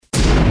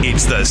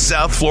It's the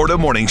South Florida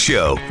Morning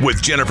Show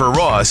with Jennifer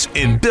Ross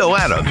and Bill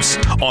Adams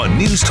on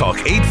News Talk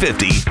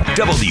 850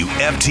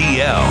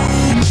 WFTL.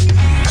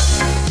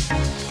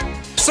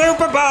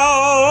 Super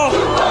Bowl!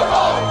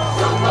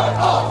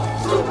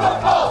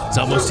 It's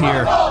almost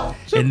here.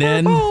 And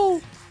then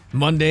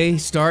Monday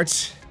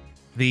starts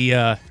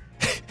the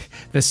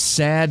the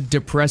sad,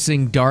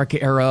 depressing, dark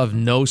era of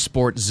no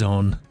sport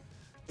zone.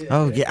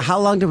 Oh, yeah. How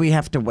long do we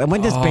have to wait? When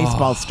does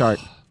baseball start?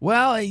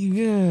 Well,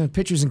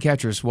 pitchers and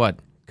catchers, what?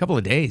 A couple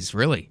of days,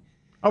 really.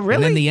 Oh, really?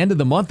 And then the end of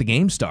the month, the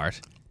games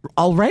start.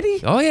 Already?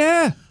 Oh,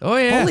 yeah.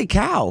 Holy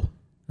cow.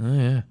 Oh,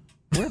 yeah.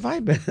 Where have I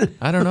been?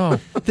 I don't know.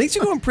 Things are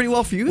going pretty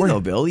well for you, though,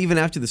 Bill, even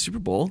after the Super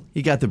Bowl.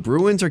 You got the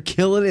Bruins are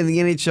killing it in the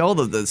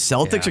NHL. The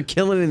Celtics are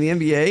killing it in the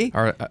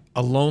NBA.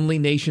 A lonely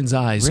nation's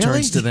eyes Really?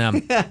 turns to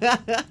them.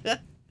 And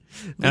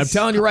I'm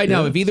telling you right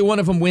now, if either one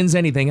of them wins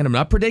anything, and I'm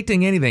not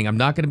predicting anything, I'm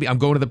going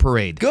to the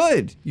parade.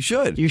 Good. You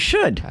should. You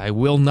should. I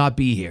will not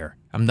be here.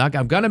 I'm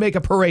going to make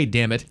a parade,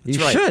 damn it.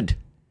 You right. should.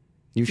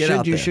 You Get should.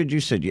 out You there. should. You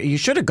should. You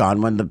should have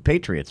gone when the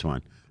Patriots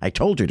won. I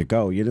told you to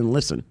go. You didn't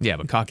listen. Yeah,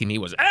 but cocky me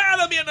was,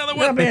 there'll be another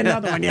There'll one. be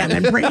another one. Yeah, and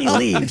then Brady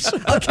leaves.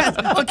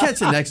 I'll catch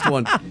the next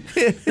one.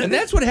 And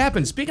that's what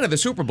happened. Speaking of the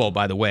Super Bowl,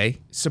 by the way,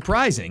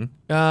 surprising.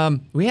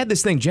 We had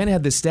this thing. Jen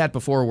had this stat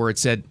before where it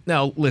said,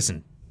 now,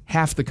 listen,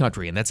 half the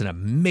country, and that's an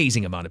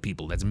amazing amount of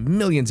people, that's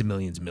millions and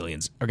millions and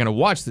millions, are going to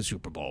watch the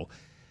Super Bowl.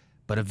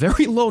 But a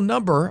very low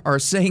number are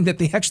saying that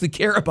they actually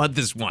care about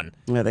this one.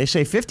 Yeah, they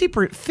say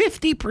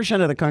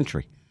 50% of the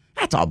country.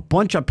 That's a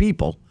bunch of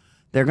people.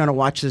 They're going to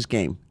watch this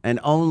game. And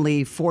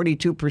only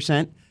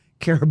 42%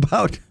 care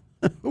about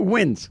who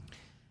wins.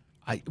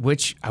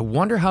 Which I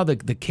wonder how the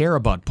care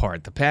about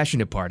part, the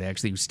passionate part,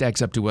 actually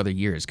stacks up to other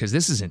years, because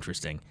this is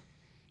interesting.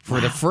 For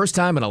the first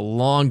time in a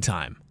long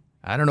time,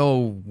 I don't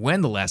know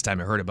when the last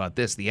time I heard about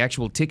this, the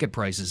actual ticket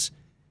prices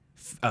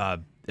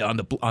on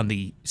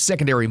the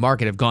secondary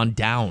market have gone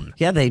down.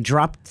 Yeah, they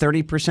dropped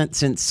 30%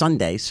 since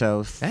Sunday.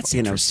 So, That's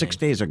 6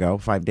 days ago,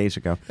 5 days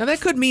ago. Now, that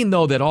could mean,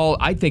 though, that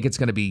I think it's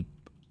going to be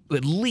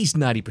at least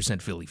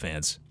 90% Philly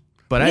fans.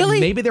 But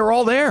Really? maybe they're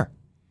all there.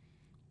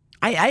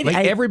 I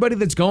Everybody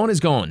that's going is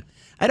going.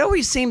 It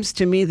always seems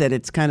to me that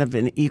it's kind of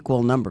an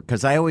equal number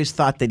because I always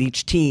thought that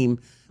each team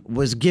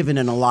was given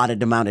an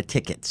allotted amount of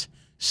tickets.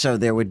 So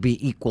there would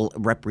be equal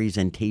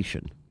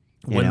representation.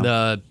 When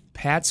the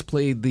Pats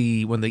played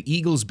when the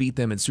Eagles beat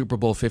them in Super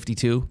Bowl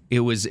 52, it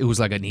was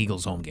like an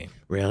Eagles home game.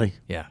 Really?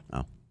 Yeah. Oh.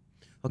 Okay,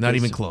 Not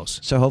even close.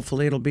 So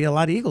hopefully it'll be a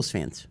lot of Eagles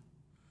fans.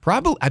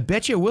 Probably. I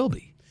bet you it will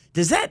be.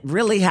 Does that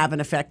really have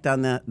an effect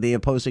on the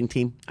opposing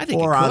team? I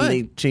think it or on could.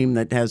 the team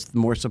that has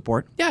more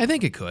support? Yeah, I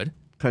think it could.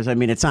 Because, I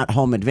mean, it's not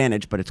home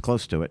advantage, but it's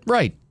close to it.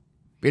 Right.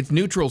 It's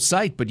neutral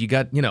site, but you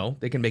got,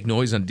 they can make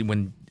noise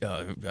when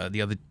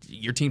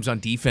your team's on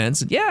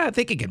defense. And yeah, I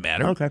think it can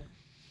matter. Okay. I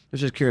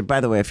was just curious.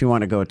 By the way, if you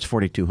want to go, it's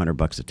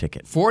 $4,200 a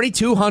ticket.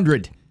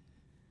 $4,200.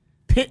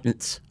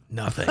 Pittance.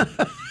 Nothing.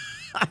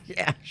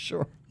 Yeah,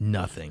 sure.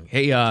 Nothing.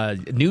 Hey,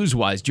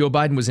 news-wise, Joe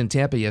Biden was in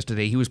Tampa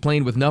yesterday. He was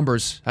playing with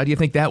numbers. How do you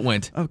think that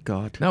went? Oh,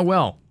 God. Now,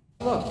 well.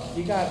 Look,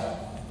 you got,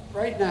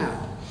 right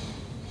now,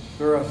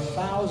 there are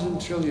 1,000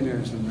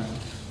 trillionaires in America.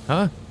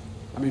 Huh?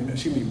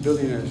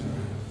 Billionaires in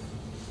America.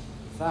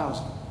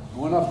 1,000. It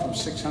went up from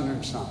 600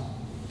 and some,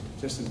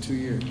 just in 2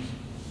 years.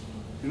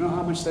 You know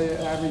how much they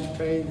average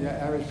pay, the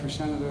average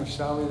percent of their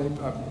salary,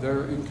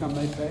 their income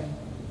they pay?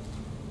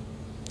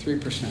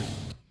 3%.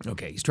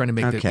 Okay, he's trying to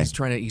make Okay. he's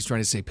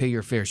trying to say pay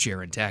your fair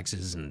share in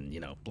taxes and,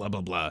 blah,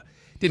 blah, blah.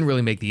 Didn't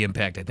really make the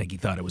impact I think he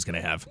thought it was going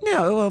to have.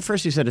 Yeah, well,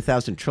 first you said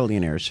 1,000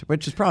 trillionaires,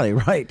 which is probably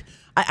right.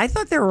 I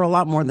thought there were a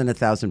lot more than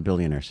 1,000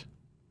 billionaires.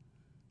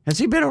 Has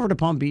he been over to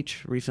Palm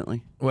Beach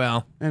recently?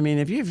 Well, I mean,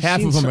 if you've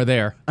half seen of them are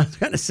there. I was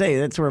going to say,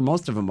 that's where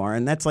most of them are,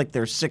 and that's like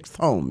their sixth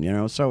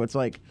home, So it's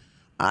like,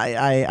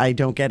 I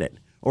don't get it.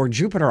 Or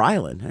Jupiter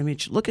Island. I mean,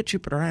 look at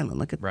Jupiter Island.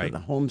 Look at the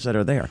homes that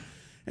are there.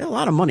 There's a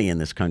lot of money in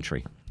this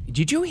country.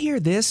 Did you hear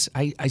this?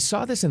 I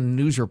saw this in a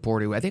news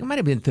report. I think it might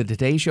have been the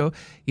Today Show.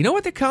 You know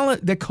what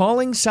they're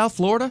calling South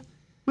Florida?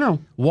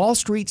 No. Wall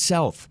Street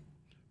South.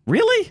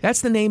 Really?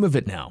 That's the name of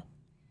it now.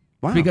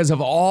 Wow. Because of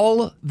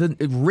all the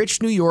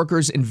rich New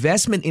Yorkers,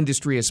 investment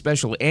industry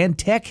especially, and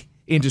tech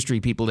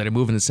industry people that are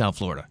moving to South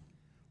Florida.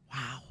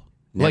 Wow.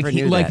 Never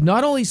knew like that.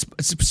 not only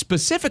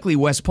specifically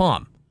West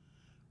Palm.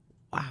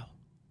 Wow.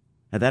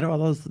 Are that all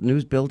those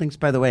news buildings?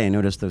 By the way, I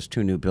noticed those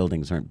 2 new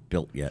buildings aren't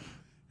built yet.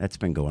 That's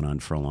been going on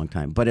for a long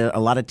time. But a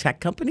lot of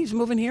tech companies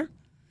moving here?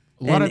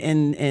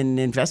 In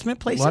investment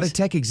places? A lot of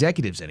tech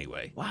executives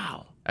anyway.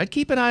 Wow. I'd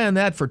keep an eye on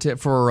that for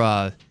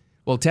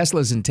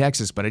Tesla's in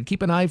Texas, but I'd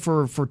keep an eye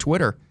for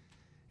Twitter.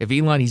 If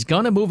Elon, he's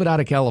going to move it out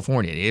of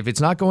California. If it's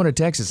not going to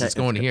Texas, it's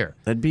going to here.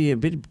 That'd be a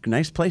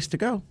nice place to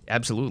go.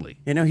 Absolutely.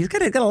 He's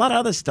got a lot of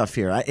other stuff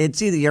here.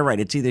 You're right.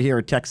 It's either here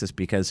or Texas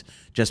because of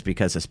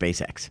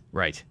SpaceX.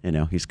 Right.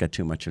 He's got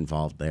too much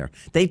involved there.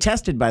 They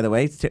tested, by the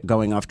way,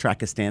 going off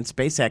track of stance,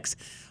 SpaceX,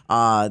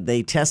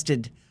 they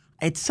tested,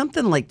 it's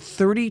something like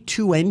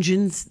 32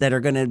 engines that are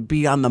going to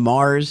be on the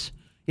Mars,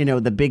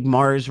 the big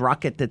Mars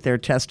rocket that they're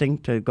testing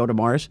to go to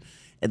Mars.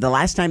 The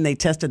last time they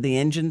tested the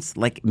engines,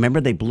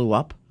 remember they blew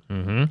up?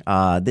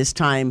 Mm-hmm. This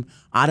time,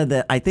 out of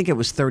I think it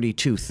was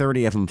 32,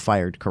 30 of them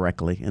fired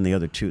correctly, and the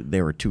other two,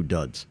 they were 2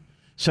 duds.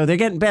 So they're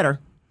getting better.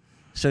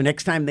 So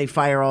next time they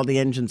fire all the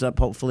engines up,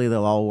 hopefully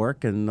they'll all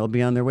work, and they'll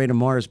be on their way to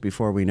Mars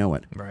before we know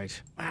it.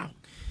 Right. Wow.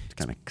 It's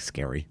kind of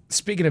scary.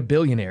 Speaking of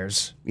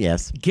billionaires,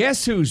 yes.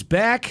 Guess who's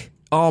back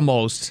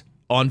almost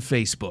on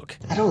Facebook?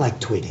 I don't like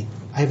tweeting.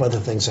 I have other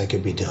things I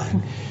could be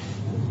doing.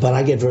 But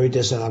I get very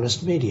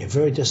dishonest media,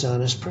 very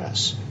dishonest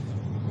press.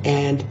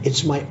 And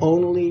it's my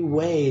only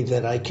way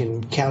that I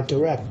can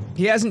counteract.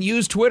 He hasn't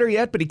used Twitter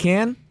yet, but he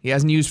can. He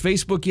hasn't used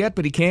Facebook yet,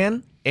 but he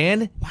can.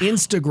 And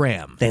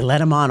Instagram. They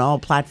let him on all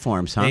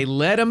platforms, huh? They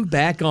let him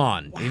back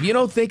on. Wow. If you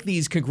don't think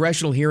these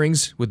congressional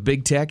hearings with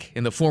big tech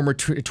and the former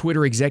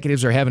Twitter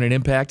executives are having an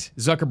impact,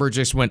 Zuckerberg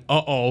just went,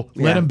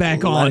 let him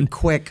back on. Let him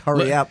quick,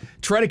 hurry up.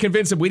 Try to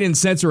convince him we didn't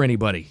censor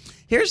anybody.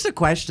 Here's the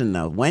question,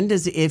 though. When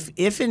does,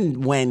 if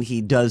and when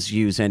he does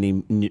use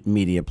any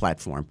media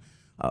platform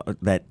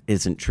that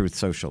isn't Truth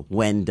Social,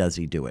 when does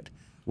he do it?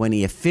 When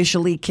he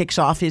officially kicks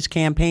off his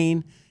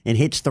campaign and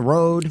hits the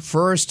road?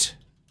 First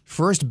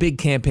big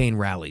campaign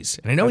rallies.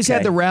 And I know he's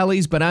had the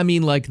rallies, but I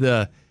mean like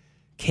the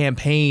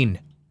campaign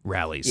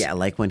rallies. Yeah,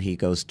 like when he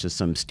goes to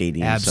some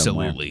stadium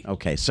Absolutely. somewhere.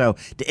 Okay, so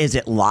is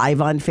it live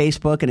on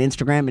Facebook and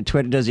Instagram and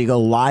Twitter? Does he go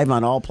live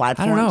on all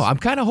platforms? I don't know. I'm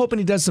kind of hoping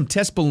he does some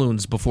test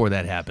balloons before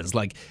that happens.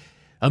 Like,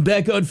 I'm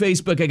back on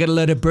Facebook. I got a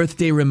lot of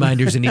birthday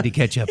reminders I need to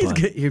catch up on.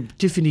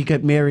 Tiffany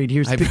got married.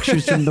 Here's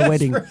pictures from the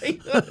wedding.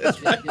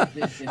 That's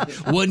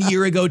right. 1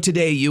 year ago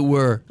today, you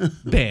were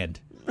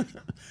banned.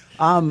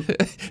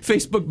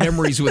 Facebook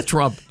memories with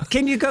Trump.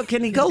 Can he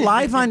go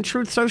live on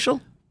Truth Social?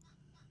 Since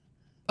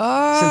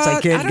I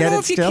can't get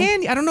it still?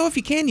 I don't know if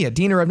you can yet.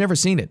 Diener, I've never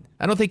seen it.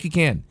 I don't think you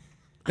can.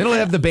 They don't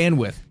have the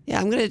bandwidth. Yeah,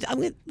 I'm gonna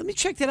let me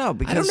check that out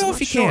because I don't know if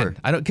he can.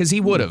 I don't, because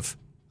he would have.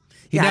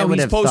 He's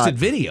posted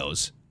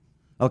videos.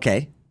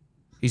 Okay.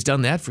 He's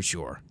done that for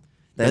sure.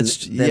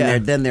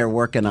 Then they're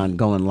working on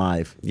going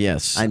live.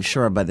 Yes. I'm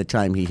sure by the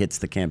time he hits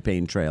the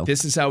campaign trail.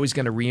 This is how he's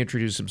going to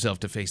reintroduce himself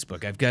to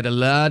Facebook. I've got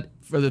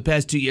for the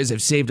past 2 years,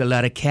 I've saved a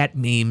lot of cat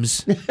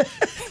memes.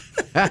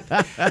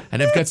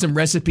 And I've got some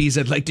recipes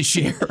I'd like to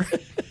share.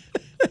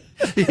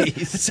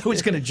 So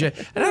he's going to.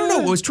 I don't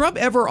know. Was Trump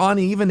ever on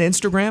even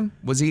Instagram?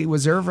 Was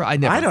there ever? I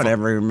don't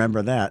ever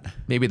remember that.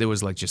 Maybe there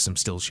was like just some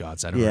still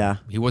shots. I don't know.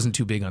 He wasn't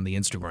too big on the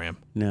Instagram.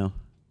 No.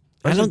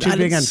 I wasn't too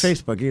big on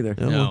Facebook either.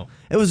 No.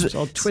 It was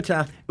all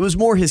Twitter. It was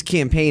more his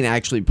campaign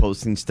actually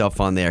posting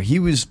stuff on there. He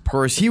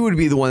would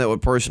be the one that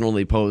would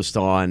personally post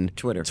on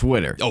Twitter.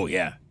 Oh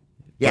yeah.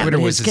 Yeah, Twitter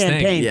was his his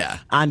campaign thing. Yeah.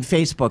 On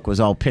Facebook was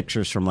all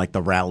pictures from like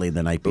the rally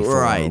the night before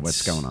or Right.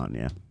 what's going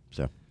on,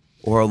 So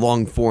or a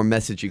long form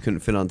message you couldn't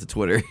fit onto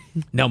Twitter.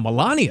 Now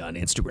Melania on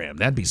Instagram,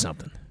 that'd be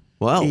something.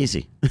 Well,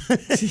 easy.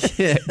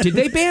 Did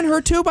they ban her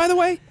too, by the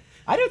way?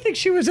 I don't think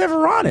she was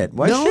ever on it.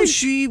 Was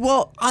she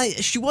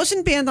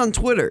wasn't banned on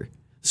Twitter.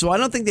 So I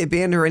don't think they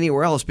banned her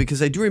anywhere else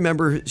because I do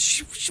remember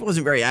she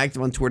wasn't very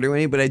active on Twitter or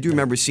anything, but I do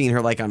remember seeing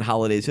her like on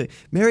holidays.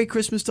 Merry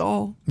Christmas to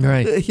all.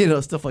 Right.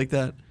 Stuff like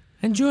that.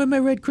 Enjoy my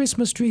red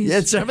Christmas trees.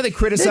 Yeah, remember they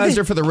criticized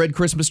her for the red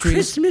Christmas trees?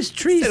 Christmas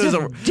trees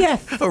of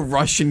death. A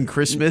Russian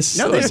Christmas.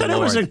 No, they said it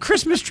was a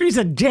Christmas trees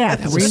of death.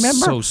 That was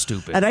remember? So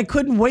stupid. And I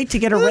couldn't wait to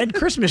get a red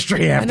Christmas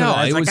tree after that.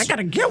 I was like, I got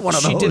to get one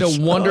of those. She did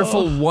a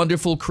wonderful,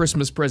 wonderful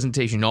Christmas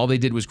presentation. All they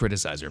did was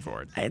criticize her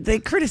for it. They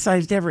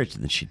criticized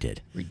everything she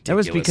did. Ridiculous. That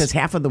was because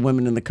half of the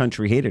women in the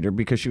country hated her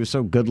because she was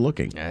so good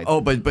looking.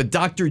 But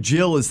Dr.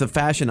 Jill is the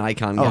fashion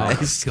icon,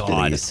 guys. Oh,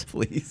 God.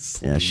 Please.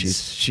 Yeah,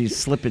 she's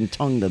slipping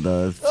tongue to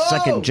the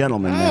second gentleman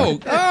there.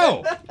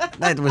 Oh!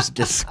 That was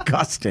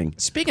disgusting.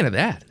 Speaking of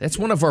that, that's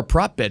one of our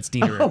prop bets,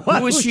 Diener.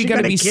 Who is she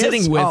going to be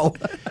sitting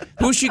with?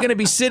 Who's she going to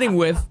be sitting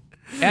with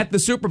at the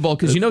Super Bowl?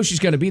 Because you know she's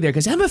going to be there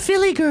because I'm a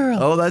Philly girl.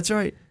 Oh, that's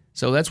right.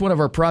 So that's one of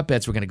our prop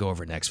bets we're going to go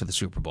over next for the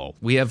Super Bowl.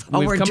 We've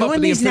come we're up doing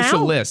with the these official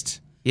now?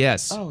 list.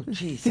 Yes. Oh,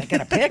 jeez. I got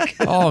to pick?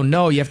 Oh,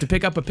 no. You have to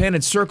pick up a pen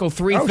and circle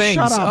three things.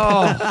 Shut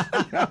up.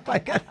 Oh,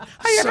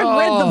 I haven't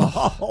read them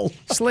all.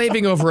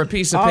 Slaving over a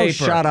piece of Oh, paper.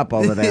 shut up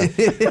over there.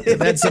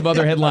 That's some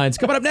other headlines.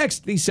 Coming up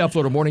next, the South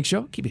Florida Morning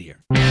Show. Keep it here.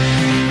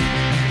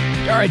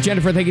 All right,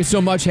 Jennifer, thank you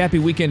so much. Happy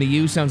weekend to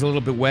you. Sounds a little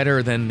bit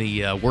wetter than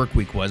the work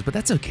week was, but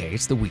that's okay.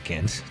 It's the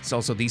weekend. It's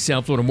also the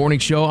South Florida Morning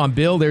Show. I'm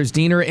Bill. There's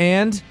Diener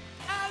and...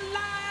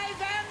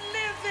 Alive and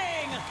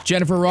living!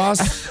 Jennifer Ross.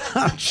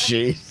 Oh,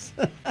 jeez.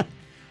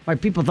 My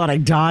people thought I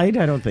died?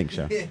 I don't think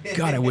so.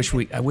 God, I wish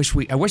the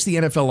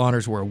NFL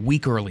honors were a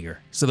week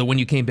earlier so that when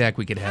you came back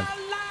we could have...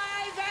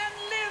 Alive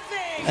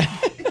and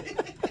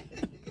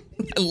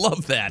living! I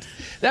love that.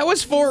 That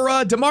was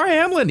for Damar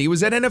Hamlin. He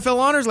was at NFL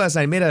Honors last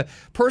night. He made a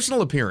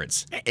personal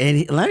appearance.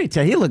 And let me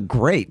tell you, he looked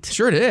great.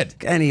 Sure did.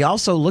 And he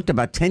also looked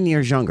about 10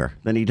 years younger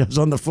than he does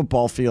on the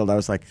football field. I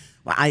was like,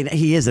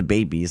 he is a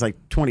baby. He's like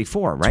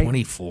 24, right?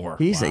 24.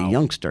 He's a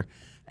youngster.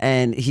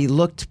 And he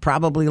looked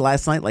probably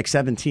last night like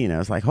 17. I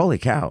was like, holy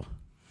cow.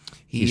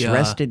 He's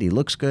rested. He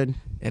looks good.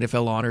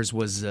 NFL Honors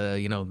was,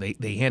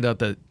 they hand out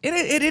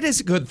it is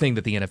a good thing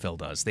that the NFL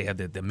does. They had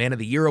the Man of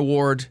the Year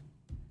award,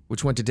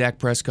 which went to Dak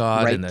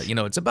Prescott, Right. and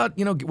it's about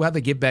how they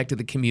give back to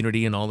the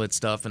community and all that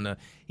stuff, and the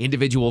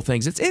individual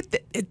things. The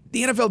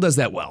NFL does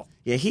that well.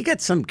 Yeah, he got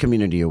some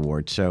community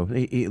award, so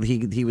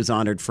he was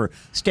honored for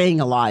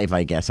staying alive,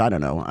 I guess. I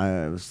don't know.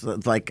 I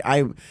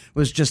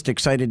was just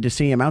excited to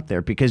see him out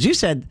there because you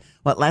said,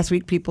 last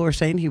week people were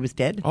saying he was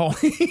dead? Oh,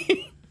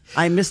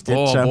 I missed it.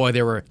 oh so.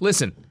 boy,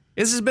 listen,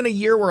 this has been a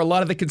year where a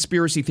lot of the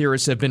conspiracy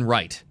theorists have been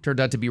right.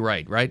 Turned out to be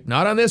right?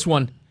 Not on this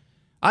one.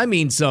 I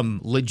mean some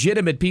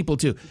legitimate people,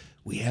 too.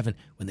 When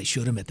they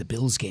showed him at the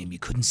Bills game, you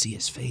couldn't see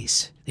his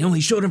face. They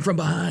only showed him from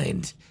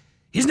behind.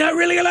 He's not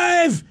really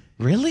alive.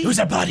 Really? It was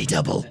a body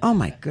double. Oh,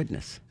 my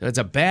goodness. This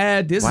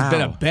has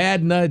been a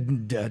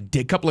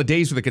bad couple of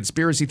days for the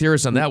conspiracy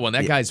theorists on that one.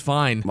 That guy's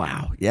fine.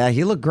 Wow. Yeah,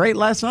 he looked great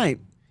last night.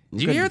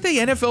 Did you hear what the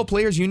NFL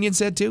Players Union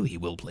said, too? He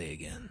will play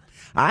again.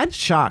 I'm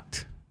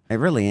shocked. I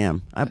really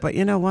am. But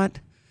you know what?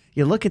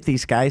 You look at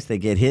these guys, they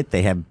get hit,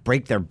 they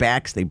break their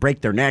backs, they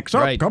break their necks.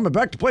 Right. Coming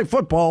back to play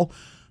football.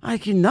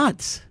 You're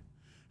nuts.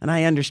 And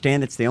I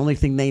understand it's the only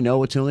thing they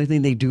know. It's the only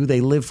thing they do.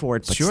 They live for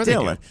it. But Sure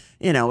still, they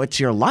it's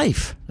your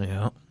life.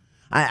 Yeah.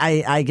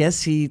 I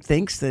guess he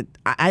thinks that,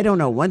 I don't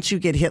know, once you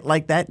get hit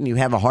like that and you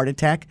have a heart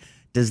attack,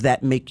 does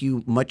that make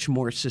you much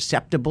more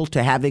susceptible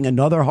to having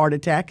another heart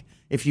attack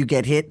if you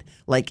get hit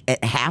like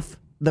at half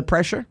the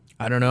pressure?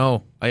 I don't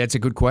know. That's a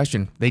good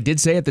question. They did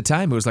say at the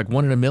time it was like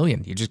 1 in a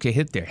million. You just get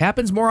hit there.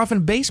 Happens more often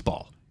in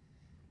baseball.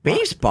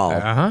 Baseball?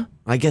 Uh-huh.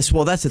 I guess.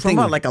 That's the From thing.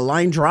 what, like a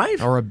line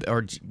drive? Or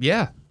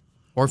yeah.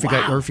 Or if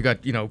you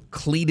got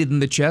cleated in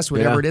the chest,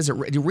 whatever Yeah. it is, it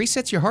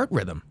resets your heart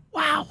rhythm.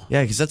 Wow.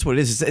 Yeah, because that's what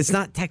it is. It's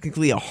not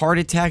technically a heart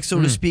attack, so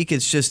to speak.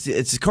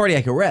 It's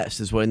cardiac arrest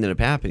is what ended up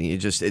happening.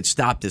 It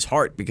stopped his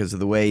heart because of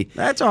the way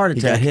That's a heart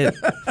he got attack.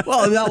 hit.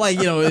 Well, not like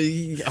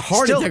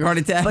heart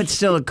attack. But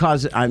still,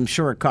 I'm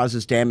sure it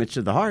causes damage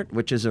to the heart,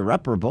 which is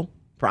irreparable,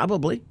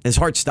 probably. His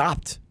heart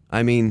stopped.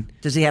 I mean,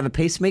 Does he have a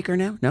pacemaker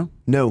now? No?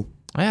 no.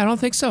 I don't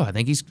think so. I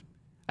think he's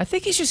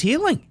just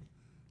healing.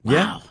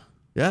 Wow.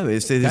 Yeah,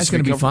 Guy's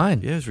gonna be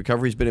fine. Yeah, his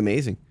recovery's been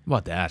amazing. How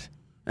about that?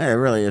 It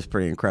really is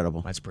pretty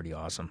incredible. That's pretty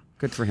awesome.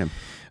 Good for him.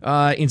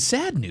 In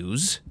sad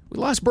news, we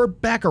lost Burt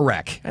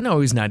Bacharach. I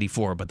know he's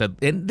 94, but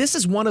this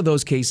is one of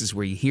those cases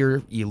where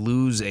you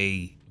lose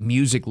a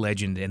music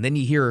legend, and then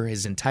you hear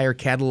his entire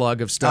catalog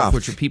of stuff,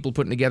 which are people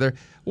putting together.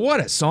 What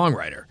a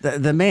songwriter!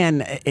 The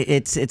man,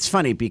 it's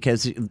funny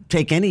because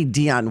take any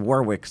Dionne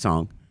Warwick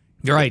song,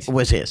 Right.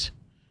 was his.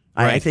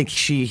 I Right. think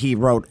he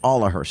wrote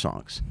all of her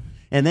songs.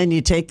 And then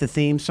you take the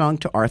theme song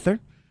to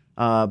Arthur,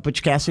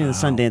 Butch Cassidy and the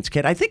Sundance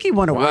Kid. I think he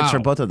won awards Wow. for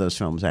both of those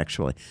films,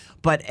 actually.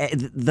 But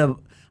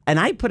and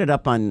I put it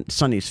up on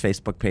Sonny's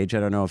Facebook page.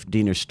 I don't know if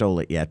Diener stole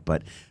it yet,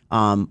 but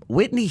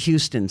Whitney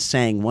Houston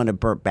sang one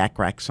of Burt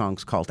Bacharach's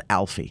songs called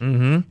Alfie.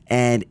 Mm-hmm.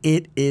 And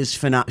it is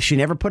phenomenal. She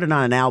never put it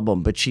on an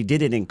album, but she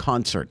did it in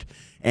concert.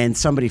 And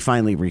somebody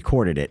finally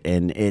recorded it,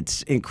 and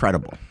it's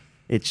incredible.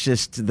 It's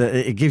just,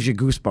 it gives you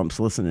goosebumps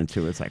listening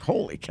to it. It's like,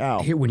 holy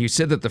cow. Here, when you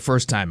said that the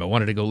first time, I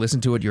wanted to go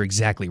listen to it. You're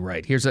exactly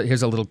right. Here's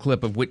a little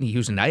clip of Whitney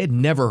Houston. I had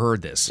never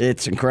heard this.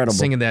 It's incredible.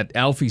 Singing that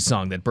Alfie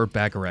song that Burt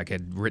Bacharach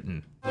had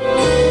written.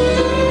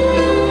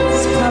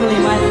 It's probably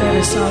my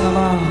favorite song of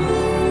all.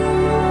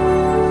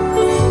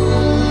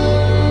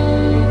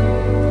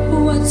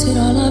 What's it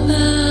all about?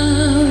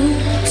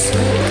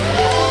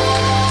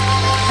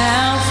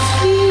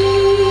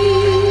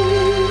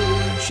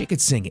 Alfie. She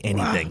could sing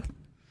anything.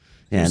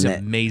 Yeah, It was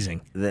and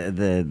amazing.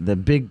 The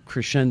big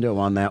crescendo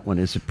on that one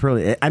is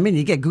pretty. I mean,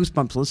 you get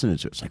goosebumps listening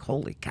to it. It's like,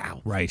 holy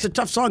cow. Right. It's a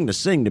tough song to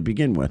sing to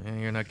begin with. Yeah,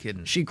 you're not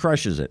kidding. She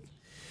crushes it.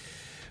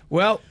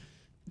 Well,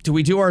 do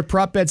we do our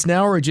prop bets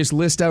now or just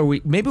list out?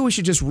 Maybe we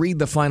should just read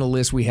the final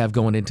list we have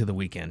going into the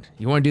weekend.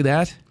 You want to do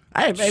that?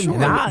 I'm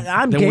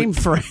Then game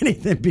for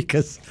anything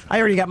because I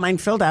already got mine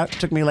filled out. It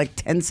took me like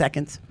 10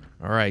 seconds.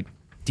 All right.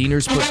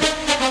 Diener's put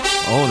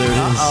Oh, there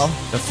it is.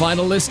 the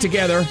final list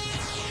together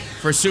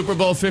for Super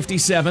Bowl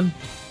 57.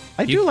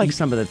 I do like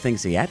some of the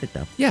things he added,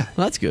 though. Yeah.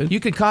 Well, that's good. You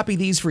could copy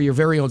these for your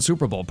very own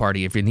Super Bowl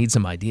party if you need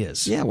some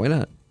ideas. Yeah, why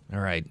not? All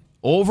right.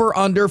 Over,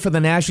 under for the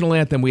national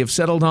anthem. We have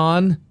settled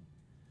on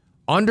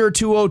under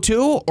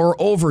 202 or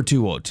over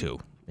 202.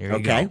 There you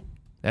Okay. go.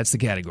 That's the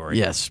category.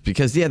 Yes,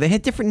 because they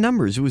had different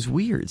numbers. It was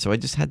weird, so I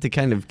just had to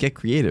kind of get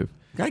creative.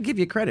 I give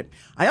you credit.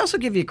 I also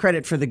give you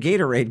credit for the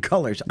Gatorade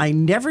colors. I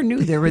never knew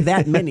there were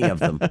that many of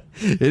them.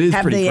 It is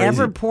Have pretty they crazy.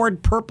 ever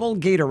poured purple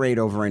Gatorade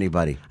over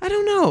anybody? I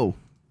don't know.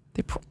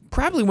 They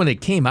probably when it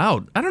came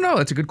out. I don't know.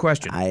 That's a good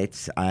question.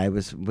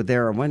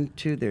 There are 1,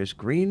 2, there's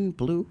green,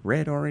 blue,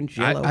 red, orange,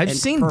 yellow, I've and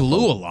seen purple.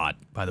 blue a lot,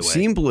 by the way.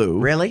 Seen blue.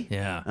 Really?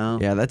 Yeah. Oh.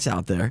 Yeah, that's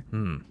out there.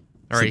 All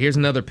right, here's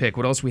another pick.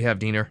 What else we have,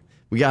 Diener?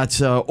 We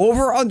got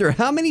over under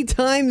how many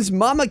times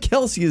Mama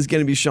Kelsey is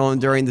going to be shown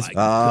during this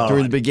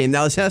during the big game.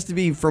 Now this has to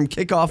be from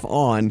kickoff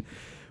on.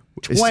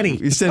 20.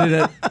 We set it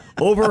at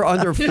over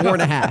under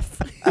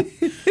 4.5.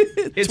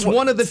 It's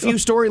one of the few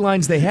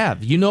storylines they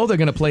have. You know they're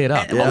going to play it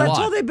up a Well, that's lot.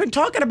 all they've been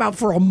talking about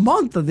for a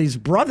month of these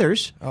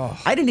brothers. Oh.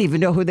 I didn't even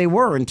know who they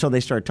were until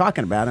they started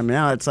talking about them.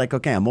 Now it's like,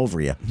 okay, I'm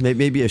over you.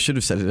 Maybe I should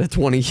have set it at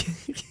 20.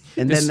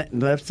 And then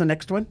that's the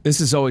next one?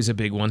 This is always a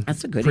big one.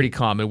 That's a goodie. Pretty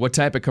common. What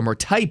type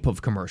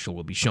of commercial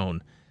will be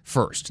shown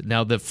first?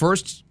 Now,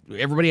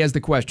 everybody has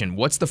the question.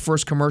 What's the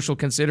first commercial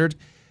considered?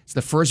 It's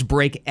the first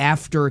break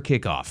after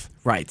kickoff.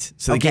 Right.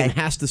 So the game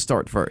has to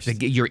start first.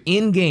 You're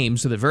in game,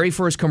 so the very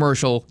first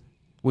commercial,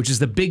 which is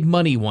the big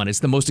money one, it's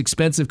the most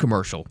expensive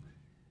commercial,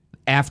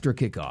 after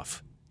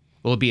kickoff.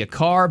 Will it be a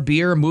car,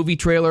 beer, movie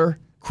trailer,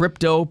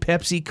 crypto,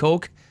 Pepsi,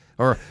 Coke,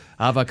 or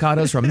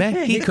avocados from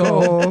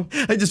Mexico?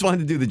 I just wanted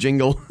to do the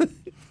jingle.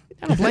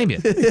 I don't blame you.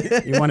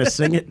 You want to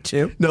sing it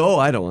too? No,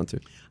 I don't want to.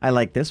 I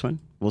like this one.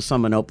 Will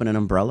someone open an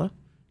umbrella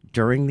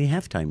during the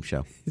halftime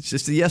show? It's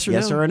just a yes or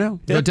Yes no. or a no?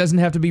 So it doesn't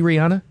have to be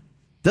Rihanna?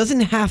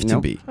 Doesn't have to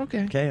Nope. be.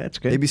 Okay. Okay, that's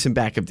good. Maybe some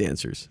backup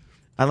dancers.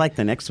 I like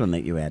the next one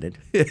that you added.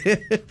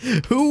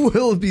 Who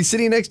will be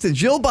sitting next to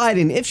Jill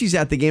Biden if she's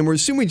at the game? We're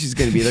assuming she's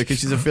going to be there because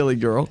she's a Philly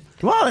girl.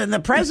 Well, and the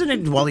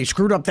president, he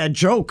screwed up that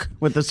joke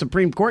with the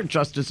Supreme Court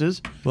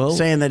justices,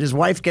 saying that his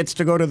wife gets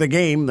to go to the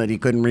game, that he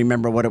couldn't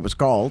remember what it was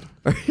called.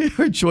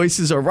 Her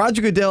choices are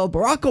Roger Goodell,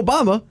 Barack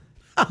Obama,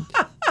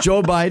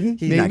 Joe Biden.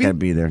 He's maybe. not going to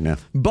be there, no.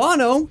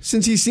 Bono,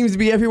 since he seems to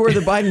be everywhere the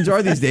Bidens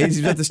are these days.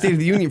 He's at the State of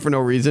the Union for no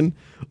reason.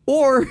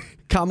 Or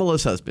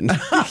Kamala's husband.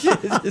 Can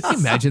you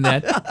imagine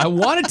that? I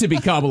want it to be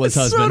Kamala's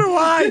husband. So do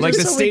I. Like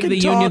just the so State we of the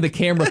can Union, talk. the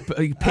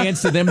camera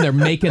pans to them, they're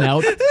making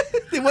out.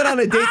 They went on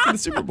a date to the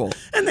Super Bowl.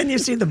 And then you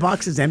see the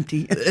box is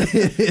empty.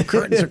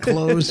 Curtains are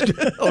closed.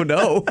 Oh,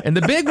 no. And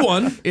the big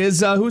one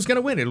is who's going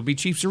to win. It'll be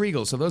Chiefs or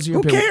Eagles. So those are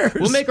your Who picks. cares?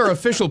 We'll make our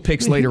official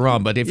picks later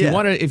on. But if Yeah.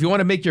 you want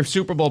to make your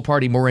Super Bowl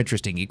party more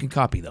interesting, you can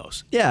copy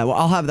those. Yeah, well,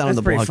 I'll have that on That's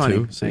the pretty blog, funny.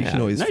 too. So you can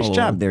always Nice follow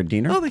job along. there,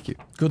 Diener. Oh, thank you.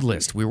 Good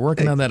list. We were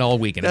working on that all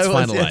week, and it's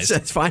finalized.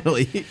 That's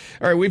finally.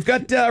 All right, we've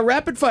got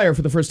rapid fire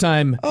for the first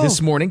time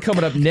this morning.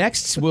 Coming up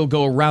next, we'll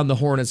go around the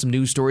horn on some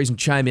news stories and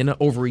chime in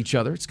over each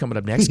other. It's coming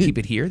up next. Keep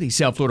it here, the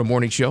South Florida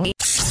Morning Show.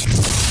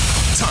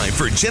 Time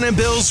for Jen and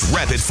Bill's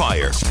Rapid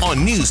Fire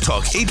on News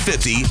Talk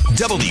 850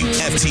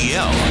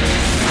 WFTL.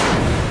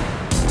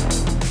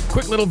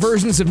 Quick little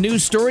versions of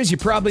news stories you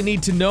probably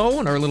need to know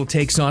and our little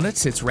takes on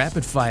it. It's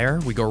rapid fire.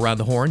 We go around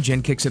the horn.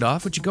 Jen kicks it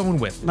off. What you going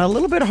with? A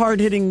little bit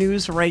hard-hitting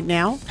news right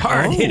now.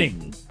 Hard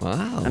hitting.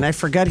 Wow. And I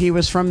forgot he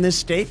was from this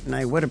state, and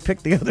I would have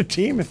picked the other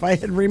team if I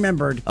had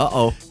remembered.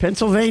 Uh-oh.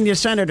 Pennsylvania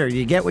Senator,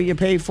 you get what you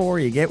pay for,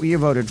 you get what you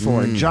voted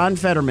for. John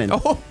Fetterman.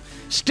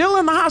 Still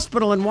in the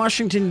hospital in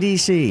Washington,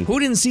 D.C. Who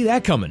didn't see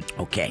that coming?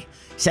 Okay.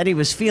 Said he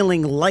was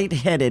feeling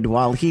lightheaded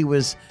while he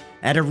was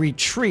at a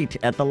retreat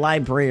at the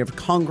Library of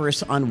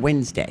Congress on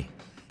Wednesday.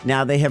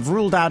 Now, they have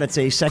ruled out it's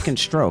a second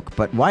stroke,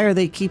 but why are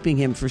they keeping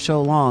him for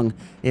so long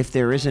if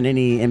there isn't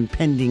any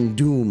impending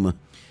doom?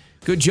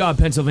 Good job,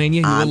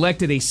 Pennsylvania. You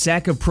elected a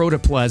sack of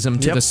protoplasm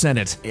to the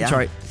Senate. Yeah. That's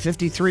right.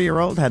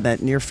 53-year-old had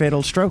that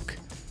near-fatal stroke,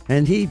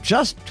 and he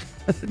just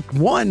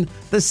won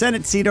the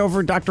Senate seat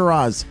over Dr.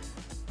 Oz.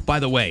 By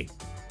the way,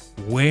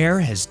 where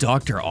has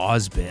Dr.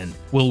 Oz been?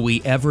 Will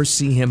we ever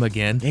see him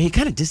again? Yeah, he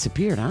kind of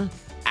disappeared, huh?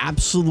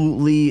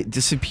 Absolutely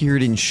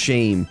disappeared in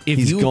shame.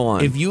 He's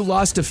gone. If you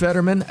lost to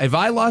Fetterman, if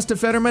I lost to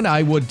Fetterman,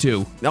 I would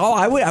too. No,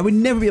 I would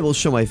never be able to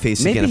show my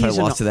face again if I he's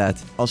in lost to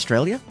that.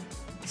 Australia?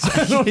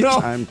 I don't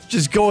know.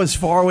 Just go as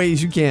far away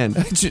as you can.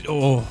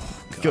 Oh,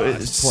 Go,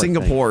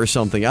 Singapore or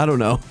something. I don't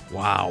know.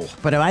 wow.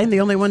 But am I the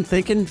only one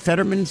thinking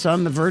Fetterman's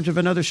on the verge of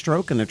another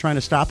stroke and they're trying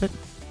to stop it?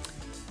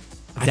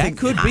 That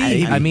could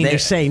be. I mean, they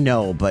say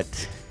no, but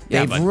Yeah,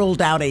 they've but-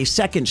 ruled out a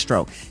second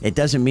stroke. It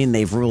doesn't mean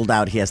they've ruled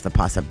out he has the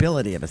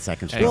possibility of a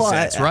second stroke. Well,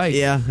 that's right.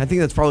 Yeah, I think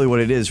that's probably what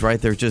it is, right?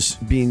 They're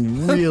just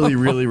being really,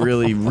 really,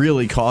 really,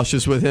 really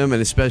cautious with him,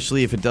 and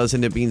especially if it does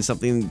end up being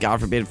something,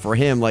 God forbid, for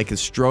him, like a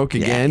stroke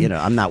again.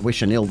 Yeah, I'm not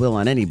wishing ill will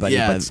on anybody,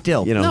 but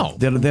still. No.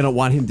 they don't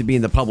want him to be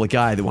in the public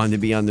eye. They want him to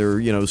be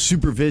under,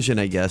 supervision,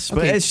 I guess. But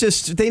Okay. it's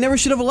just, they never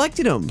should have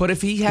elected him. But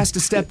if he has to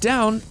step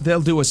down,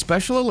 they'll do a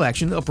special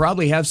election. They'll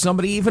probably have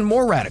somebody even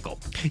more radical.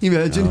 You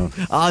imagine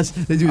Oz,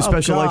 they do a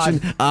special God. election.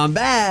 I'm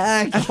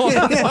back.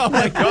 Oh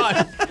my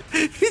God.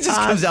 He just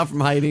comes out from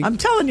hiding. I'm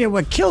telling you,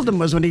 what killed him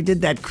was when he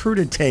did that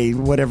crudité,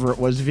 whatever it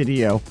was,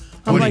 video.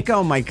 I'm like,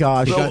 oh my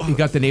gosh. He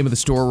got the name of the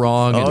store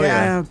wrong. And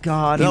Oh,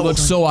 God. He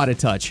looks so out of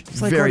touch.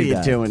 It's like, very what are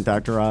bad. you doing,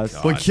 Dr. Oz?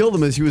 What killed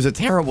him is he was a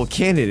terrible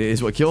candidate,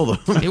 is what killed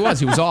him. He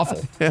was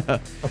awful.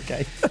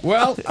 Okay.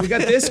 Well, we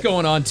got this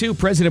going on, too.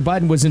 President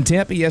Biden was in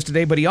Tampa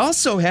yesterday, but he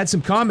also had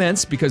some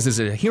comments, because there's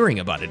a hearing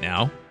about it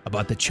now,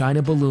 about the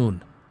China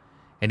balloon.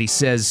 And he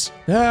says,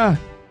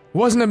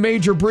 wasn't a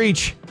major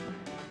breach.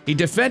 He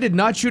defended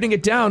not shooting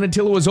it down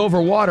until it was over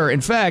water.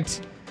 In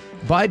fact,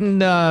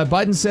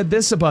 Biden said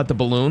this about the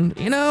balloon.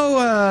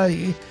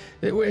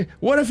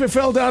 What if it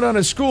fell down on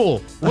a school?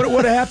 What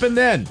would have happened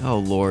then? Oh,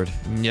 Lord.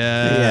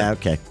 Yeah,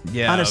 okay.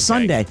 Yeah, On a okay.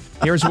 Sunday.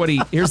 Here's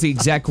the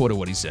exact quote of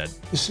what he said.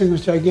 This thing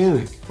was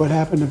gigantic. What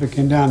happened if it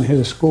came down and hit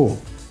a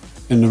school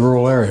in the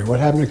rural area? What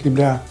happened if it came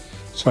down?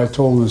 So I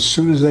told them as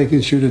soon as they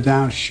could shoot it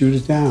down, shoot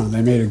it down.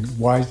 They made a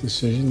wise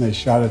decision. They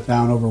shot it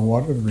down over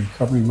water,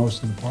 recovering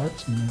most of the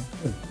parts. And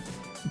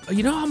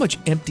You know how much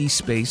empty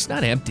space,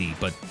 not empty,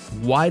 but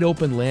wide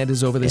open land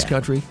is over this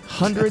country?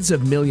 Hundreds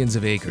of millions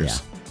of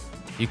acres.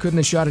 You couldn't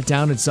have shot it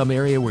down in some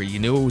area where you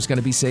knew it was going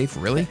to be safe,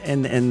 really?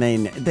 And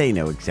they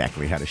know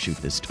exactly how to shoot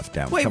this stuff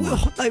down. Wait, Come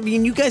on. I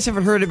mean, you guys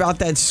haven't heard about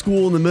that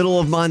school in the middle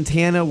of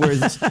Montana where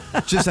there's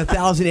just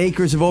 1,000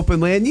 acres of open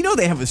land? You know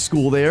they have a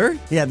school there.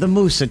 Yeah, the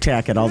moose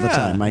attack it all the Yeah.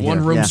 time. I hear.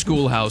 One-room Yeah.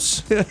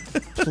 schoolhouse.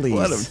 Please.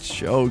 What a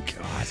joke.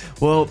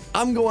 Well,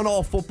 I'm going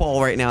all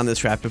football right now in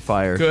this rapid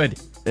fire. Good.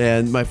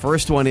 And my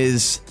first one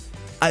is,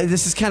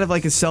 this is kind of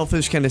like a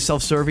selfish, kind of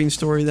self-serving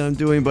story that I'm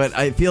doing, but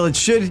I feel it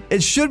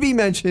should be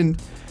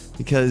mentioned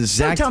because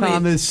Zach Don't tell me-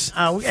 Thomas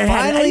Oh,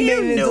 finally you made it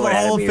into knew the it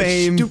had Hall to of be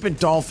Fame. Stupid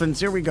Dolphins.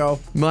 Here we go.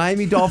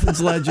 Miami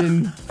Dolphins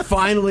legend,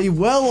 finally,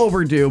 well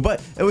overdue.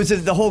 But it was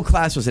the whole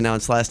class was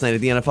announced last night at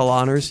the NFL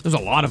Honors. There's a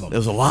lot of them. There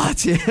was a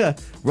lot, yeah.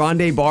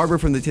 Rondé Barber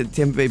from the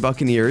Tampa Bay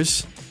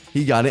Buccaneers.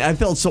 He got it. I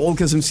felt so old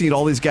because I'm seeing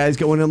all these guys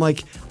going. I'm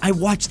like, I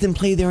watched them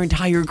play their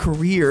entire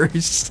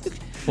careers.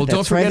 Well,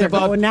 That's don't where forget they're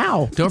about going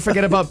now. Don't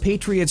forget about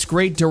Patriots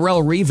great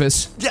Darrelle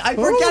Revis. Yeah, I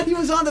forgot he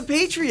was on the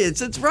Patriots.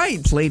 That's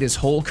right. Played his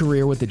whole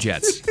career with the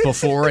Jets,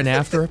 before and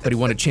after, but he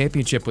won a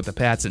championship with the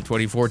Pats in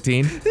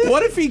 2014.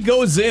 What if he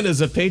goes in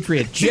as a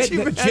Patriot? Could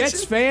you imagine?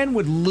 Jets fan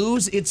would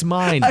lose its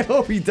mind. I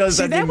hope he does.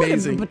 See, That'd be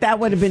amazing. but that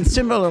would have been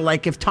similar,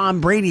 like if Tom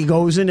Brady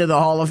goes into the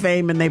Hall of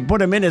Fame and they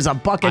put him in as a I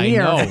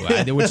Buccaneer.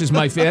 know, which is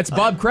that's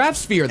Bob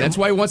Kraft's fear. That's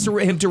why he wants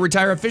him to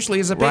retire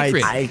officially as a Right.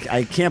 Patriot.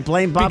 I can't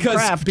blame Bob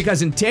Kraft.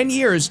 Because in 10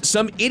 years,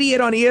 some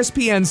idiot on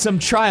ESPN, some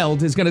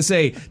child is going to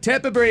say,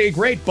 Tampa Bay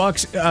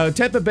Bucks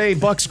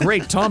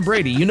great Tom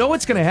Brady. You know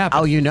what's going to happen.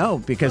 Oh, you know,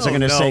 because they're Oh,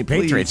 going to no, say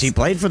Patriots. please. He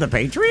played for the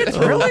Patriots?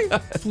 Really?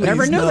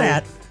 Never knew no.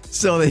 that.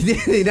 So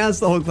they announced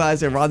the whole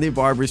class. And Rondé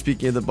Barber,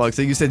 speaking of the Bucks,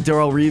 like you said,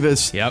 Darrelle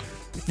Revis. Yep.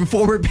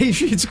 Former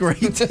Patriots great.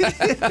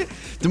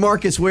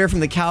 DeMarcus Ware from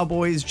the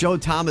Cowboys. Joe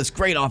Thomas,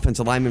 great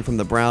offensive lineman from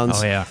the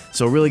Browns. Oh, yeah.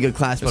 So really good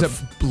class. It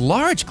was a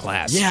large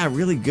class. Yeah,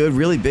 really good,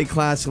 really big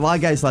class. A lot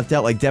of guys left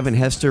out, like Devin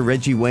Hester,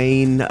 Reggie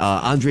Wayne,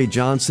 Andre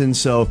Johnson.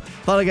 So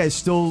a lot of guys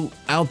still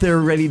out there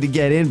ready to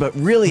get in, but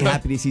really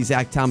happy to see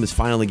Zach Thomas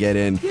finally get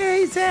in.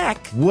 Yay,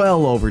 Zach.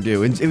 Well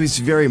overdue. And it was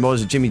very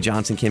emotional. Jimmy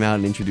Johnson came out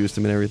and introduced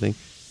him and everything.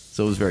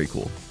 So it was very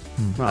cool.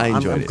 Well, I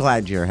enjoyed I'm it.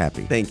 glad you're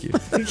happy. Thank you.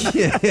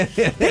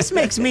 This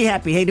makes me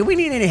happy. Hey, do we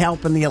need any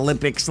help in the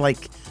Olympics,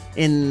 like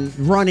in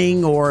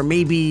running or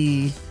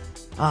maybe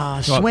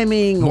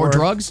swimming? More or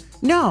drugs?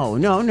 No,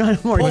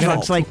 more Pole drugs.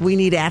 vault. Like we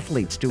need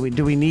athletes. Do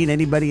we need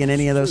anybody in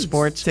any of those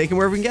sports? Take him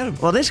wherever we can get him.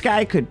 Well, this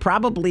guy could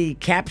probably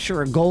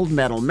capture a gold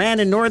medal. Man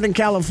in Northern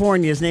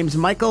California. His name's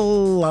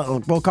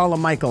Michael. We'll call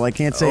him Michael. I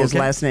can't say his Okay.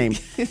 last name.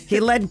 He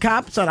led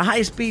cops on a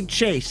high-speed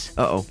chase.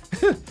 Uh-oh.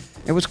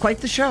 It was quite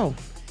the show.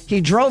 He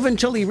drove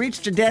until he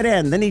reached a dead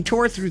end. Then he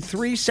tore through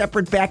 3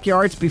 separate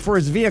backyards before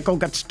his vehicle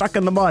got stuck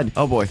in the mud.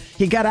 Oh, boy.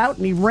 He got out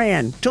and he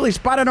ran till he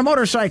spotted a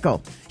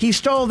motorcycle. He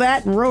stole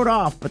that and rode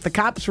off, but the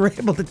cops were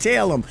able to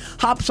tail him.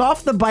 Hops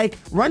off the bike,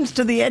 runs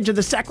to the edge of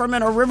the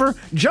Sacramento River,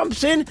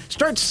 jumps in,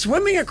 starts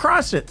swimming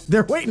across it.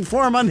 They're waiting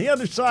for him on the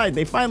other side.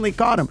 They finally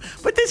caught him.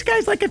 But this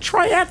guy's like a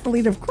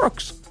triathlete of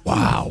crooks.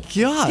 Wow.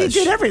 Gosh. He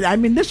did everything. I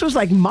mean, this was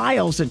like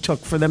miles it took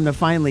for them to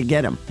finally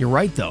get him. You're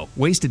right, though.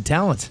 Wasted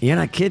talent. You're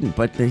not kidding,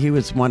 but he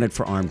was wanted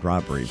for armed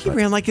robbery. He but-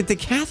 ran like a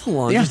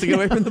decathlon Yeah. just to get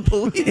away from the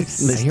police.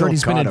 They I still heard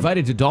he's been caught him.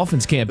 invited to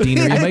Dolphins camp,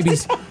 Diener. He might be.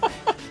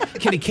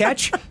 Can he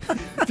catch?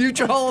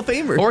 Future Hall of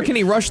Famer. Or can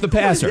he rush the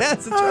passer?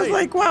 Yes, that's I was right.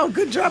 like, wow,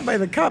 good job by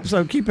the cops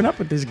on keeping up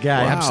with this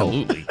guy.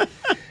 Absolutely.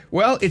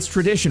 Well, it's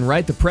tradition,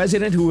 right? The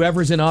president,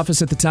 whoever's in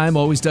office at the time,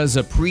 always does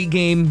a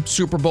pregame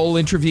Super Bowl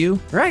interview.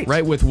 Right.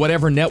 Right, with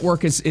whatever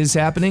network is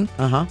happening.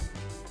 Uh-huh.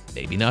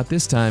 Maybe not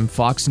this time.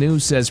 Fox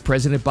News says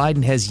President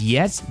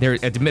Biden their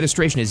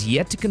administration has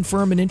yet to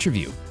confirm an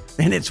interview.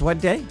 And it's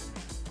what day?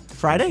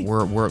 Friday?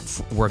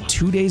 We're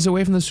 2 days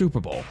away from the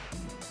Super Bowl.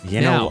 You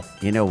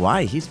know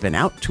why? He's been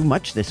out too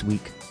much this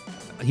week.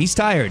 He's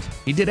tired.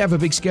 He did have a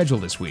big schedule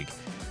this week.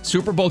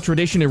 Super Bowl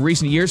tradition in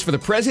recent years for the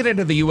President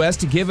of the U.S.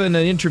 to give an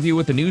interview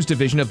with the news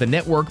division of the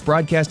network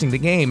broadcasting the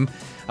game.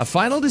 A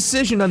final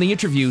decision on the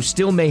interview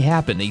still may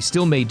happen. He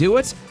still may do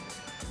it,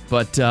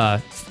 but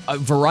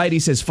Variety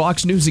says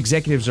Fox News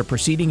executives are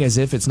proceeding as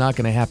if it's not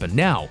going to happen.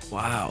 Now,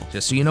 Wow.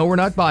 just so you know we're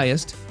not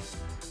biased,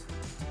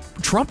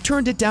 Trump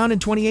turned it down in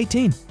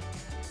 2018.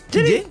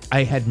 Did he?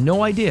 I had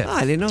no idea.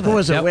 I didn't know that. Who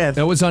was it with?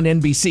 That was on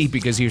NBC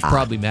because he was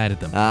probably mad at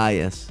them.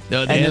 Yes.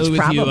 No, the And hell it's with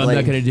you, I'm probably-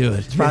 not going to do it.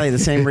 It's probably the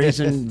same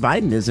reason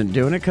Biden isn't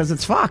doing it, because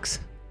it's Fox.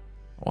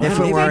 Well, If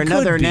it maybe were it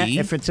another could be.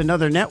 if it's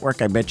another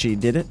network, I bet you he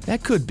did it.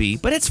 That could be,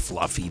 but it's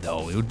fluffy,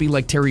 though. It would be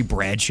like Terry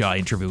Bradshaw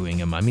interviewing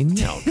him. I mean,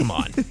 no, come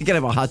on. You gotta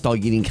have a hot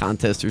dog eating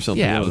contest or something.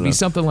 Yeah, I it don't would be know.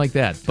 something like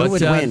that. Who But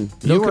would win?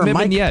 no You or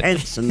commitment Mike yet.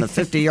 Pence in the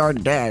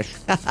 50-yard dash.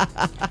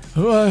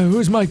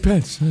 Who's Mike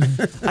Pence?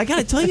 I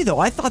gotta tell you though,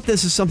 I thought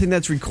this is something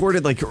that's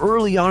recorded like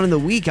early on in the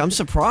week. I'm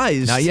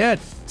surprised. Not yet.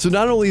 So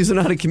not only is it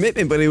not a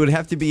commitment, but it would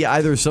have to be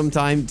either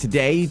sometime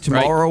today,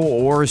 tomorrow,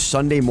 or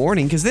Sunday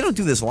morning, because they don't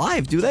do this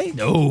live, do they?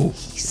 No.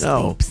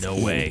 No. No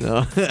way.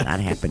 Not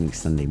happening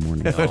Sunday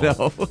morning.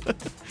 No.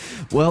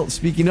 Well,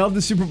 speaking of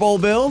the Super Bowl,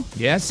 Bill.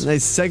 Yes.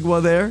 Nice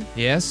segue there.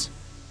 Yes.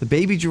 The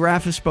baby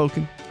giraffe has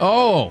spoken.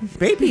 Oh,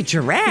 Baby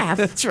giraffe?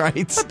 That's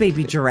right. A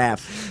baby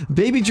giraffe.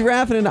 Baby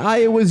giraffe in an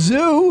Iowa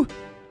zoo.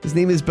 His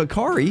name is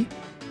Bakari.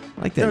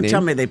 I like that Don't name. tell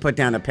me they put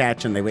down a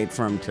patch and they wait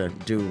for him to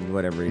do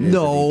whatever it is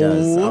No, that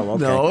he does. Oh,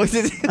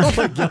 okay. no. Oh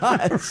my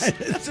gosh.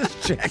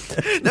 Just check.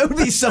 That would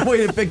be some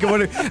way to pick a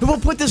winner. We'll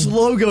put this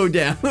logo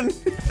down.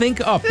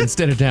 think up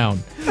instead of down.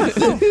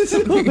 Oh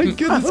my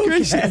goodness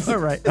gracious. All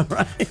right.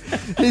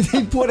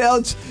 They put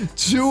out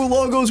 2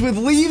 logos with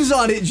leaves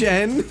on it,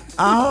 Jen.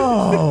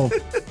 Oh.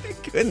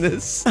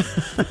 Goodness.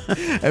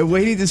 I'm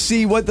waiting to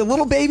see what the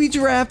little baby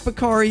giraffe,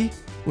 Bakari,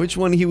 which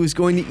one he was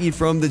going to eat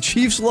from, the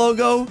Chiefs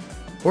logo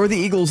or the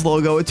Eagles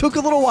logo. It took a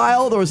little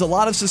while. There was a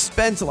lot of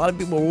suspense. A lot of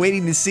people were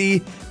waiting to see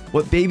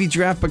what baby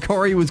giraffe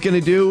Bakari was going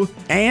to do.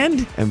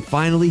 And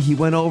finally, he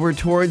went over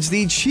towards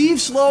the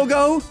Chiefs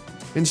logo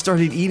and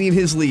started eating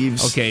his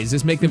leaves. Okay, does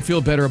this make them feel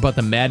better about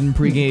the Madden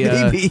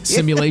pregame Maybe.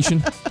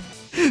 simulation?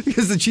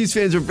 Because the Chiefs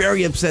fans are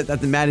very upset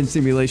at the Madden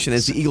simulation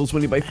as the Eagles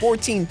winning by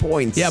 14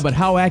 points. Yeah, but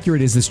how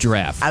accurate is this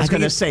giraffe? I was think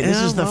going to it- say, this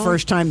yeah, is the well,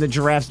 first time the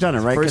giraffe's done it,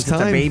 right? First 'Cause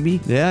time. it's a baby.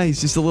 Yeah,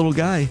 he's just a little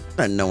guy.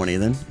 Doesn't know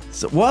anything.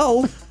 So,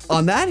 well,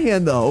 on that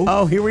hand, though.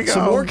 Oh, here we go.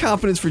 Some more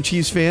confidence for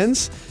Chiefs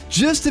fans.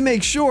 Just to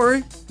make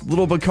sure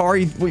little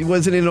Bakari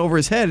wasn't in over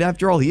his head.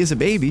 After all, he is a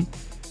baby.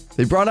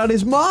 They brought out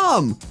his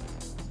mom,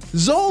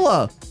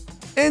 Zola.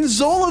 And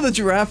Zola the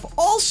giraffe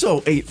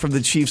also ate from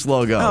the Chiefs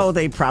logo. Oh,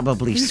 they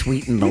probably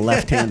sweetened the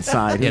left-hand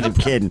side. Yeah, Who's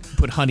kidding?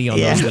 Put honey on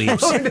Yeah. those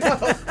leaves. Oh,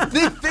 no.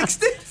 They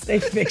fixed it? They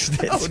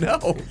fixed it. Oh,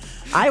 no.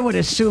 I would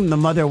assume the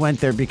mother went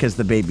there because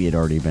the baby had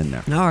already been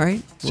there. All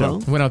right. So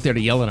Well, went out there to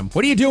yell at him.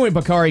 What are you doing,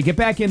 Bakari? Get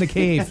back in the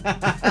cave.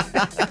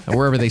 Or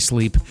wherever they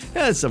sleep.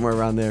 yeah, somewhere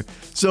around there.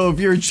 So if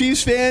you're a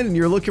Chiefs fan and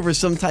you're looking for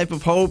some type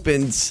of hope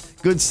and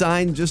good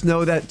sign, just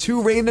know that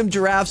 2 random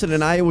giraffes at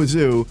an Iowa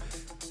zoo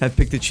have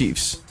picked the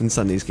Chiefs in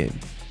Sunday's game.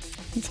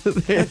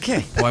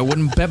 Okay. Well, I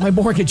wouldn't bet my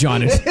mortgage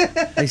on it.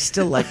 I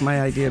still like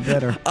my idea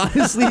better.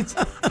 Honestly,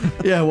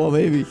 yeah, well,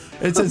 maybe.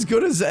 It's as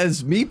good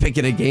as me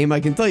picking a game, I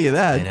can tell you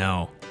that. I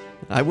know.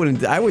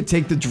 I would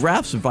take the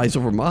giraffe's advice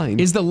over mine.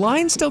 Is the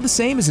line still the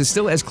same? Is it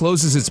still as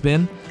close as it's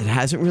been? It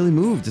hasn't really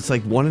moved. It's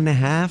like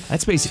 1.5.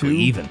 That's basically 2.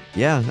 even.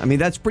 Yeah, I mean,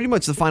 that's pretty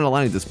much the final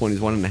line at this point is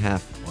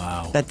 1.5.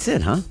 Wow. That's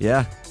it, huh?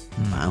 Yeah.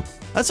 Wow.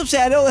 That's what I'm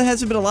saying. I know there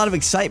hasn't been a lot of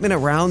excitement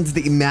around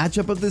the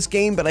matchup of this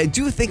game, but I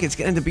do think it's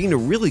going to end up being a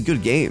really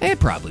good game. It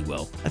probably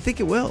will. I think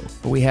it will.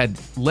 But we had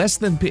less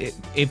than...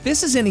 If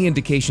this is any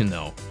indication,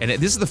 though, and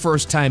this is the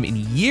first time in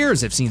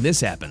years I've seen this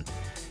happen,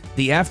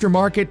 the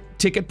aftermarket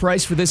ticket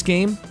price for this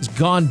game has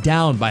gone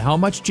down by how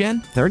much,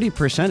 Jen?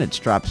 30% it's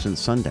dropped since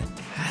Sunday.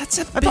 That's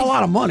That's a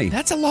lot of money.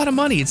 That's a lot of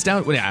money. It's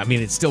down. I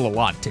mean, it's still a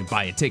lot to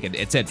buy a ticket.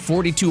 It's at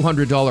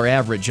 $4,200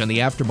 average on the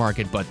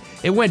aftermarket, but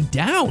it went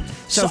down.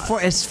 So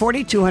it's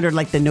 4,200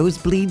 like the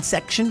nosebleed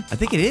section? I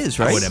think it is,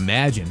 right? I would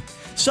imagine.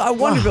 So I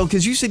wonder, Bill,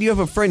 because you said you have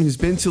a friend who's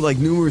been to like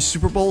numerous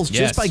Super Bowls Yes.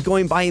 just by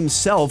going by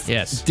himself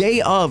Yes.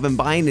 day of and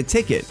buying a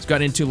ticket. It's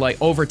got into like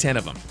over 10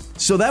 of them.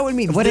 So that would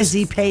mean What this, does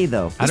he pay,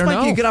 though? I This don't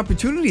might be know. a good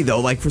opportunity,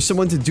 though. Like for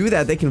someone to do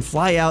that, they can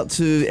fly out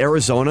to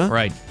Arizona.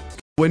 Right.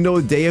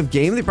 Window day of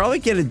game, they probably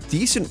get a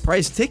decent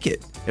price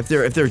ticket if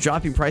they're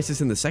dropping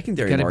prices in the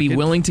secondary Got to market. be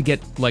willing to get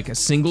like a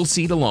single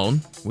seat alone,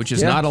 which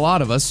is Yeah. not a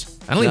lot of us.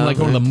 I don't even No. like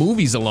going to the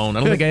movies alone.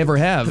 I don't think I ever I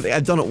have. think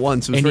I've done it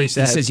once. It was And very he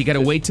sad. says you got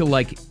to wait till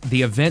like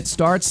the event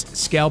starts.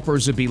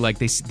 Scalpers would be like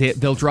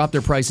they'll drop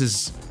their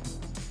prices,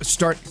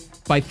 start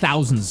by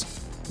thousands.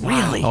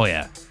 Really? Oh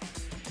yeah.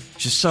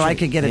 Just so I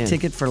could get a Man.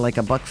 ticket for like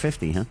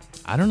 $1.50, huh?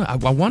 I don't know. I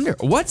wonder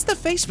what's the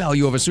face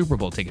value of a Super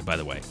Bowl ticket, by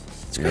the way.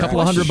 It's a couple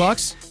of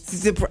 $100.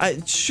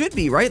 It should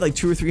be right, like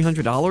 $200 or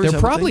 $300. They're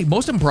probably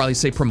most of them probably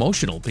say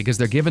promotional because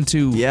they're given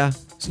to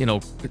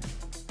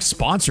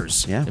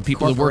sponsors and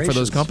people who work for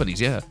those Corporations.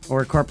 companies. Yeah.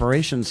 Or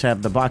corporations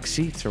have the box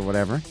seats or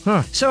whatever.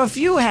 Huh. So if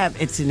you have,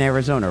 it's in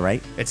Arizona,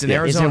 right? It's in Is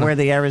Arizona. it where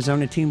the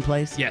Arizona team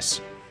plays?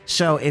 Yes.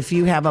 So if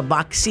you have a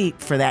box seat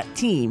for that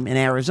team in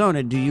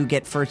Arizona, do you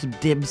get first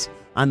dibs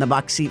on the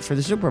box seat for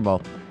the Super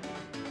Bowl?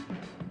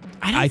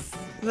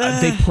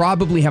 They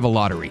probably have a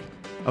lottery.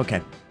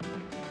 Okay.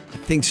 I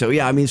think so.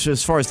 Yeah, I mean, so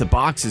as far as the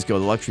boxes go,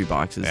 the luxury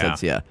boxes,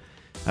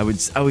 I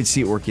would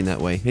see it working that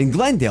way. In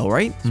Glendale,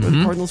 right? That's where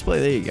the Cardinals play.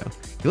 There you go.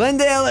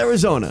 Glendale,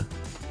 Arizona.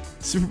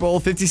 Super Bowl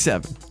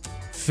 57.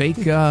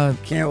 Fake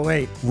Can't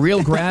wait.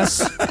 real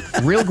grass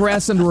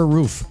under a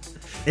roof.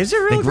 Is it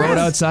real They grow it grass?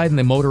 outside and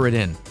they motor it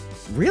in.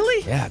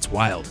 Really? Yeah, it's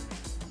wild.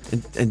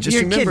 And just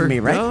You're remember, kidding me,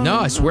 right? No,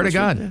 I swear to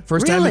God.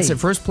 First time Really? it's at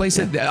first place.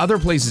 Other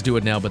places do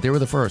it now, but they were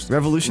the first.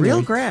 Revolutionary.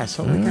 Real grass.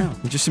 Holy cow.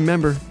 And just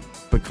remember,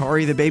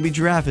 Bakari the baby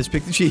giraffe has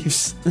picked the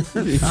Chiefs.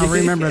 I'll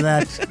remember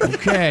that.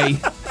 Okay.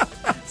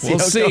 We'll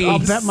how it see. I'll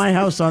bet my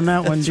house on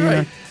that one, Gina.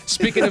 right.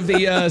 Speaking of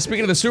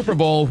the Super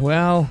Bowl,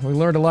 well, we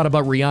learned a lot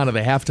about Rihanna,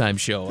 the halftime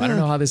show. I don't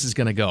know how this is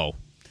going to go.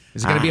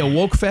 Is it going to be a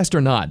woke fest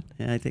or not?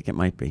 Yeah, I think it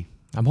might be.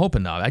 I'm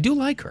hoping not. I do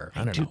like her.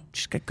 I don't know.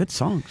 She's got good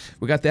songs.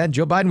 We got that.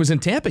 Joe Biden was in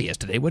Tampa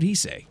yesterday. What'd he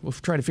say? We'll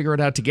try to figure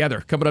it out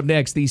together. Coming up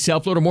next, the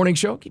South Florida Morning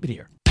Show. Keep it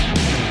here.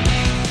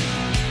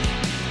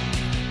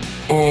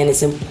 And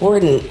it's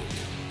important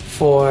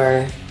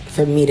for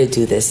for me to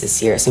do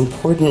this year. It's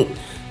important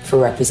for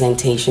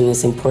representation.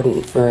 It's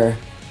important for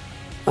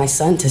my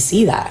son to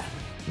see that.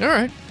 All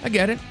right, I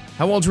get it.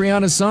 How old's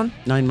Rihanna's son?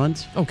 9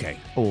 months. Okay.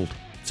 Old.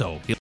 So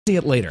he'll see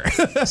it later.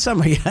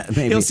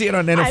 Maybe. He'll see it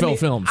on NFL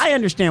films. I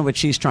understand what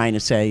she's trying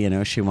to say. You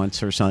know, she wants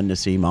her son to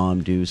see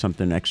mom do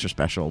something extra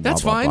special. Blah,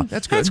 That's blah, fine. blah.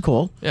 That's good. That's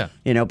cool. Yeah.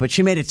 You know, but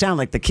she made it sound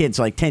like the kid's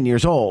like 10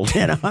 years old.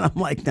 You know, and I'm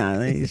like,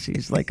 nah,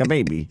 she's like a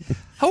baby.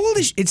 How old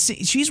is she?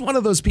 She's one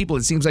of those people.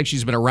 It seems like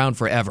she's been around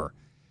forever,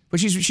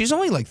 but she's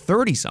only like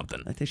 30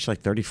 something. I think she's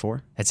like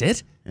 34. That's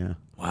it. Yeah.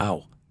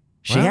 Wow.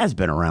 She has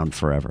been around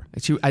forever.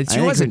 She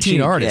was a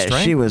teen artist,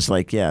 right? She was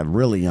like,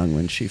 really young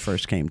when she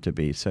first came to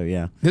be. So,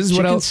 yeah. This is she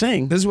what can else.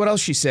 sing. This is what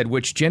else she said,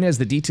 which Jen has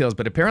the details,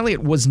 but apparently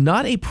it was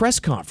not a press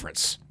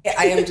conference.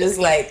 I am just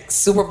like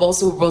Super Bowl,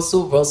 Super Bowl,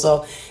 Super Bowl.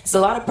 So it's a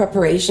lot of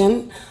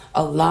preparation,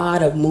 a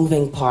lot of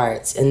moving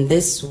parts. And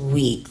this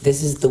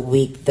is the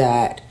week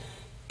that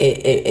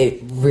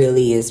it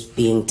really is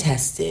being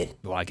tested.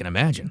 Well, I can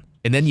imagine.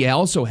 And then you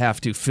also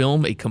have to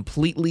film a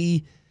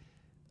completely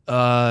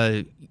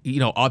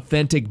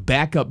authentic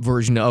backup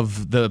version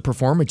of the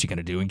performance you're going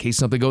to do in case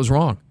something goes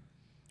wrong.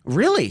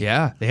 Really?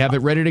 Yeah, they have it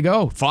ready to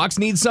go. Fox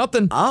needs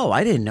something. Oh,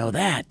 I didn't know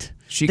that.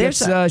 She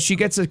gets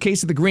a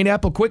case of the Green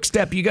Apple Quick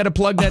Step. You got to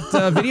plug that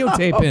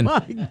videotape in. Oh,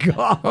 my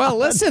God. Well,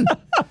 listen.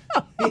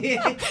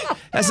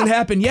 Hasn't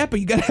happened yet, but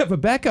you got to have a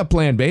backup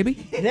plan, baby.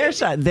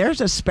 There's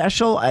a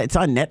special. It's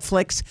on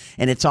Netflix,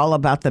 and it's all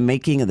about the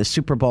making of the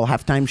Super Bowl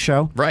halftime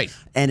show. Right.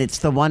 And it's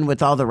the one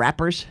with all the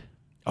rappers.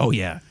 Oh,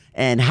 yeah.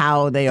 And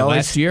how they always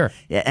last year,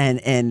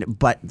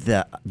 but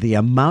the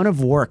amount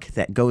of work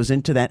that goes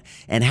into that,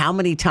 and how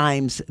many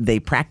times they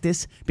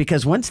practice,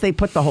 because once they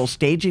put the whole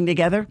staging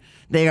together,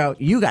 they go,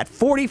 you got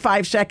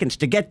 45 seconds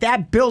to get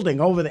that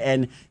building over there,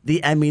 and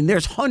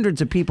there's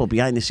hundreds of people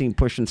behind the scene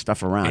pushing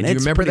stuff around. And do you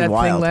It's remember pretty that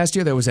wild. thing last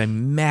year? There was a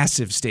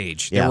massive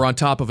stage. They were on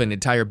top of an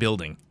entire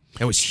building.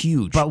 It was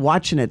huge. But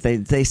watching it,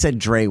 they said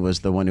Dre was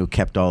the one who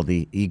kept all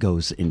the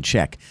egos in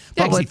check.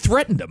 Yeah, But he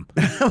threatened them.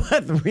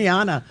 with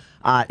Rihanna,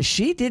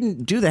 she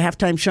didn't do the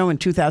halftime show in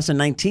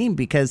 2019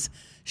 because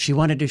she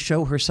wanted to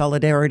show her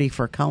solidarity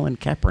for Colin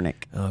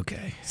Kaepernick.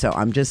 Okay. So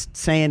I'm just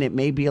saying it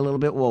may be a little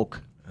bit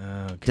woke.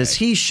 Okay. Does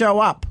he show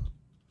up?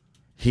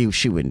 She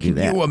wouldn't do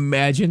that. Can you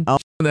imagine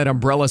that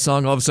umbrella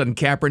song? All of a sudden,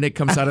 Kaepernick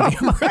comes out of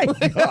the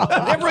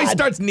umbrella. Everybody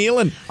starts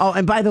kneeling. Oh,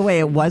 and by the way,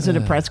 it wasn't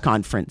a press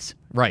conference.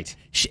 Right.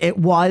 It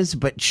was,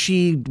 but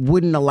she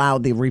wouldn't allow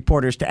the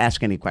reporters to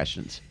ask any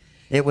questions.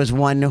 It was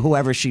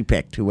whoever she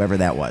picked, whoever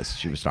that was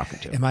she was talking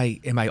to. Am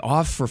I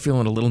off for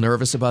feeling a little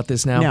nervous about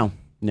this now?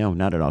 No,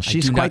 not at all.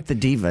 She's quite the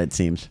diva, it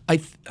seems.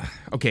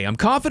 Okay, I'm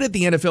confident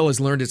the NFL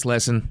has learned its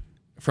lesson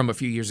from a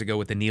few years ago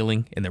with the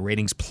kneeling, and the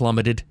ratings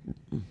plummeted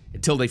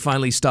until they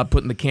finally stopped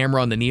putting the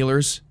camera on the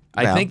kneelers.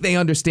 I think they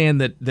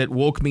understand that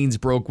woke means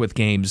broke with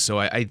games, so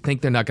I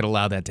think they're not going to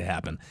allow that to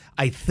happen.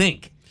 I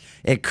think.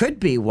 It could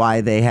be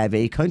why they have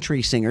a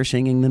country singer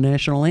singing the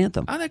national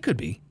anthem. Oh, that could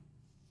be.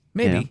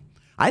 Maybe. You know?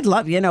 I'd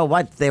love,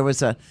 what,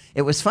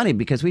 it was funny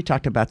because we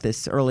talked about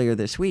this earlier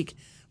this week,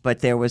 but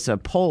there was a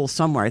poll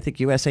somewhere, I think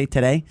USA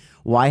Today,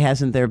 why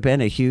hasn't there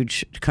been a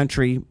huge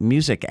country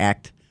music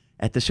act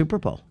at the Super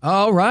Bowl?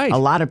 Oh, right. A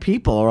lot of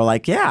people are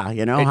like,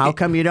 how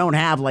come you don't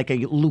have like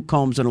a Luke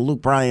Combs and a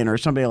Luke Bryan or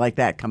somebody like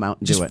that come out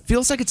and do it?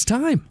 Feels like it's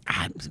time.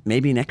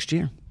 Maybe next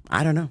year.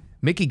 I don't know.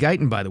 Mickey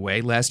Guyton, by the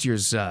way, last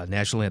year's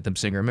national anthem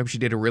singer. Remember she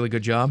did a really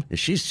good job?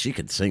 She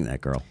could sing, that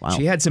girl. Wow.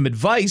 She had some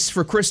advice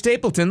for Chris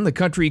Stapleton, the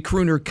country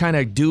crooner kind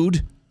of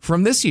dude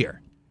from this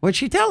year. What'd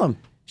she tell him?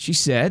 She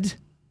said,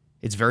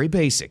 it's very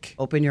basic.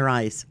 Open your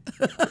eyes.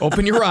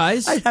 Open your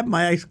eyes. I have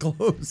my eyes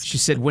closed. She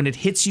said, when it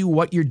hits you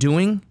what you're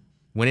doing,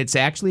 when it's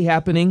actually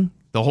happening,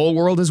 the whole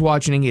world is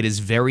watching, it is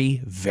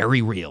very,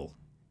 very real.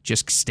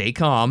 Just stay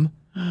calm.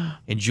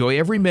 Enjoy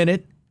every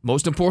minute.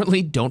 Most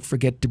importantly, don't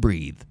forget to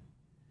breathe.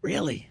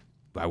 Really?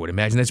 I would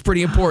imagine that's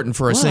pretty important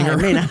for a singer.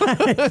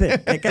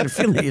 I got a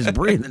feeling he's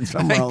breathing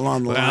somewhere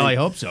along the line. Well, I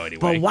hope so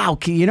anyway. But wow,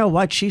 you know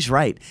what? She's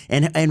right.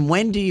 And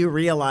when do you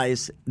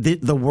realize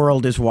the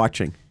world is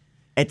watching?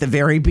 At the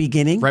very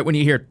beginning? Right when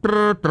you hear...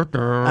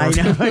 I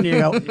know, and you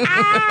go,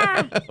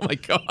 ah! Oh, my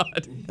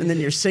God. And then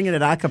you're singing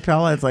it a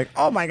cappella. It's like,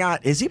 oh, my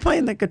God. Is he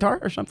playing the guitar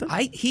or something?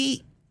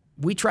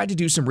 We tried to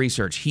do some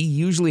research. He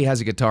usually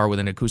has a guitar with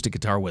an acoustic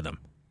guitar with him.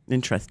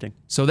 Interesting.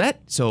 So that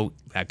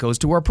goes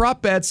to our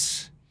prop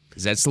bets.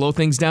 Does that slow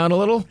things down a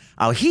little?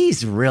 Oh,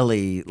 he's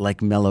really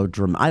like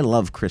melodramatic. I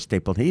love Chris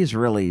Stapleton. He's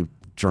really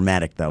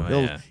dramatic, though.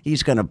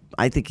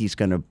 I think he's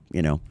gonna,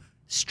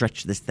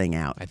 stretch this thing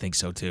out. I think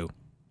so too.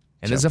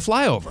 And there's a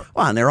flyover.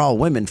 Well, and they're all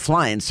women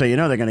flying, so they're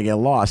going to get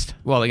lost.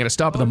 Well, they're going to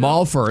stop at the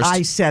mall first.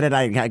 I said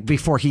it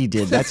before he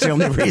did. That's the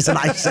only reason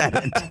I said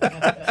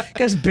it.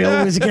 Because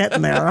Bill was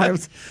getting there.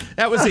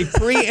 That was a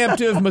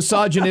preemptive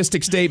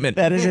misogynistic statement.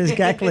 That is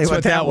exactly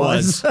what that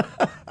was.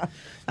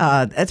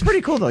 That's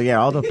pretty cool, though.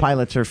 Yeah, all the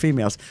pilots are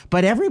females.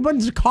 But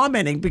everyone's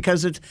commenting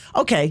because it's,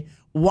 okay,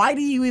 why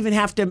do you even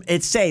have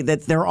to say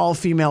that they're all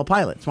female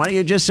pilots? Why don't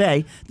you just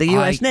say the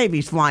U.S.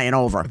 Navy's flying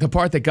over? The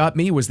part that got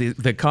me was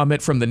the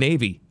comment from the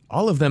Navy.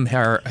 All of them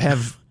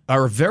have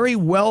are very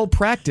well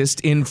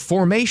practiced in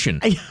formation.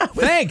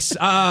 Thanks.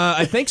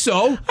 I think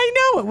so.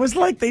 I know. It was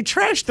like they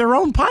trashed their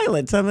own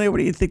pilots. I mean, what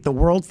do you think the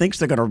world thinks?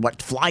 They're going to,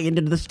 fly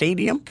into the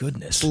stadium?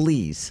 Goodness.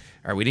 Please.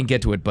 All right, we didn't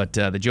get to it, but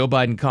the Joe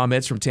Biden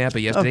comments from Tampa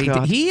yesterday.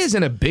 God. He is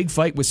in a big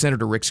fight with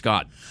Senator Rick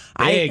Scott.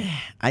 Big.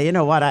 You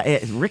know what?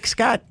 Rick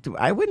Scott,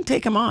 I wouldn't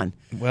take him on.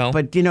 Well,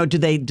 but do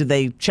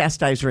they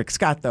chastise Rick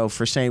Scott though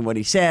for saying what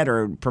he said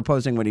or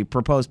proposing what he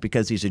proposed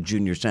because he's a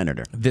junior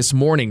senator? This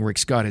morning, Rick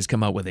Scott has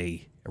come out with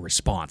a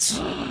response.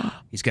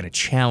 He's got a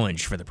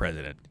challenge for the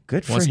president.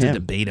 Good for Wants him. to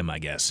debate him, I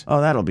guess. Oh,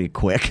 that'll be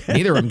quick.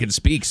 Neither of them can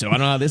speak, so I don't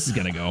know how this is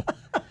going to go.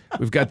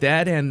 We've got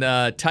that, and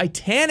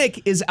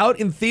Titanic is out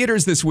in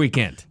theaters this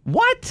weekend.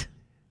 What?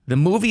 The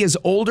movie is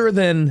older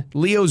than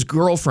Leo's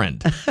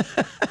girlfriend.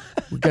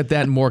 We've got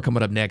that and more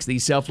coming up next. The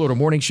South Florida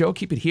Morning Show.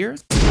 Keep it here.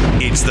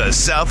 It's the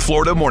South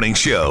Florida Morning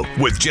Show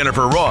with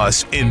Jennifer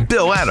Ross and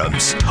Bill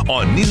Adams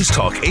on News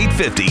Talk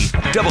 850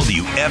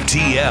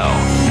 WFTL.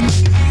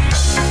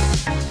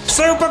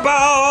 Super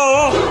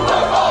Bowl!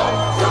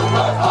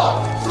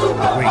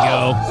 There we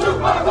go.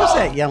 Who's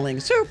that yelling?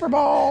 Super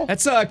Bowl.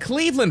 That's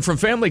Cleveland from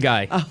Family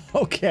Guy.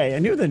 Okay, I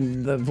knew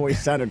the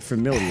voice sounded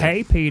familiar.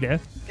 Hey, Peter.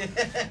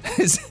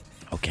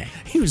 Okay.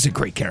 He was a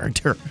great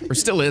character. Or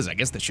still is. I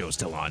guess the show's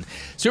still on.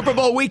 Super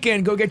Bowl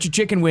weekend. Go get your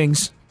chicken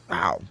wings.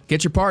 Wow.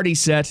 Get your party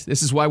set.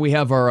 This is why we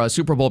have our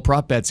Super Bowl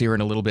prop bets here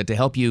in a little bit to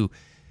help you.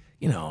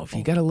 You know, if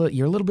you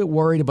you're a little bit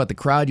worried about the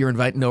crowd you're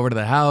inviting over to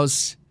the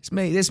house,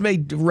 this may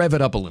rev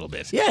it up a little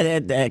bit. Yeah,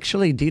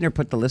 actually, Diener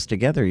put the list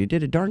together. You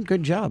did a darn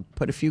good job.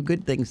 Put a few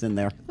good things in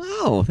there.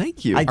 Oh,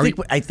 thank you.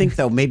 I think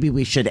though, maybe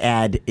we should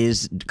add,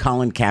 is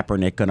Colin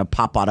Kaepernick going to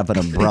pop out of an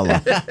umbrella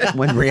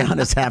when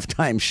Rihanna's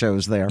halftime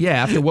show's there?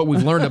 Yeah, after what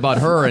we've learned about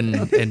her.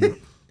 And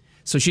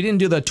so she didn't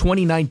do the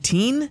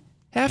 2019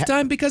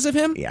 halftime because of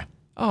him? Yeah.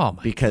 Oh,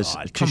 my because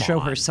God. to Come show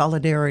on. her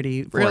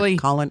solidarity for Really?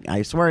 Colin,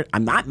 I swear,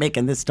 I'm not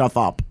making this stuff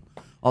up.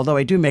 Although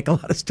I do make a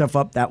lot of stuff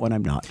up, that one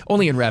I'm not.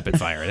 Only in rapid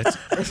fire.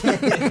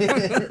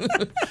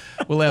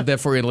 We'll have that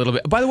for you in a little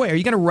bit. By the way, are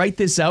you going to write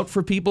this out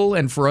for people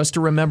and for us to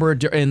remember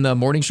in the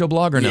morning show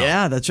blog or no?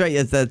 Yeah, that's right.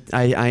 Yes,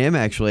 I am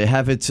actually. I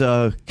have it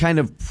kind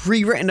of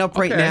pre-written up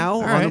right now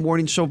all on right. the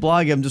morning show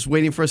blog. I'm just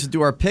waiting for us to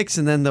do our picks,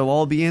 and then they'll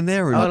all be in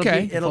there. And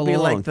Okay. It'll be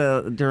like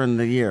during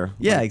the year.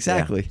 Yeah, Like,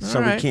 exactly. So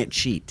All right. we can't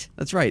cheat.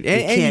 That's right.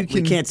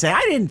 We can't say,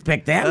 I didn't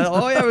pick that.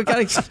 Oh yeah,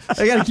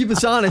 I gotta keep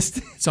us honest.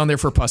 It's on there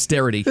for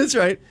posterity. That's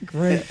right.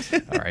 Great.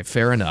 All right,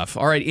 fair enough.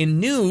 All right, in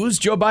news,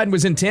 Joe Biden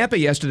was in Tampa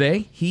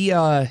yesterday.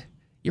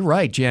 You're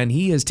right, Jen.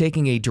 He is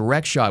taking a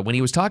direct shot. When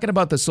he was talking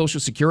about the Social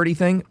Security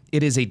thing,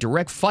 it is a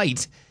direct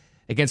fight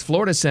against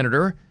Florida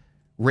Senator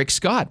Rick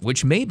Scott,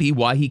 which may be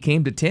why he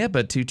came to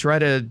Tampa to try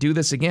to do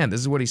this again. This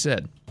is what he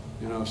said.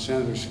 You know,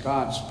 Senator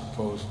Scott's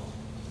proposal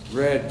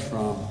read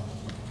from a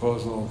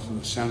proposal from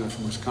the senator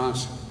from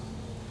Wisconsin.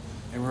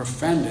 They were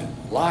offended.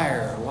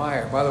 Liar,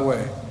 liar. By the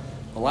way,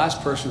 the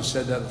last person who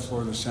said that in the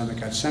Florida Senate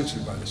got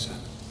censured by the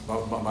Senate, by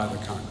the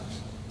Congress.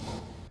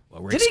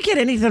 Well, Did he get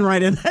anything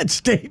right in that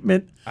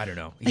statement? I don't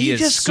know. He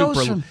just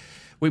goes from-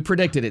 We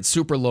predicted it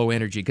super low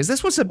energy because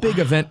this was a big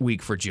event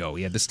week for Joe.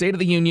 He had the State of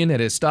the Union,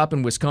 had his stop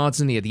in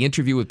Wisconsin, he had the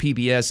interview with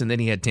PBS, and then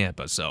he had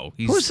Tampa. So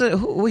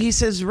he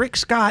says Rick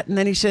Scott, and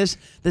then he says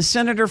the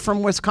senator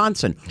from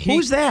Wisconsin.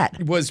 Who's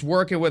that? Was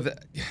working with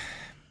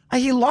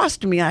He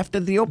lost me after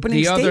the opening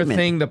the statement. other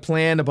thing, the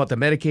plan about the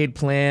Medicaid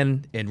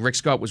plan, and Rick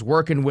Scott was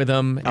working with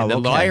him. And the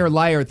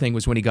liar thing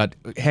was when he got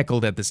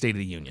heckled at the State of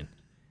the Union.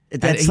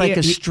 That's like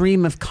a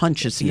stream of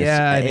consciousness.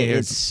 Yeah,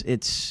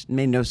 it's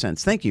made no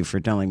sense. Thank you for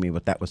telling me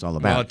what that was all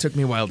about. Well, it took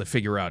me a while to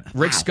figure out.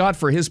 Rick Scott,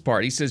 for his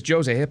part, he says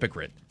Joe's a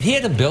hypocrite. He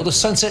had a bill to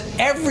sunset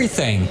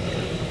everything,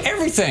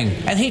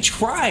 and he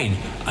tried.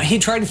 He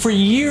tried for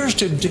years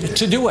to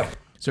do it.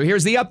 So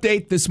here's the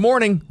update. This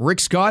morning, Rick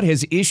Scott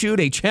has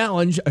issued a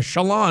challenge,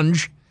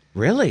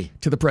 Really?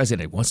 to the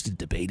president. He wants to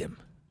debate him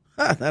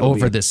That'll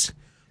over be- this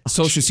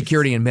Social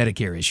Security and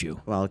Medicare issue.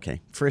 Well,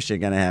 okay. First, you're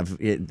going to have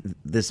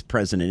this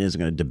president isn't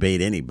going to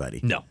debate anybody.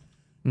 No.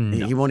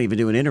 He won't even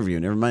do an interview.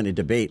 Never mind a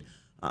debate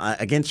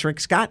against Rick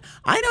Scott.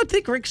 I don't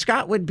think Rick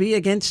Scott would be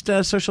against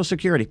Social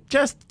Security.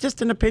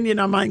 Just an opinion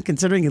on mine,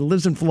 considering he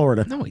lives in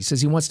Florida. No, he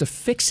says he wants to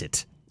fix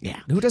it. Yeah.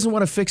 Who doesn't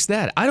want to fix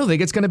that? I don't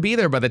think it's going to be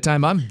there by the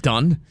time I'm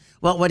done.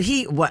 Well,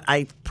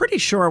 I'm pretty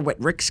sure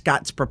what Rick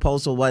Scott's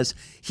proposal was,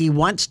 he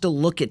wants to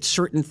look at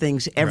certain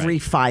things every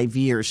 5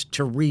 years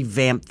to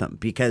revamp them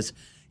because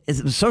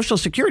Social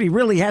Security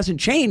really hasn't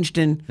changed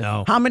in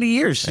how many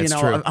years? That's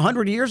true.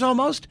 100 years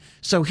almost?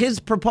 So his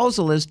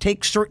proposal is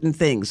take certain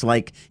things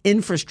like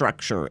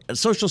infrastructure,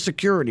 Social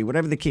Security,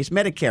 whatever the case,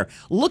 Medicare,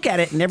 look at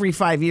it and every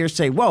 5 years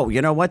say, whoa,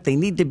 you know what? They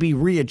need to be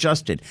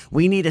readjusted.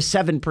 We need a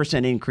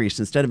 7% increase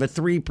instead of a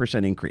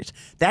 3% increase.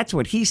 That's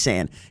what he's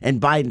saying.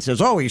 And Biden says,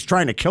 oh, he's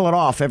trying to kill it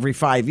off every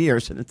 5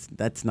 years. And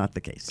that's not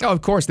the case. Oh,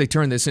 of course, they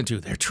turned this into,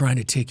 they're trying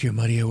to take your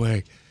money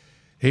away.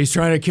 He's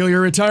trying to kill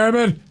your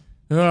retirement.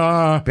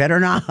 Better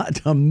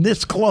not. I'm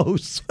this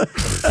close.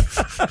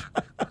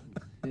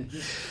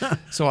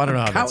 So I don't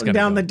know how that's Counting going to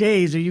down go. the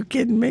days. Are you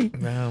kidding me?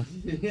 Well,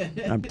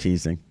 I'm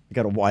teasing. I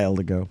got a while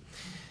to go.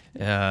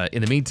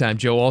 In the meantime,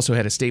 Joe also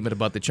had a statement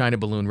about the China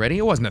balloon ready.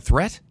 It wasn't a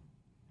threat.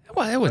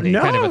 Well, it wasn't any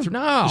kind of a threat.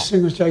 No. This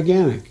thing was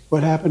gigantic.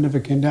 What happened if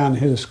it came down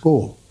and hit a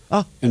school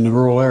in the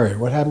rural area?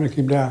 What happened if it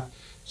came down?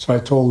 So I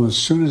told them as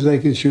soon as they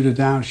can shoot it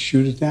down,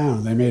 shoot it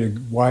down. They made a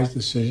wise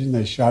decision.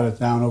 They shot it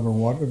down over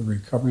water,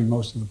 recovering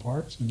most of the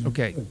parts.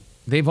 Okay.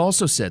 They've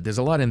also said there's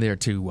a lot in there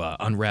to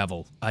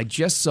unravel. I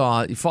just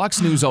saw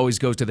Fox News always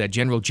goes to that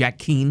General Jack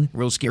Keane,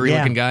 real scary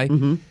looking guy.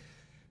 Mm-hmm.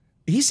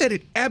 He said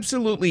it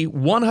absolutely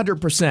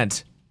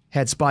 100%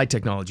 had spy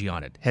technology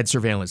on it, had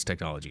surveillance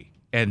technology.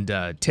 And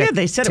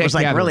they said it was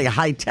like really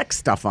high-tech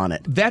stuff on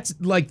it. That's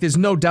like, there's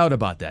no doubt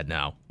about that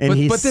now.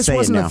 And but this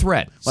wasn't a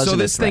threat. So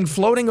this thing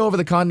floating over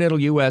the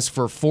continental U.S.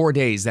 for 4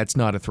 days, that's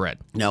not a threat.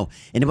 No,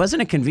 and it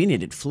wasn't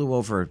inconvenient. It flew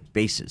over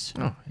bases.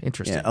 Oh,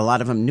 interesting. Yeah, a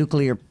lot of them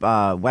nuclear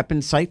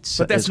weapon sites.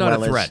 But that's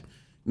not a threat.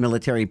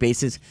 Military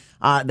bases.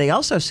 They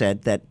also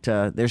said that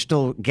they're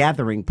still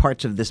gathering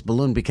parts of this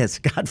balloon because,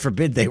 God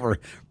forbid, they were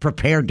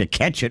prepared to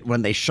catch it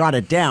when they shot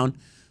it down.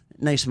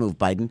 Nice move,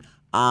 Biden.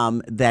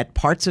 That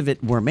parts of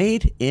it were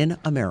made in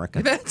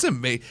America. That's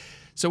amazing.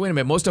 So wait a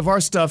minute. Most of our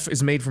stuff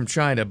is made from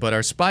China, but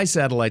our spy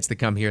satellites that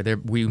come here,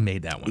 we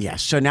made that one. Yes. Yeah,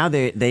 so now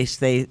they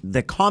say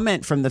the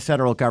comment from the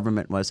federal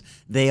government was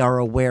they are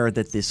aware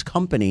that this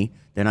company,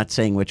 they're not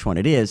saying which one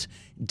it is,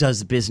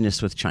 does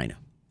business with China.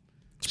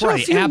 So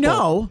if you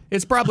know,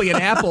 it's probably an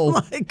Apple.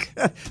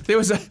 There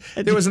was an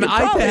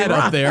iPad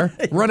up there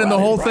running the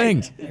whole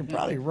thing. You're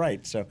probably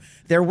right. So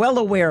they're well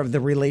aware of the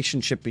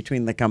relationship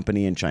between the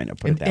company and China.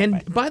 Put it that way.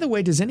 And by the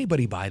way, does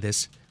anybody buy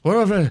this? What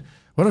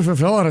if it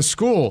fell on a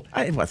school?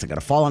 It wasn't going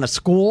to fall on a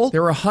school.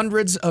 There were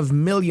hundreds of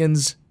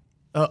millions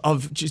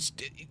of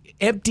just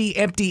empty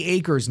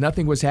acres.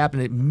 Nothing was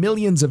happening.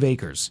 Millions of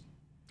acres.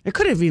 It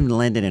could have even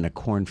landed in a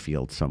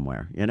cornfield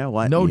somewhere. You know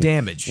what? No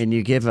damage. And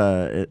you give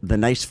the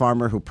nice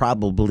farmer who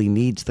probably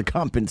needs the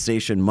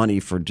compensation money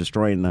for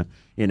destroying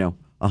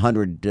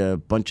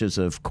 100 bunches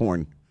of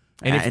corn.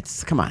 And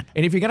come on.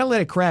 And if you're going to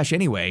let it crash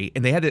anyway,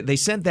 and they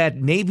sent that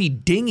Navy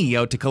dinghy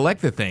out to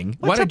collect the thing,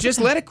 why not just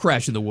let it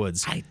crash in the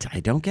woods? I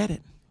don't get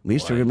it. At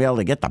least they're going to be able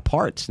to get the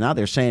parts. Now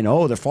they're saying,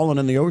 they're falling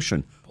in the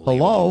ocean.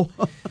 Hello?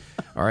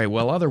 All right,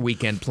 well, other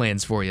weekend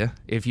plans for you.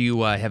 If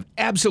you have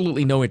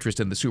absolutely no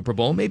interest in the Super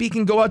Bowl, maybe you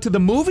can go out to the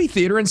movie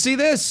theater and see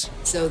this.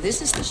 So this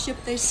is the ship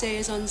they say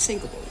is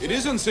unsinkable. It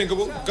is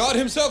unsinkable. God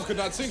himself could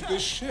not sink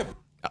this ship.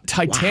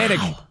 Titanic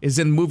is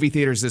in movie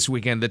theaters this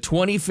weekend, the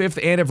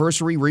 25th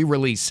anniversary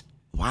re-release.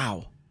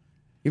 Wow.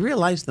 You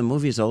realize the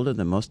movie's older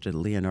than most of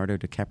Leonardo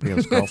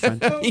DiCaprio's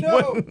girlfriends? Oh,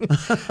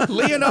 no.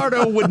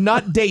 Leonardo would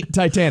not date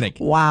Titanic.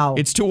 Wow.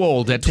 It's too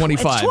old at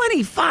 25. It's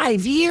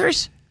 25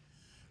 years?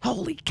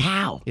 Holy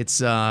cow.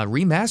 It's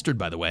remastered,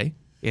 by the way,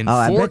 in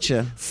I bet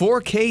you.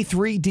 4K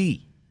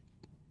 3D.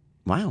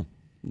 Wow.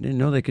 Didn't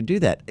know they could do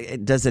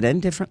that. Does it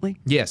end differently?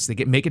 Yes,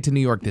 they make it to New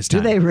York this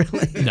time. Do they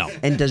really? No.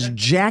 And does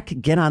Jack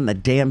get on the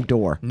damn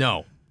door?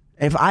 No.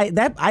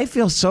 I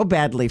feel so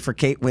badly for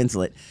Kate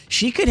Winslet.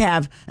 She could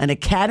have an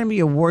Academy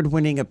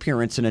Award-winning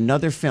appearance in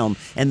another film,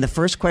 and the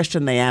first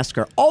question they ask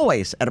her,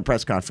 always at a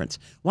press conference,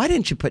 why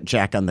didn't you put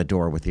Jack on the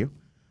door with you?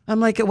 I'm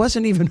like, it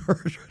wasn't even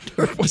her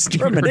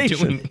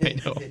determination.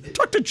 I know.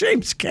 Talk to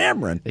James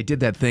Cameron. They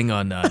did that thing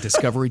on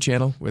Discovery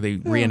Channel where they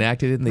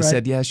reenacted it, and they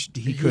said, yes,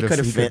 he could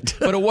have fit.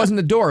 But it wasn't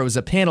a door. It was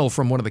a panel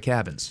from one of the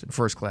cabins in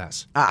first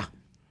class.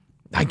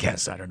 I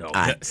guess. I don't know.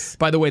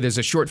 By the way, there's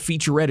a short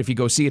featurette if you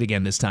go see it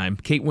again this time.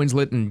 Kate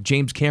Winslet and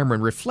James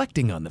Cameron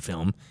reflecting on the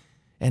film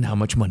and how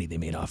much money they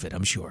made off it,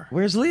 I'm sure.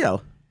 Where's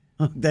Leo?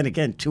 Then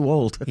again, too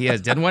old. He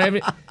doesn't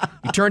want to.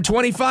 You turned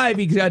 25.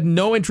 He had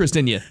no interest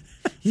in you.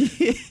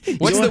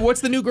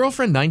 What's the new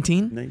girlfriend?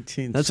 19.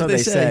 19. That's what they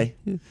say.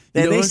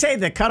 They say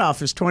the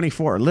cutoff is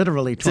 24.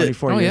 Literally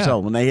 24 years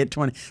old when they hit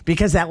 20.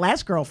 Because that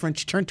last girlfriend,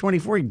 she turned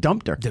 24. He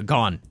dumped her. They're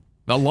gone.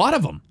 A lot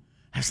of them.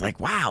 I was like,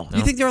 wow. Do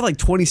you think there are like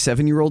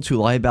 27-year-olds who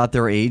lie about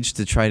their age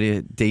to try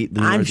to date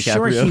Leonardo I'm DiCaprio?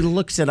 sure he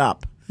looks it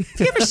up. Have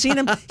you ever seen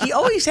him? He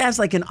always has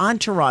like an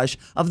entourage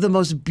of the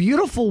most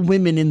beautiful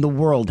women in the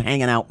world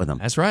hanging out with him.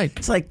 That's right.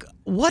 It's like,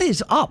 what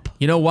is up?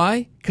 You know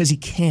why? Because he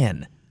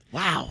can.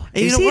 Wow.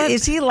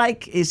 Is he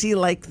like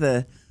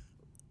the,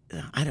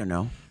 I don't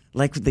know,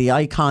 like the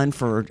icon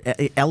for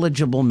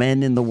eligible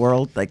men in the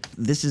world? Like,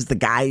 this is the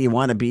guy you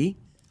want to be?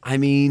 I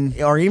mean,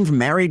 or even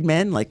married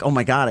men, like, oh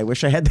my God, I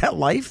wish I had that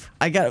life.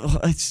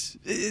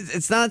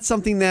 It's not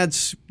something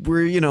that's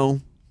we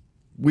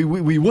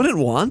wouldn't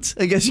want,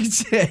 I guess you could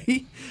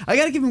say. I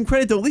got to give him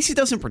credit, though. At least he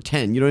doesn't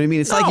pretend. You know what I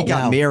mean? It's like he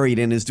got married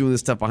and is doing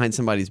this stuff behind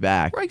somebody's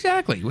back. Right,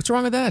 exactly. What's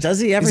wrong with that?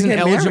 Does he ever He's get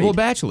an married? eligible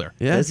bachelor.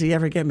 Yeah. Does he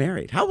ever get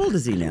married? How old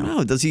is he now?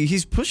 No, does he?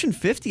 He's pushing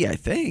 50, I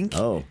think.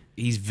 Oh.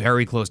 He's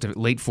very close to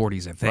late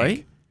 40s, I think.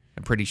 Right?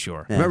 I'm pretty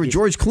sure. Yeah. Remember,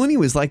 George Clooney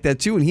was like that,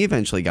 too, and he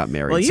eventually got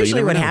married. Well,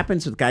 usually what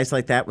happens with guys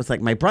like that was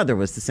like my brother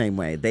was the same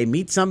way. They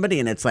meet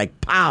somebody, and it's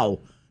like, pow,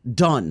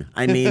 done.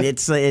 I mean,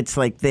 it's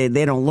like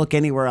they don't look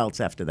anywhere else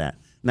after that.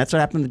 And that's what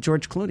happened to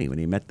George Clooney when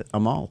he met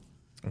Amal.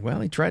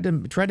 Well, he tried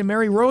to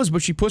marry Rose,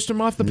 but she pushed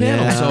him off the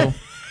panel. So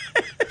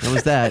That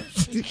was that.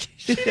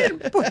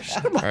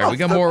 All right, we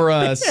got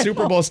more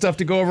Super Bowl stuff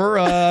to go over.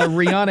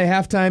 Rihanna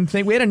halftime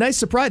thing. We had a nice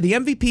surprise. The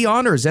MVP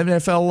honors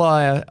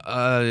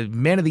NFL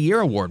Man of the Year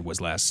award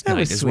was last night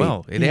as sweet.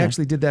 well. They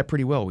actually did that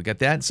pretty well. We got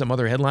that and some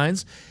other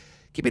headlines.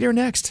 Keep it here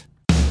next.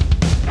 Alive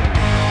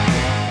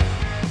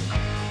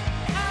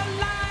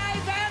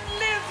and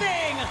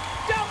living,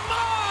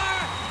 DeMar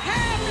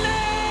Hamlin!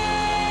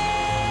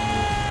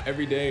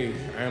 Every day,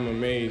 I am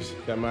amazed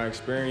that my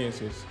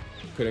experiences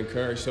could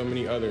encourage so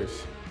many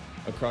others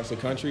across the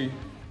country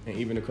and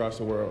even across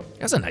the world.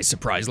 That's a nice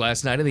surprise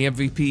last night in the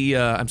MVP,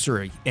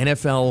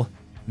 NFL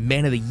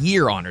Man of the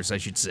Year honors, I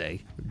should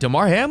say.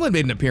 DeMar Hamlin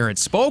made an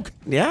appearance, spoke.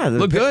 Yeah.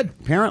 Looked good.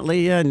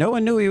 Apparently, no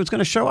one knew he was going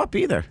to show up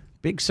either.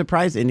 Big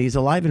surprise, and he's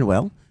alive and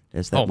well,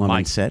 as that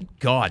woman said.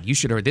 God, you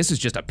should have heard. This is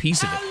just a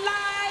piece of it.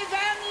 Alive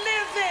and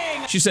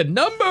living! She said,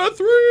 number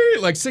 3,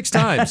 like 6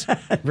 times.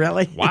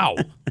 Really? Wow.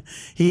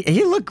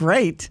 He looked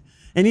great.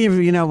 And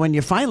when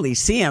you finally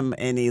see him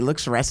and he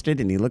looks rested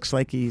and he looks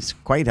like he's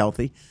quite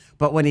healthy.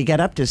 But when he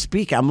got up to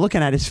speak, I'm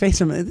looking at his face.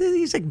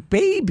 He's like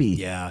baby.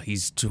 Yeah,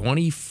 he's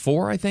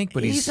 24, I think,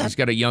 but he's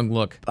got a young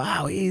look.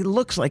 Wow, he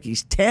looks like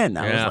he's 10.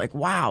 I was like,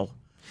 wow.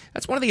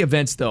 That's one of the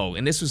events, though,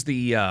 and this was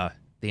the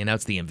they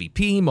announced the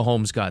MVP.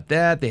 Mahomes got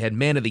that. They had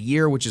Man of the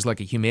Year, which is like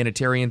a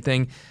humanitarian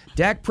thing.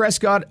 Dak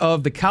Prescott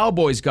of the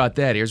Cowboys got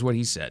that. Here's what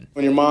he said.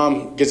 When your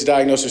mom gets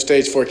diagnosed with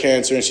stage 4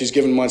 cancer and she's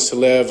given months to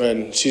live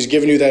and she's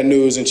giving you that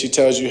news and she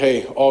tells you,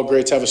 hey, all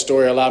greats have a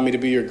story. Allow me to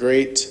be your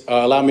great.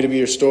 Allow me to be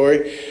your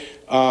story.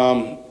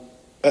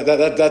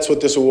 That's what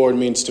this award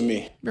means to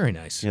me. Very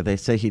nice. Yeah, they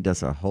say he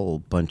does a whole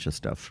bunch of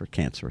stuff for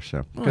cancer,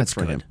 so that's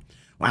for good. him.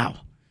 Wow.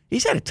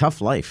 He's had a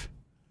tough life.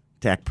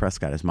 Dak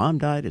Prescott. His mom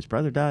died. His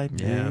brother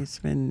died. Yeah. He's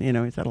been,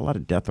 he's had a lot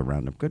of death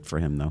around him. Good for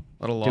him, though.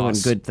 A lot of Doing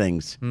loss. good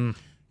things.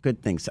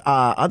 Good things.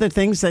 Other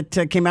things that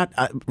came out.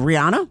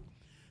 Rihanna,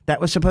 that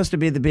was supposed to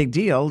be the big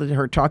deal.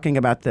 Her talking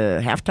about the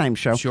halftime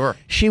show. Sure.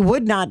 She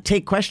would not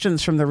take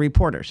questions from the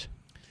reporters.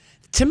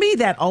 To me,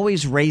 that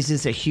always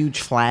raises a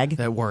huge flag.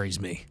 That worries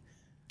me.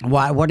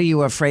 Why? What are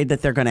you afraid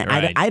that they're going to?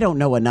 Right. I don't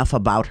know enough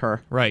about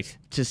her. Right.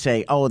 To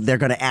say, oh, they're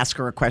going to ask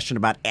her a question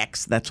about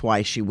X. That's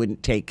why she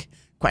wouldn't take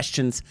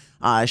questions.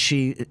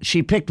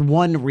 She picked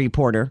one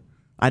reporter.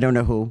 I don't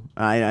know who.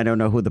 I don't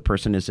know who the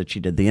person is that she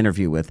did the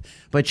interview with.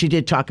 But she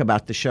did talk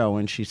about the show,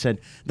 and she said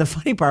the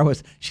funny part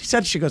was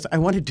she goes, I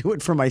want to do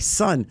it for my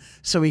son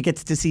so he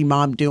gets to see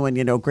mom doing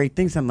great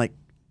things. I'm like,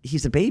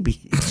 he's a baby.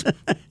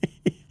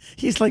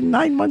 He's like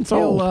 9 months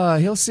old.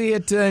 He'll see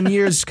it in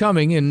years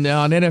coming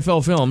on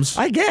NFL films.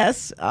 I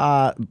guess.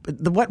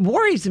 What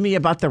worries me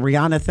about the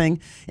Rihanna thing,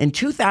 in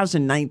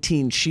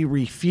 2019, she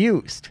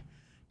refused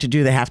to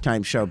do the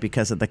halftime show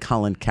because of the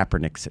Colin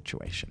Kaepernick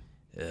situation.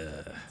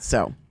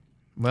 So,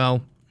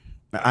 well,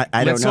 I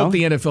don't know. Let's hope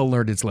the NFL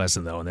learned its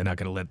lesson, though, and they're not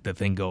going to let the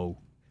thing go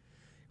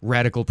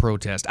radical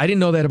protest. I didn't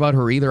know that about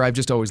her either. I've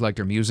just always liked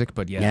her music,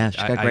 but yeah. Yeah,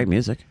 she's got great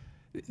music.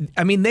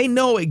 I mean, they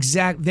know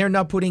they're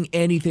not putting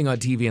anything on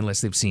TV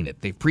unless they've seen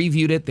it. They've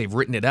previewed it. They've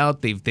written it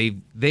out.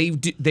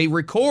 They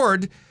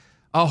record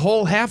a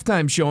whole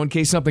halftime show in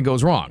case something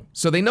goes wrong.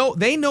 So they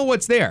know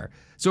what's there.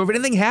 So if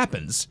anything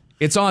happens,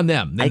 it's on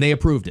them. Then they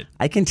approved it.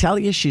 I can tell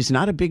you she's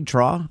not a big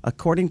draw.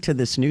 According to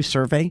this new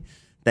survey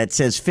that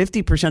says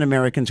 50%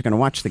 Americans are going to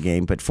watch the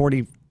game, but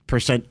 40%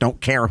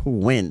 don't care who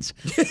wins.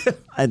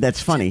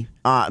 That's funny.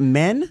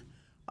 Men,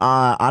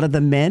 out of the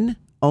men,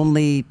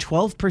 only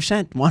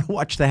 12% want to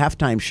watch the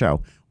halftime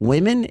show.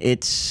 Women,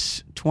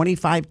 it's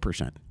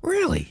 25%.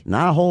 Really?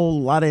 Not a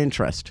whole lot of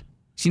interest.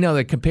 See, now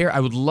I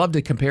would love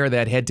to compare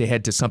that head to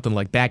head to something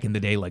like back in the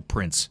day, like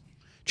Prince.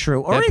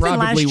 True. Or that even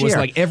probably last was year.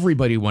 like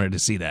everybody wanted to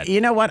see that. You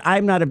know what?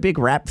 I'm not a big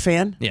rap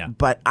fan. Yeah.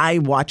 But I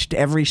watched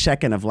every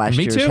second of last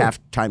year's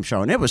halftime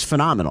show, and it was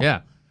phenomenal.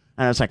 Yeah.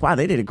 And I was like, wow,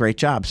 they did a great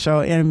job.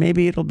 So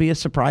maybe it'll be a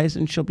surprise,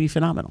 and she'll be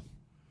phenomenal.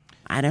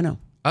 I don't know.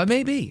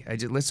 Maybe.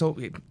 Let's hope.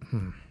 We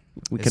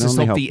can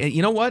only hope.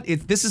 You know what?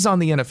 This is on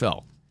the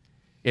NFL.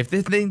 If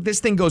this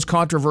thing goes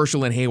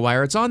controversial and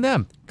haywire, it's on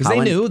them because they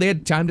knew they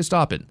had time to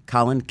stop it.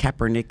 Colin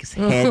Kaepernick's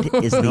head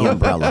is the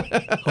umbrella.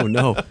 Oh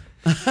no!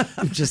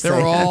 I'm just They're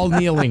saying. all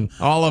kneeling,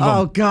 all of them.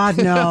 Oh God,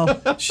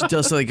 no! She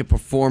does like a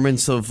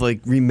performance of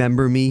like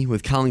 "Remember Me"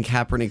 with Colin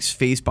Kaepernick's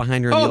face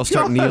behind her, and they all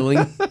start kneeling.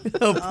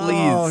 Oh please!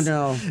 Oh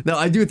no! No,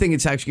 I do think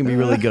it's actually gonna be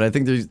really good. I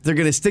think they're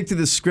gonna stick to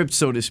the script,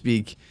 so to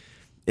speak.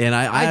 And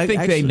I think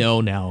actually, they know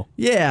now.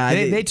 Yeah,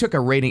 they took a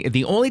rating.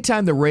 The only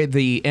time the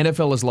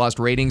NFL has lost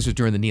ratings was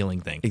during the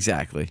kneeling thing.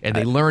 Exactly, and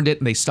they learned it,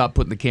 and they stopped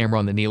putting the camera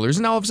on the kneelers,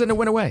 and all of a sudden it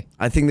went away.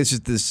 I think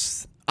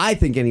I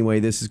think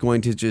anyway, this is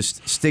going to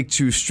just stick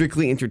to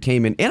strictly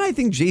entertainment, and I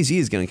think Jay-Z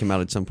is going to come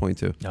out at some point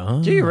too.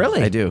 Oh. Do you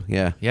really? I do.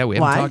 Yeah. Yeah, we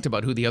haven't talked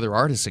about who the other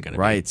artists are going to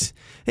be. Right.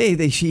 Hey,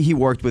 he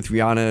worked with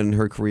Rihanna in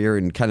her career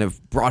and kind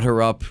of brought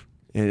her up,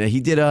 and he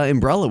did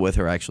Umbrella with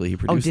her. Actually, he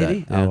produced that. Oh, did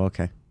he? Yeah. Oh,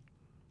 okay.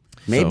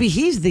 Maybe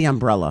he's the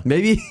umbrella.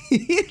 Maybe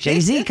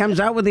Jay-Z comes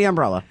out with the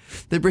umbrella.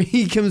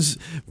 He comes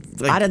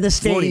out of the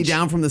stage, floating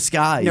down from the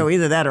sky. No,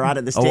 either that or out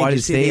of the stage. Out you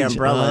of see stage. the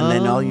umbrella, and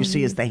then all you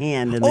see is the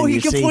hand. And Oh, then he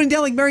you comes see floating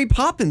down like Mary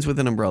Poppins with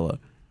an umbrella.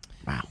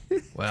 Wow.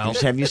 Well,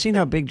 Have you seen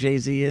how big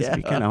Jay-Z is? It'd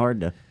be kind of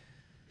hard to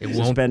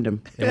suspend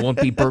him. It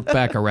won't be Burt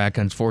Bacharach,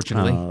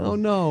 unfortunately. Oh,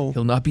 no.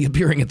 He'll not be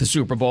appearing at the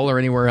Super Bowl or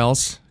anywhere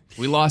else.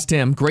 We lost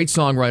him. Great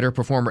songwriter,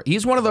 performer.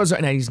 He's one of those,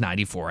 and he's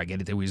 94. I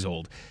get it that he's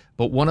old.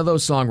 But one of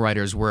those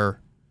songwriters where,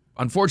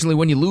 unfortunately,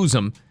 when you lose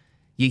him,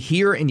 you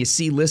hear and you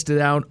see listed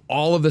out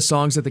all of the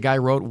songs that the guy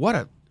wrote. What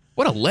a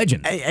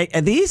legend.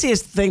 The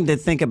easiest thing to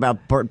think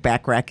about Burt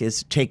Bacharach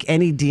is take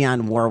any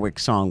Dionne Warwick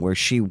song where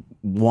she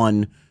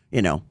won,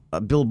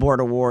 a Billboard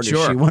Award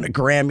or she won a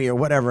Grammy or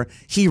whatever.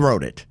 He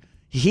wrote it.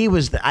 He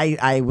was.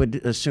 I would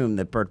assume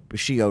that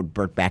she owed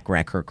Burt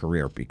Bacharach her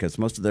career because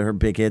most of her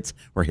big hits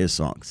were his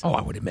songs. Oh,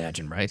 I would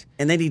imagine, right?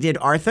 And then he did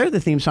Arthur, the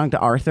theme song to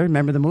Arthur.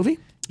 Remember the movie?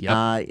 Yep.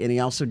 And he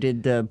also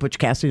did Butch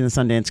Cassidy and the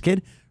Sundance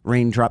Kid.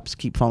 Raindrops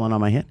Keep Falling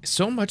on My Head.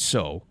 So much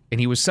so,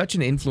 and he was such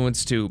an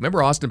influence to.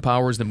 Remember Austin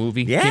Powers, the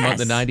movie? Yes. Came out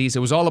in the 90s. It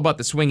was all about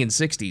the swinging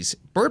 60s.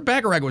 Burt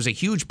Bacharach was a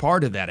huge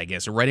part of that, I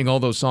guess, writing all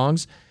those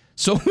songs.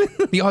 So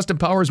the Austin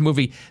Powers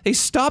movie, they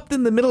stopped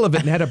in the middle of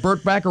it and had a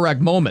Burt Bacharach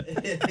moment.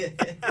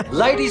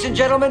 Ladies and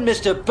gentlemen,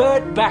 Mr.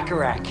 Burt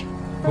Bacharach.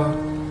 What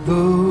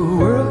the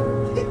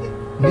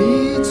world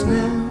needs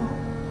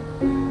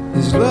now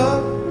is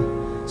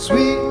love,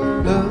 sweet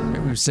love.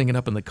 We were singing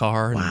up in the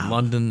car in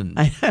London.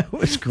 And it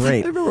was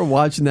great. I remember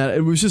watching that.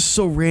 It was just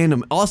so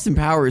random. Austin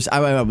Powers,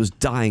 I was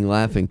dying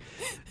laughing.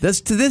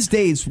 That's to this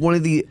day, it's one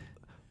of the,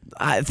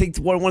 I think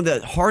one of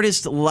the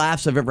hardest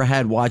laughs I've ever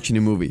had watching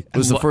a movie. It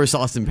was the first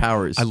Austin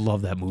Powers. I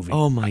love that movie.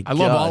 Oh my god. I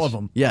love all of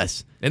them.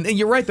 Yes. And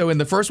you're right, though. In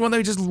the first one,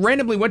 they just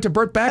randomly went to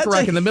Burt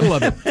Bacharach in the middle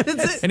of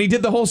it. And he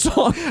did the whole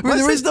song. I mean,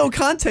 there is no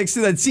context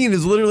to that scene.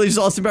 It's literally just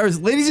Austin Powers.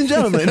 Ladies and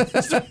gentlemen.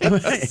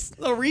 There's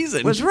no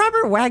reason. Was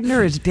Robert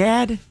Wagner his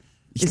dad?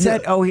 Is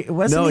that? Oh,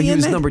 wasn't no, he? he in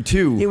was that? number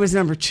 2. He was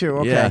number 2.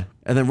 Okay. Yeah.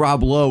 And then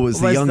Rob Lowe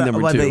was the young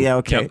number 2. Yeah.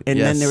 Okay. Yep. And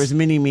then there was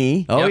Mini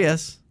Me. Oh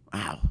yes.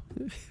 Wow.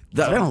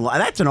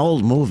 That's an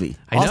old movie.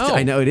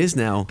 I know it is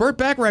now. Burt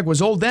Bacharach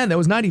was old then. That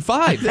was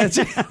 95.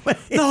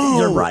 No,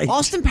 you're right.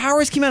 Austin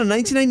Powers came out in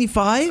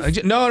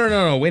 1995.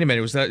 No. Wait a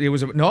minute. But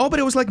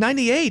it was like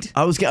 98.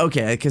 I was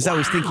okay because I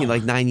was thinking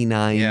like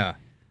 99. Yeah.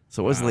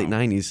 So it was late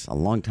 90s. A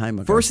long time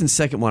ago. First and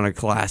second one are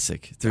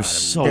classic.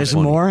 There's There's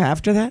funny. more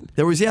after that?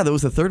 There was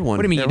the third one.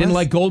 What do you mean? You didn't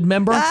like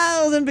Goldmember?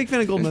 I wasn't a big fan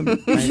of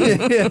Goldmember.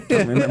 I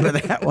don't remember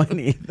that one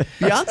either.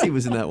 Beyonce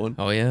was in that one.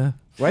 Oh, yeah.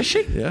 Was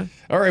she? Yeah.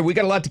 All right, we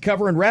got a lot to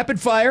cover in Rapid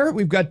Fire.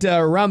 We've got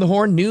Around the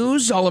Horn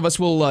news. All of us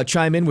will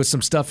chime in with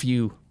some stuff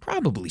you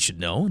probably should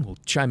know, and we'll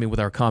chime in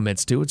with our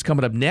comments, too. It's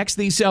coming up next,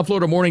 the South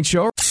Florida Morning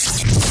Show.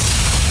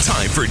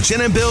 Time for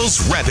Jen and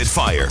Bill's Rapid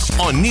Fire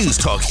on News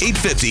Talk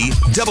 850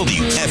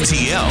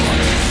 WFTL.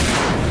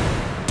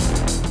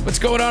 What's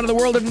going on in the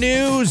world of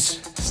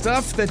news?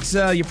 Stuff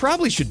that you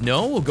probably should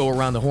know. We'll go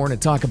around the horn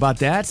and talk about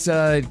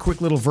that.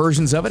 Quick little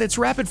versions of it. It's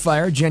Rapid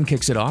Fire. Jen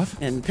kicks it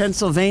off. And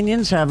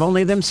Pennsylvanians have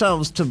only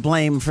themselves to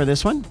blame for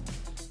this one.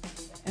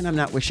 And I'm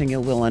not wishing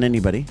ill will on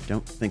anybody.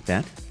 Don't think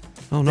that.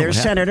 Oh, no. Their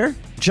Senator,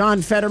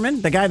 John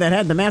Fetterman, the guy that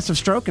had the massive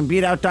stroke and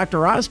beat out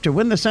Dr. Oz to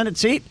win the Senate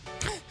seat,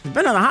 has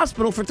been in the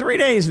hospital for 3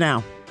 days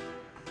now.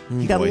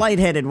 He got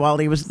lightheaded while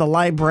he was at the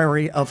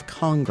Library of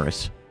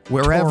Congress.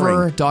 Wherever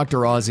touring.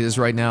 Dr. Oz is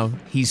right now,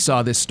 he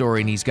saw this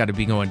story and he's got to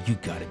be going, you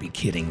got to be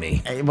kidding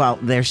me. Well,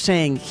 they're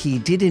saying he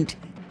didn't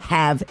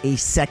have a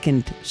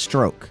second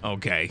stroke.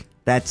 Okay.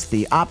 That's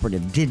the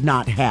operative, did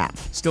not have.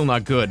 Still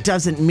not good.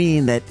 Doesn't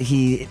mean that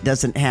he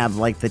doesn't have,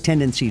 like, the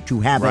tendency to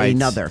have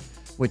another,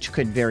 which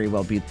could very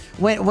well be.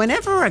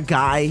 Whenever a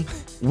guy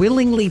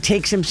willingly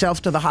takes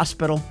himself to the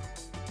hospital,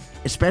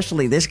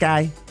 especially this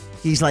guy,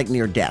 he's like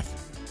near death.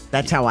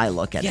 That's how I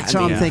look at it.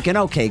 So I'm thinking,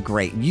 okay,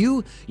 great.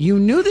 You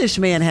knew this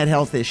man had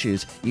health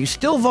issues. You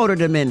still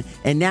voted him in,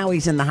 and now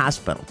he's in the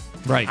hospital.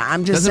 Right.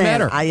 I'm just Doesn't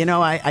saying.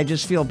 matter. I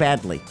just feel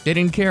badly. They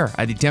didn't care.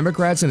 The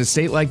Democrats in a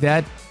state like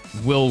that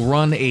will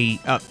run a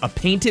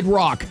painted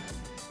rock.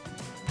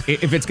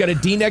 If it's got a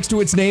D next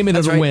to its name, it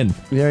doesn't win.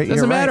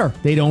 Doesn't matter.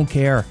 They don't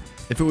care.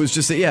 If it was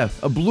just a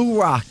blue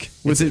rock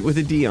with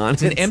a D on it.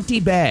 It's an empty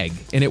bag,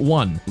 and it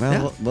won.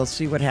 Well, we'll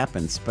see what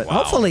happens. But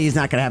hopefully he's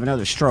not going to have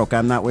another stroke.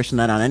 I'm not wishing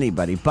that on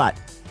anybody. But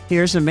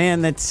here's a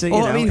man that's, who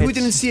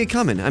didn't see it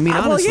coming? I mean,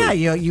 honestly. Well,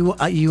 yeah,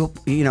 you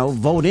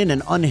vote in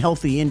an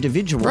unhealthy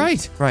individual.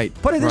 Right.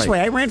 Put it this way.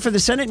 I ran for the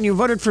Senate and you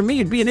voted for me,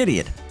 you'd be an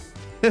idiot.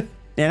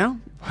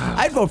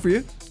 I'd vote for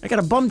you. I got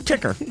a bum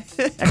ticker.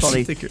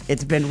 Actually,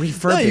 it's been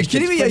refurbished. No, you're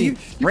kidding me? You're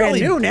brand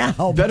new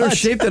now. Better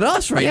shape than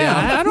us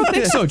now. I don't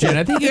think so, Jen.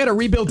 I think you got a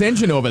rebuilt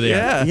engine over there.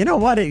 Yeah. You know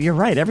what? You're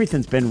right.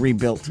 Everything's been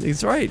rebult.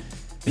 That's right.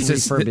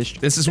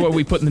 Refurbished. This is what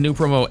we put in the new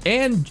promo.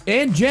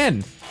 And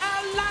Jen.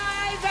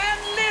 Alive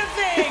and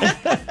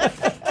living!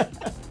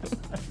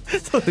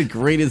 It's one of the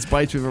greatest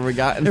bites we've ever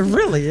gotten. It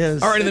really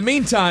is. All right, in the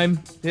meantime,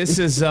 this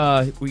is,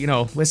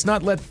 let's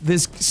not let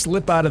this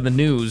slip out of the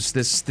news,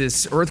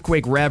 this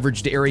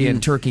earthquake-ravaged area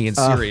in Turkey and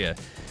Syria.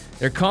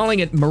 They're calling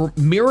it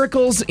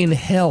Miracles in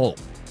Hell.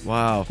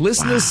 Wow.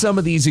 Listen to some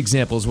of these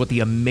examples, what the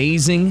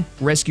amazing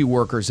rescue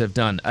workers have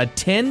done. A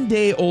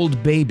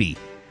 10-day-old baby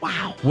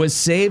was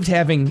saved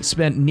having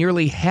spent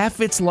nearly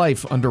half its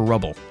life under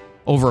rubble.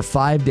 over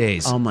 5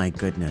 days. Oh, my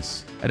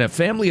goodness. And a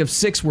family of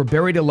 6 were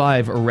buried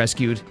alive or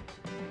rescued.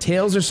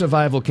 Tales of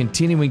survival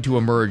continuing to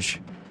emerge.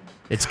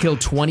 It's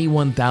killed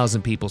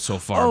 21,000 people so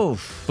far. Oh.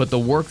 But the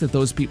work that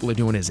those people are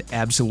doing is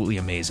absolutely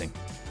amazing.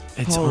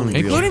 It's unreal.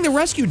 Including the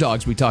rescue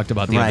dogs we talked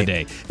about the other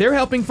day. They're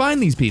helping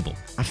find these people.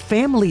 A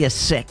family of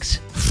 6.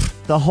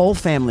 The whole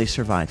family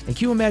survived. And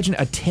can you imagine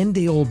a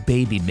 10-day-old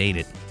baby made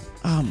it?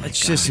 Oh, my It's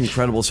just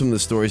incredible, some of the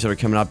stories that are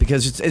coming out,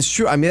 because it's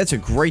true. I mean, that's a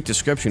great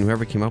description,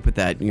 whoever came up with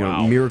that,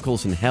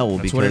 miracles in hell.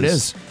 That's what it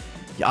is.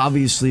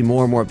 Obviously,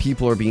 more and more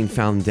people are being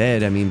found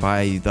dead, I mean,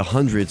 by the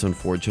hundreds,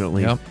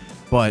 unfortunately. Yep.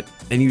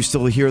 And you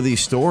still hear these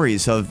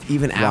stories of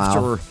even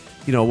after,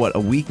 a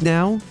week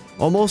now?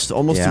 Almost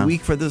a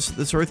week for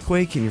this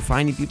earthquake, and you're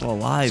finding people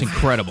alive. It's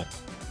incredible.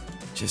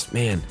 Just,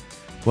 man.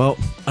 Well,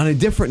 on a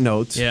different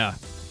note. Yeah.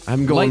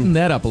 I'm going... Lighten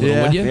that up a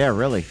little, would you? Yeah,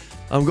 really.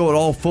 I'm going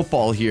all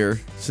football here,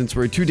 since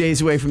we're 2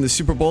 days away from the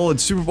Super Bowl.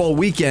 It's Super Bowl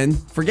weekend.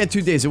 Forget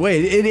 2 days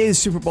away. It is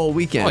Super Bowl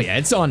weekend. Oh, yeah,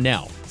 it's on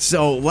now.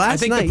 So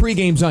last night... I think the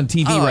pregame's on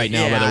TV right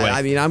now, by the way.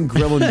 I mean, I'm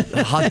grilling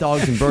hot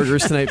dogs and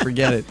burgers tonight.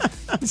 Forget it.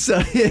 So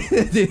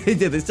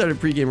they started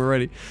pregame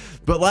already.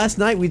 But last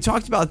night, we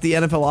talked about the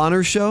NFL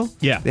Honors Show.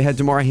 Yeah. They had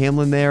Damar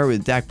Hamlin there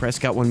with Dak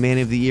Prescott won Man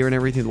of the Year and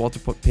everything, the Walter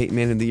Payton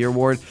Man of the Year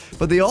award.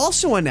 But they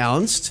also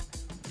announced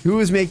who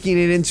is making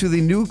it into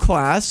the new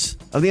class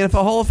of the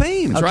NFL Hall of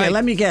Fame. Okay,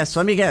 let me guess.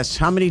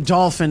 How many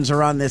Dolphins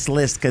are on this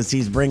list because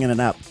he's bringing it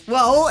up?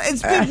 Well,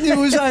 it's big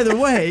news either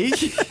way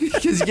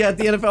because you got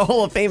the NFL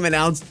Hall of Fame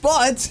announced.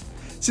 But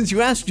since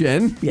you asked,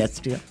 Jen. Yes,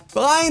 dear.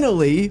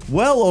 Finally,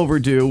 well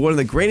overdue, one of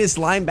the greatest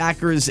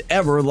linebackers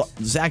ever,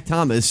 Zach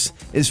Thomas,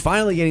 is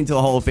finally getting to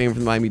the Hall of Fame for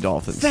the Miami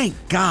Dolphins. Thank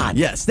God.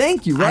 Yes,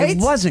 thank you, right?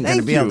 I wasn't going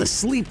to be Thank able you. to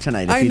sleep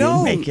tonight if he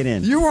didn't make it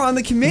in. You were on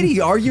the committee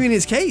arguing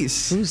his case.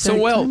 So,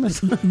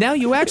 now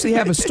you actually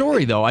have a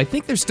story, though. I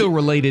think they're still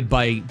related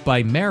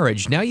by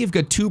marriage. Now you've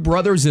got 2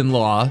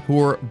 brothers-in-law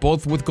who are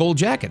both with gold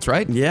jackets,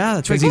 right? Yeah,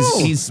 that's right.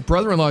 Because his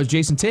brother-in-law is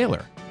Jason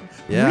Taylor.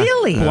 Yeah.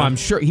 Really? Well, I'm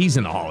sure he's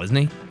in the Hall, isn't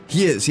he?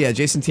 He is, yeah.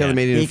 Jason Taylor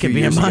made it He a few could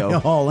be years in my ago.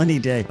 hall any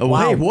day. Oh,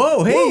 Wow. hey,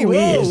 whoa, hey, He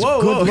whoa, is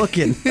whoa, good whoa.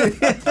 looking.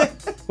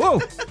 Whoa.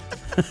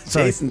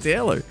 Jason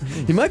Taylor.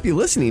 He might be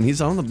listening.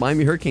 He's on the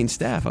Miami Hurricane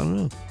staff. I don't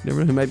know. Never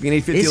know. He might be an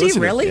 850 Is he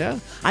listener. really? Yeah.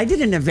 I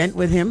did an event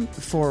with him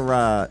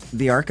for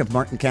the Arc of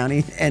Martin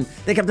County, and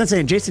they kept on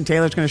saying, Jason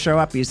Taylor's going to show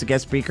up. He's the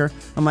guest speaker.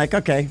 I'm like,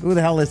 okay, who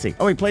the hell is he?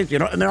 Oh, he plays,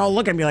 and they're all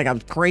looking at me like I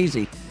was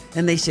crazy.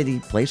 And they said he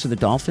plays for the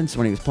Dolphins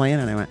when he was playing,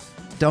 and I went,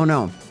 don't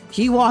know.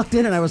 He walked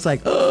in, and I was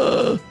like,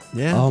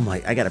 yeah. Oh,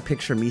 my, I got a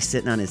picture of me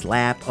sitting on his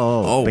lap.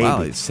 Oh, baby.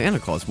 Wow, it's Santa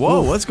Claus.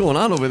 Whoa, what's going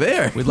on over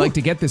there? We'd like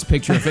to get this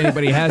picture if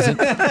anybody hasn't.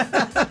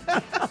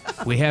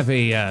 We have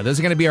those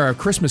are going to be our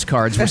Christmas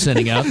cards we're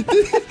sending out.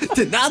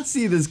 Did not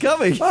see this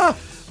coming.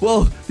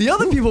 Well, the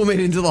other people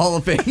made it into the Hall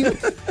of Fame.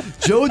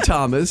 Joe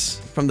Thomas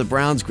from the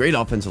Browns, great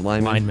offensive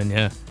lineman.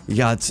 Yeah. You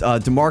got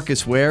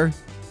DeMarcus Ware,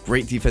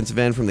 great defensive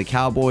end from the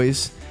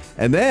Cowboys.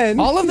 And then...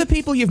 all of the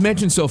people you've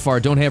mentioned so far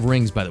don't have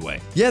rings, by the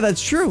way. Yeah,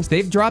 that's true.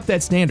 They've dropped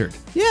that standard.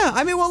 Yeah,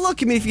 I mean, well,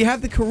 look, if you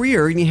have the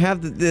career and you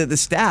have the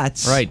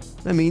stats... Right.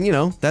 I mean,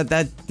 that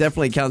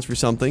definitely counts for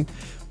something.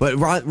 But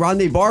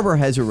Rondé Barber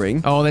has a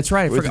ring. Oh, that's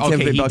right. With the Tampa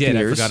Bay he did. I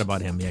Buccaneers. forgot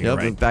about him. Yeah, you're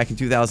right. Back in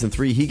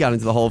 2003, he got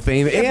into the Hall of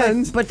Fame.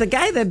 Yeah, but the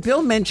guy that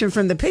Bill mentioned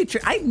from the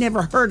Patriots, I'd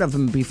never heard of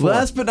him before.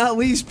 Last but not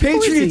least,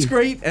 Patriots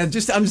great. And I'm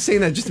just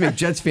saying that just to make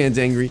Jets fans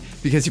angry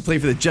because he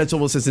played for the Jets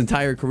almost his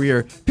entire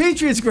career.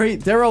 Patriots great,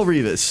 Darrelle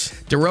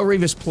Revis. Darrelle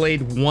Revis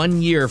played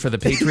 1 year for the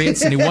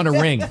Patriots and he won a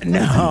ring.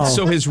 No.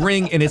 So his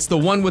ring, and it's the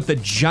one with the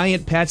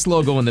giant Pats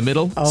logo in the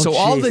middle. Oh,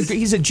 so geez.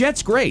 he's a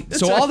Jets great. That's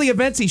so right. all the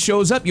events he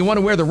shows up, you want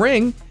to wear the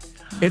ring.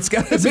 It's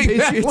got a big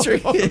Patriots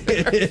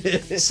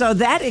ring. So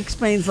that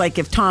explains, like,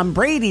 if Tom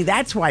Brady,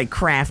 that's why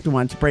Kraft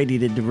wants Brady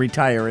to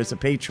retire as a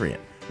Patriot,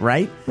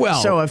 right?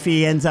 Well, so if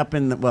he ends up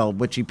in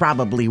which he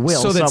probably will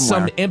so that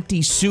somewhere. some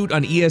empty suit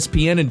on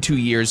ESPN in 2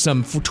 years,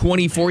 some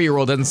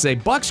 24-year-old doesn't say,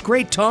 Buck's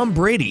great, Tom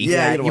Brady.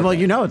 Yeah,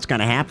 it's going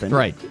to happen.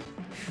 Right.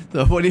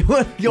 So what do you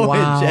want? Go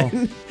Wow. ahead,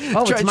 Jen.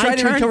 Oh, it's my try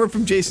to turn? recover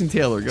from Jason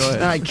Taylor. Go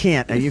ahead. I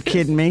can't. Are you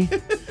kidding me?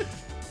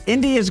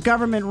 India's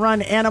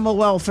government-run animal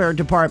welfare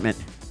department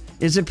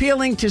is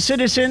appealing to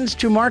citizens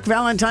to mark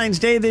Valentine's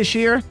Day this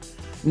year,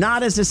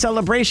 not as a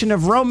celebration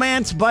of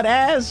romance, but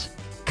as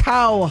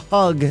Cow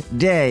Hug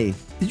Day.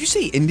 Did you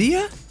say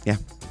India? Yeah.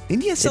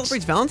 India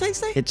celebrates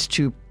Valentine's Day? It's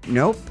to...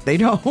 Nope, they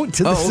don't.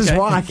 This is okay.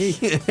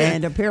 why.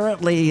 And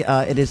apparently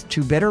it is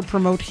to better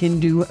promote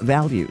Hindu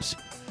values.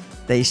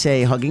 They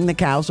say hugging the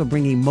cows will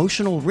bring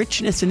emotional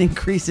richness and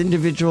increase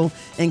individual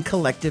and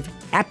collective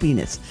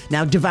happiness.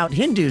 Now, devout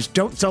Hindus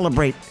don't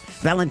celebrate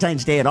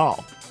Valentine's Day at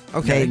all.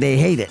 Okay. They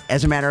hate it.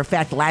 As a matter of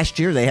fact, last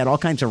year they had all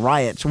kinds of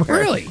riots where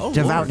Really?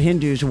 devout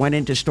Hindus went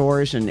into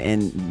stores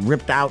and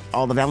ripped out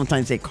all the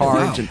Valentine's Day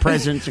cards and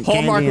presents and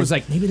Hallmark candy. was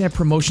like, maybe that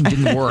promotion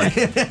didn't work.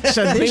 So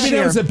this Maybe year,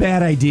 that was a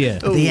bad idea.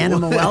 the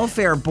Animal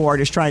Welfare Board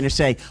is trying to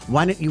say,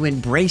 why don't you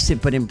embrace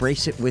it, but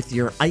embrace it with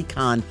your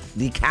icon,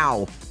 the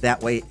cow.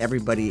 That way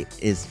everybody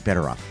is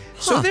better off.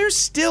 So there's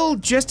still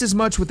just as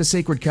much with the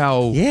sacred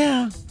cow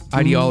Yeah.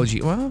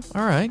 ideology. Well,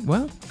 all right.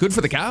 Well, good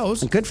for the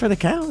cows. Good for the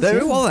cows.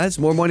 Well, that's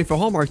more money for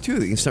Hallmark, too.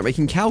 They can start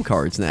making cow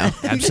cards now.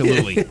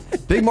 Absolutely.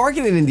 Big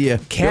market in India.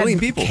 Billion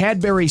people.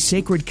 Cadbury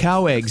sacred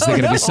cow eggs they're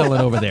going to be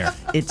selling over there.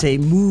 It's a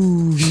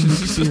movie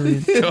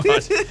experience.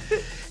 God.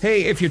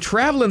 Hey, if you're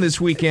traveling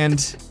this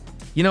weekend,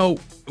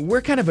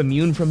 we're kind of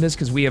immune from this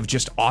because we have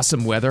just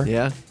awesome weather.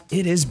 Yeah.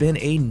 It has been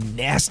a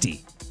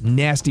nasty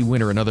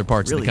winter in other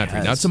parts of the country.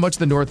 Has. Not so much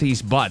the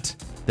Northeast, but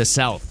the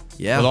South.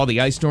 Yeah. With all the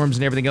ice storms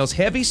and everything else.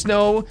 Heavy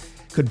snow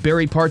could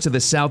bury parts of the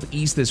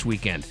Southeast this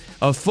weekend.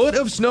 A foot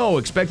of snow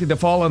expected to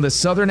fall on the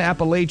southern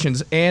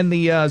Appalachians, and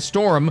the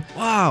storm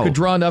could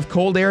draw enough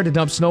cold air to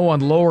dump snow on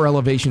lower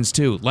elevations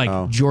too,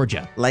 like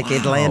Georgia. Like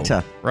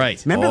Atlanta.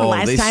 Right. Remember the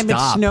last time it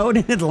snowed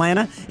in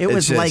Atlanta? It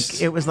was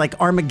just- like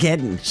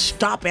Armageddon.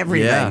 Stop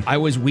everything.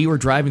 We were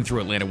driving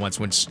through Atlanta once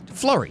when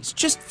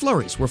just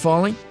flurries were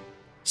falling.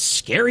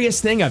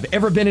 Scariest thing I've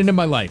ever been in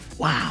my life.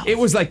 Wow. It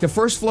was like the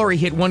first flurry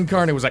hit one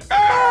car and it was like,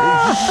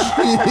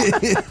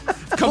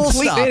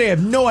 completely. They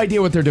have no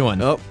idea what they're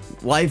doing. Oh,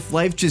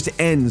 life just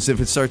ends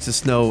if it starts to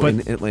snow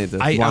in Atlanta.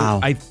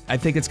 I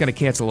think it's going to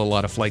cancel a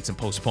lot of flights and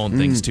postpone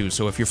things too.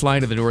 So if you're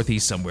flying to the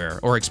Northeast somewhere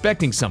or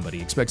expecting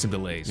somebody, expect some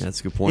delays. That's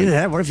a good point.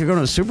 Yeah, what if you're going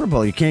to the Super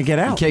Bowl? You can't get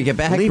out. You can't get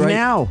back. Leave right?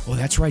 now. Oh,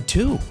 that's right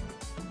too.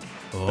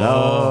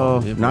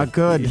 Oh, not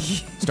good.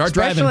 Start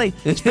driving.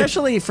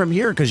 Especially from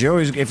here, because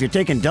if you're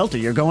taking Delta,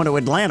 you're going to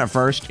Atlanta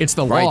first. It's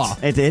the law.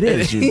 It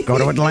is. You go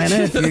to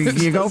Atlanta.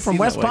 If you go from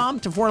West Palm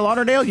to Fort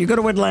Lauderdale, you go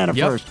to Atlanta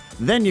first.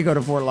 Then you go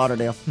to Fort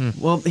Lauderdale.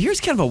 Well, here's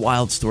kind of a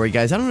wild story,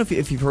 guys. I don't know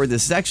if you've heard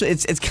this. It's actually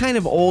it's kind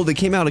of old. It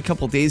came out a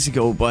couple days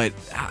ago, but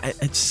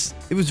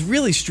it was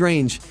really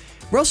strange.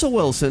 Russell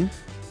Wilson,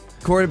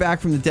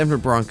 quarterback from the Denver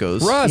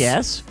Broncos. Russ.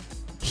 Yes.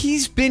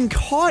 He's been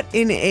caught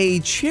in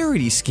a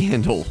charity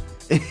scandal.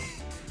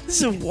 This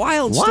is a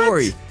wild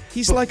story.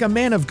 He's like a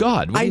man of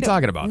God. What are you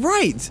talking about?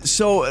 Right.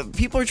 So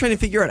people are trying to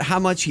figure out how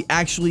much he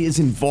actually is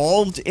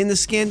involved in the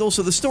scandal.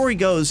 So the story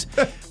goes,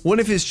 one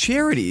of his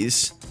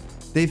charities,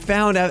 they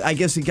found out, I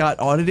guess it got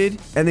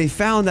audited, and they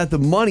found that the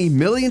money,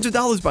 millions of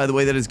dollars, by the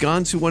way, that has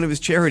gone to one of his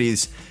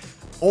charities,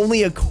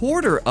 only a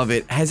quarter of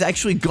it has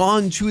actually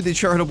gone to the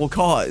charitable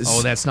cause.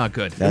 Oh, that's not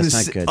good. That's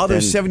not good. Other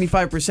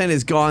 75%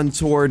 has gone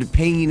toward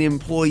paying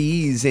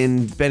employees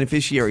and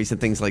beneficiaries and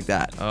things like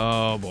that.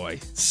 Oh, boy.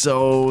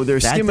 So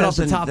they're skimming off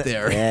the top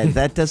there. Yeah,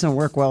 that doesn't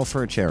work well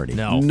for a charity.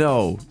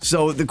 No.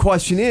 So the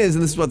question is,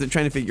 and this is what they're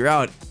trying to figure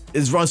out,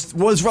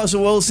 was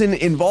Russell Wilson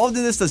involved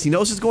in this? Does he know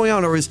what's going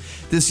on? Or is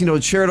this,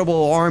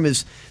 charitable arm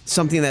is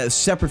something that is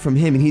separate from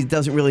him and he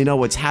doesn't really know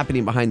what's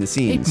happening behind the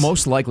scenes? He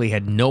most likely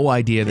had no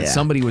idea that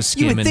somebody was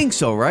skimming. You would think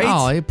so, right?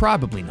 Oh,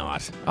 probably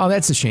not. Oh,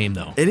 that's a shame,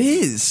 though. It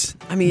is.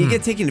 I mean, you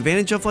get taken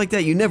advantage of like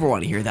that, you never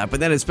want to hear that. But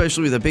then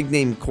especially with a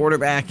big-name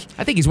quarterback.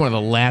 I think he's one of the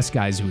last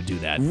guys who would do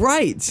that.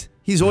 Right.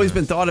 He's always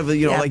been thought of,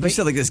 you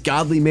said, like this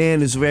godly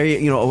man who's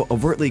very,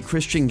 overtly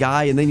Christian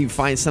guy, and then you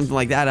find something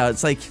like that out.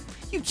 It's like,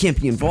 you can't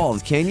be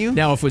involved, can you?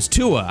 Now, if it was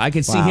Tua, I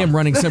could see him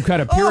running some kind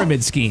of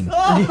pyramid scheme.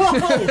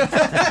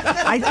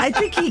 I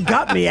think he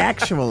got me,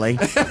 actually.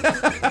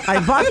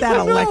 I bought that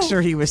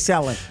elixir he was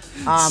selling.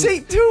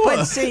 St. Tua.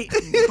 But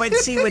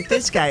see, with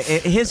this guy,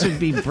 his would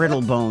be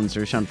brittle bones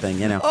or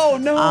something, Oh,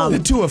 no. The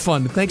Tua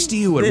Fund, thanks to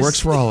you, it works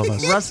for all of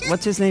us.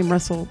 What's his name,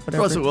 Russell?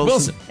 Whatever. Russell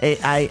Wilson.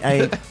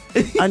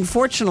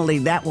 Unfortunately,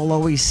 that will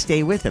always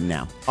stay with him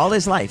now, all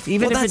his life,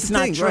 even if it's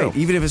not true. Right.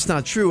 Even if it's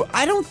not true.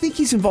 I don't think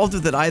he's involved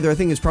with it either. I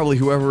think it's probably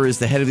whoever is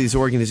the head of these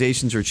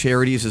organizations or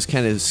charities is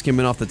kind of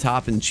skimming off the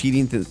top and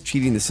cheating the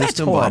system. That's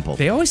horrible.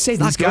 They always say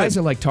these guys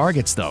are like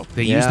targets, though.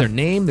 They use their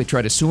name. They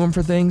try to sue them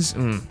for things.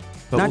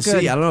 But we'll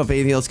see. I don't know if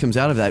anything else comes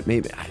out of that.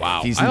 Maybe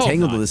if he's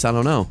entangled with this. I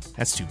don't know.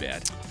 That's too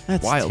bad.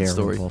 That's wild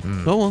terrible.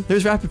 story. Oh, well,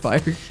 there's rapid fire.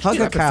 Hug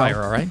a Rapid cow.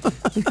 fire, all right? Go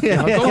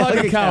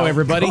hug a cow,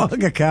 everybody. Go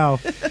hug a cow.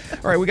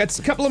 All right, we got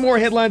a couple of more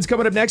headlines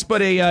coming up next,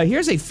 but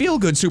here's a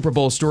feel-good Super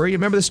Bowl story.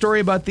 Remember the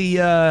story about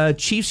the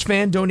Chiefs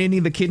fan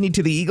donating the kidney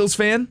to the Eagles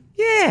fan?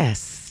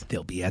 Yes.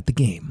 They'll be at the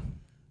game.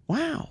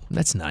 Wow.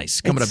 That's nice.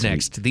 Coming up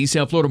next, the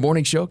South Florida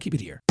Morning Show. Keep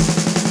it here.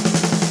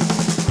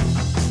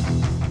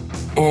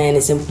 And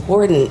it's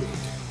important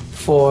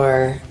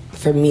for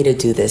me to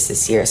do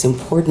this year. It's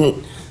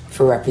important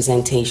for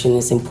representation.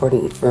 It's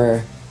important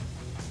for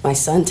my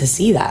son to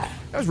see that.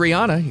 That was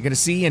Rihanna. You're going to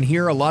see and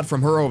hear a lot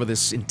from her over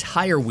this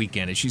entire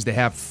weekend as she's the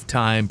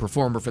halftime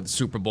performer for the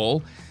Super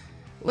Bowl.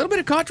 A little bit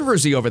of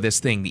controversy over this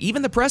thing.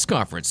 Even the press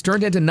conference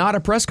turned into not a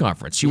press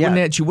conference. She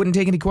wouldn't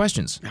take any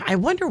questions. I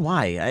wonder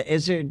why.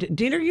 Is there,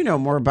 Dina, you know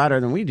more about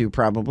her than we do,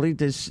 probably.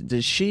 Does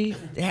she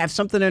have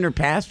something in her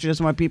past she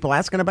doesn't want people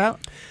asking about?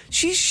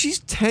 She's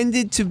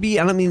tended to be,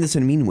 I don't mean this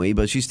in a mean way,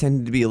 but she's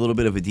tended to be a little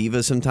bit of a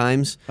diva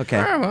sometimes. Okay.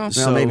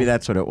 Well, maybe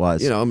that's what it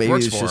was. Maybe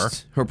Works it's for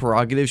just her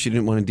prerogative. She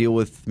didn't want to deal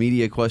with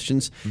media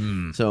questions.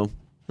 So,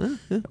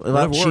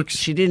 well,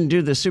 she didn't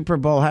do the Super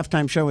Bowl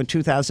halftime show in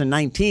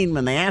 2019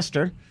 when they asked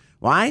her.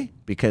 Why?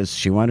 Because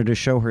she wanted to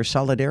show her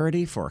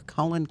solidarity for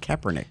Colin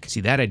Kaepernick.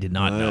 See, that I did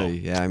not know.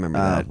 Yeah, I remember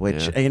that.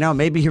 Which, yeah.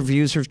 Maybe her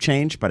views have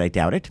changed, but I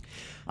doubt it.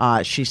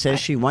 She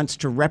says she wants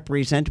to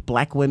represent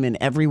black women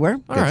everywhere.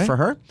 Good right. for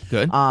her.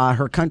 Good.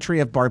 Her country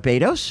of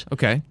Barbados.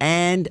 Okay.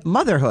 And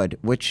motherhood,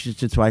 which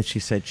is why she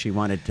said she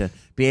wanted to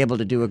be able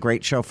to do a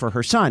great show for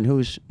her son,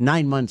 who's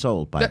 9 months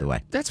old, by the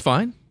way. That's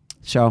fine.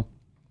 So,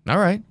 all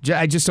right.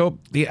 I just hope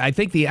I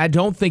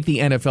don't think the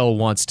NFL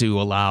wants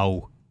to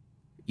allow,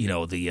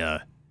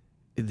 the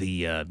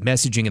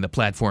messaging and the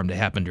platform to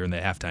happen during the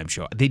halftime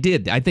show. They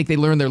did. I think they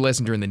learned their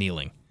lesson during the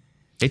kneeling.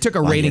 They took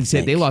a ratings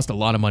hit. They lost a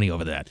lot of money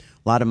over that.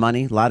 A lot of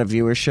money, a lot of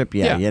viewership.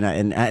 Yeah.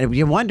 And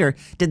you wonder,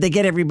 did they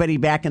get everybody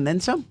back and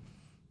then some?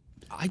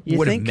 I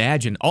would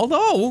imagine.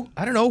 Although,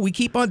 I don't know, we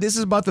keep on, this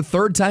is about the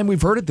third time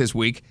we've heard it this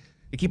week.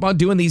 They keep on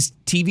doing these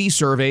TV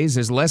surveys.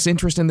 There's less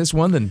interest in this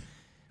one than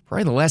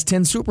probably the last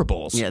 10 Super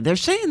Bowls. Yeah, they're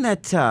saying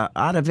that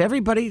out of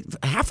everybody,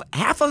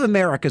 half of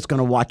America is going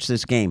to watch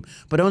this game,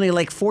 but only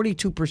like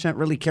 42%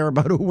 really care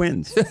about who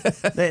wins.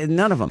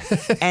 None of them.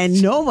 And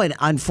no one,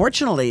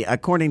 unfortunately,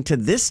 according to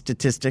this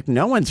statistic,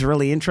 no one's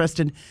really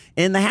interested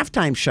in the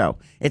halftime show.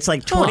 It's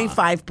like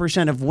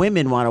 25% of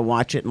women want to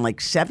watch it and like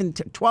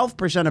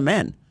 12% of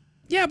men.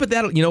 Yeah, but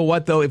you know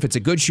what, though? If it's a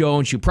good show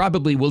and she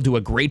probably will do a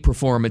great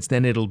performance,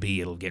 then it'll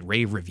get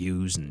rave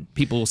reviews and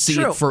people will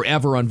see it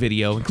forever on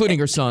video, including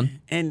her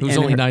son, who's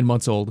only 9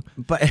 months old.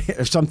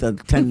 But something,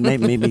 10,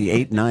 maybe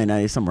 8,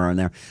 9, somewhere on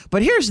there.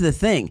 But here's the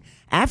thing.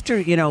 After,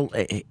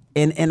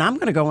 and I'm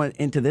going to go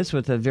into this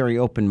with a very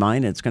open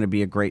mind. It's going to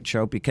be a great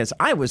show because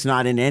I was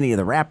not in any of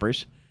the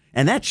rappers.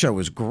 And that show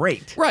was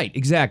great. Right,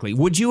 exactly.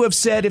 Would you have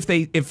said if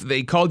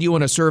they called you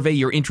on a survey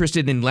you're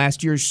interested in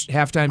last year's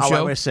halftime show?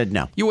 I would have said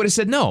no. You would have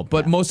said no,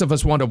 but most of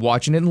us wound up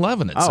watching it and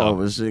loving it. It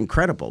was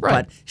incredible.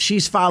 Right. But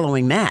she's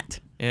following that.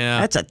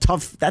 Yeah. That's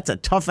a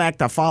tough act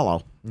to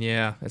follow.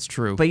 Yeah, that's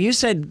true. But you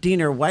said,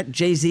 Diener, what?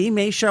 Jay-Z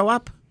may show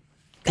up?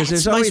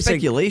 That's my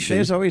speculation.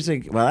 There's always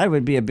that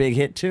would be a big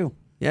hit too.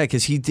 Yeah,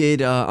 because he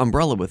did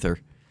Umbrella with her.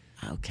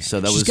 Okay.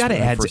 So She's got to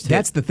add.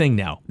 That's the thing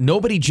now.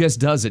 Nobody just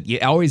does it. You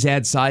always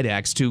add side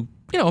acts to,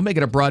 make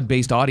it a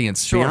broad-based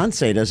audience. Sure.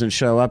 Beyonce doesn't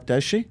show up,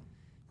 does she?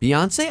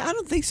 Beyonce? I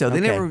don't think so. Okay.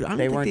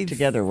 They weren't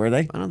together, were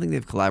they? I don't think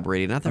they've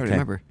collaborated. Not that I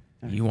remember.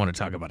 You want to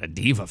talk about a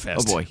diva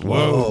fest? Oh boy!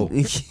 Whoa!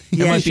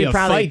 There might be a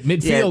fight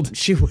midfield. Yeah,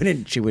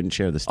 she wouldn't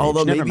share the stage.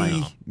 Although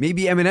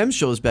maybe Eminem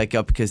shows back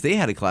up because they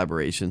had a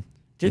collaboration.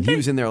 He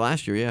was in there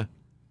last year. Yeah.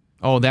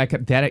 Oh,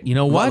 that you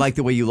know what? I Like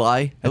the Way You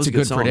Lie. That's a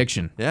good song.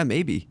 prediction. Yeah,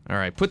 maybe. All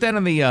right, put that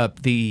on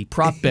the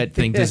prop bet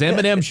thing. Does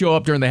Eminem show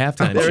up during the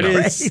halftime show? There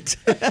it is.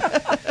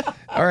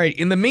 All right.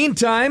 In the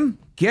meantime,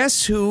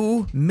 guess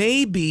who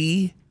may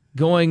be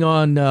going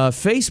on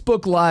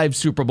Facebook Live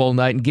Super Bowl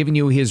night and giving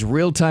you his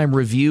real-time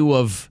review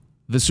of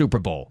the Super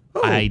Bowl?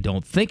 Oh. I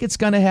don't think it's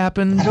going to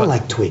happen. I don't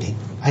like tweeting.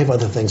 I have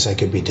other things I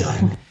could be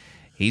doing.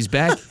 He's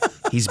back.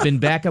 He's been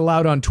back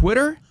allowed on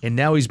Twitter, and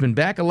now he's been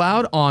back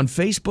allowed on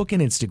Facebook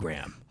and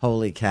Instagram.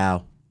 Holy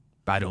cow.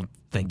 I don't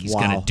think he's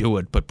going to do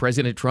it, but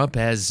President Trump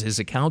has his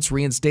accounts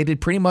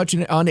reinstated pretty much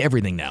on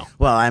everything now.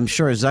 Well, I'm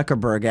sure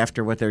Zuckerberg,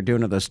 after what they're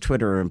doing to those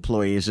Twitter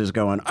employees, is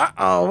going,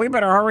 we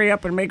better hurry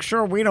up and make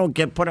sure we don't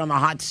get put on the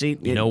hot seat.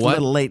 You know what? It's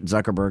a little late,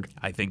 Zuckerberg.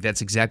 I think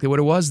that's exactly what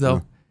it was,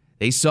 though.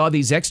 They saw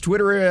these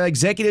ex-Twitter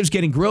executives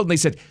getting grilled, and they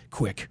said,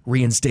 quick,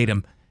 reinstate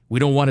him. We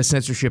don't want a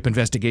censorship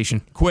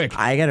investigation. Quick.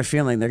 I got a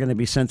feeling they're going to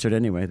be censored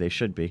anyway. They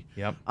should be.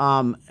 Yep.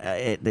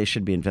 They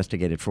should be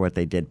investigated for what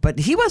they did. But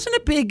he wasn't a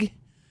big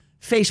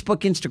Facebook,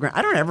 Instagram.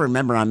 I don't ever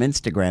remember on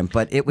Instagram,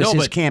 but it was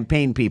his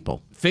campaign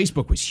people.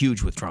 Facebook was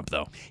huge with Trump,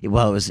 though.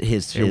 Well, it was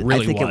his. It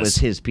really I think was. It was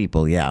his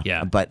people. Yeah.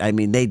 Yeah. But I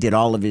mean, they did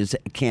all of his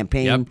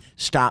campaign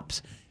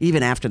stops,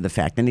 even after the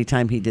fact.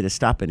 Anytime he did a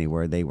stop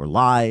anywhere, they were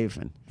live,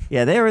 and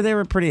they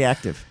were pretty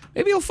active.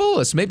 Maybe he'll fool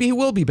us. Maybe he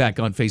will be back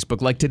on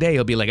Facebook. Like today,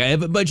 he'll be like, I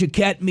have a bunch of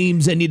cat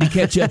memes I need to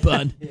catch up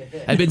on.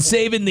 I've been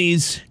saving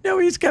these. No,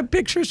 he's got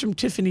pictures from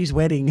Tiffany's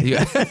wedding.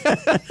 Yeah.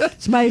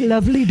 It's my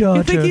lovely daughter.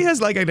 You think he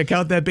has like an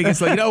account that big?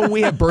 It's like,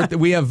 we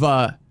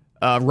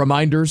have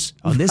reminders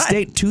on this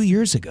date 2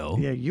 years ago.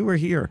 Yeah, you were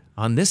here.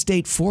 On this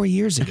date 4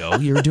 years ago,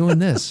 you were doing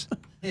this.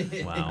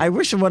 Wow. I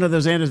wish one of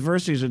those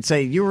anniversaries would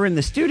say, you were in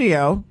the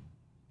studio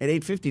at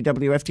 850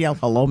 WFTL.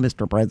 Hello,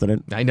 Mr.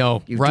 President. I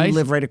know, you right? You do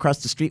live right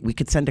across the street. We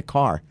could send a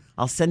car.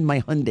 I'll send my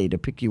Hyundai to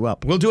pick you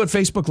up. We'll do it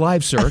Facebook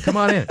Live, sir. Come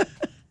on in.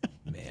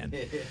 Man.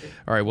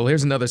 All right, well,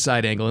 here's another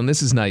side angle, and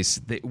this is nice.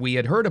 We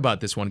had heard about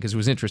this one because it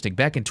was interesting.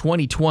 Back in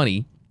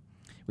 2020,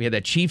 we had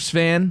that Chiefs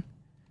fan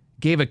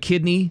gave a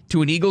kidney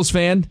to an Eagles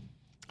fan.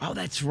 Oh,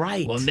 that's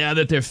right. Well, now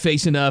that they're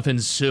facing off in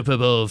Super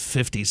Bowl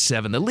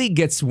 57, the league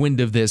gets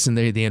wind of this, and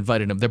they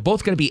invited them. They're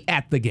both going to be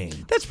at the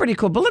game. That's pretty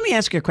cool. But let me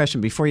ask you a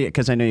question before you,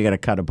 because I know you got to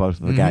cut of both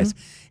of the guys.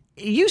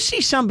 You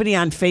see somebody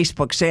on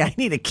Facebook say, I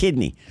need a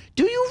kidney.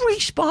 Do you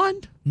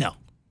respond? No.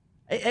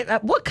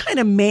 What kind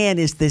of man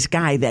is this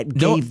guy that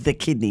gave the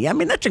kidney? I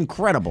mean, that's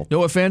incredible.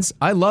 No offense.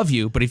 I love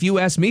you, but if you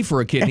ask me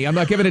for a kidney, I'm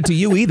not giving it to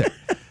you either.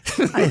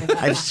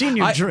 I've seen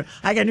you drink.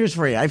 I got news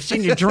for you. I've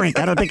seen you drink.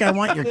 I don't think I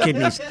want your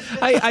kidneys.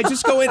 I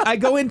just go in. I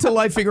go into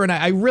life figuring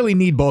I really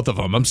need both of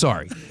them. I'm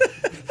sorry.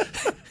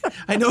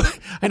 I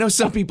know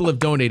some people have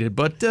donated,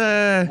 but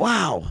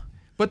wow.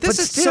 But this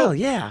is still,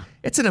 yeah.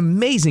 It's an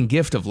amazing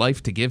gift of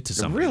life to give to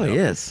somebody. It really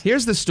is.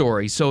 Here's the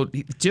story. So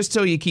just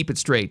so you keep it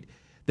straight,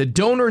 the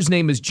donor's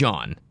name is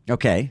John.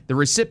 Okay. The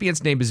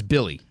recipient's name is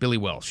Billy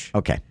Welsh.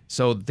 Okay.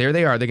 So there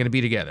they are. They're going to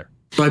be together.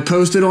 I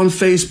posted on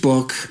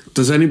Facebook,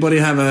 does anybody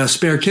have a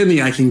spare kidney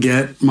I can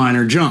get? Mine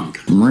are junk.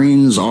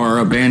 Marines are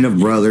a band of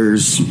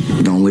brothers.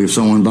 Don't leave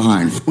someone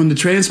behind. When the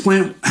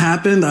transplant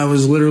happened, I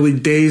was literally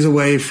days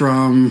away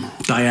from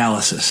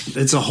dialysis.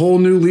 It's a whole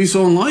new lease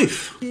on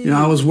life.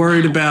 I was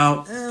worried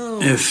about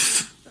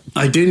if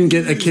I didn't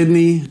get a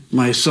kidney,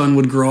 my son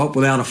would grow up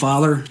without a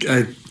father.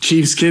 A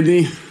Chiefs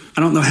kidney. I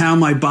don't know how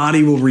my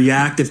body will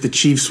react if the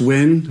Chiefs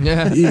win.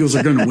 The Eagles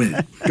are going to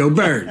win. Go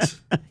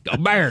Birds. Go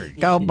Birds.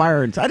 Go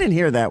Birds. I didn't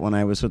hear that when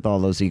I was with all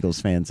those Eagles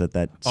fans at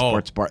that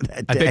sports bar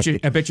that day.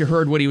 I bet you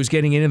heard what he was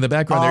getting in the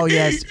background. Oh,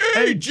 there. yes.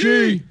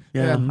 E-A-G.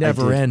 Yeah,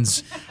 never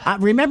ends.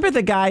 Remember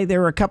the guy,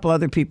 there were a couple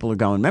other people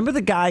going. Remember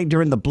the guy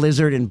during the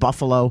blizzard in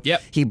Buffalo?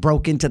 Yep. He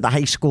broke into the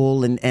high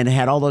school and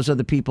had all those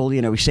other people,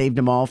 he saved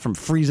them all from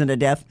freezing to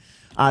death.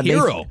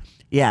 Hero.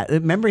 Yeah,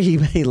 remember he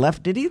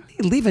left? Did he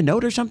leave a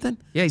note or something?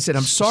 Yeah, he said,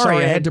 "I'm sorry,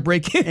 I had to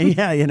break in."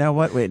 Yeah, you know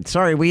what? Wait,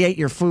 sorry, we ate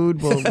your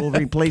food. We'll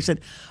replace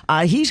it.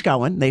 He's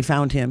going. They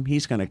found him.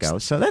 He's going to go.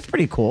 So that's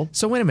pretty cool.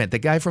 So wait a minute. The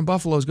guy from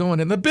Buffalo's going,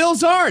 and the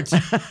Bills aren't.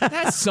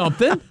 That's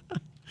something.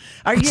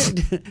 Are you?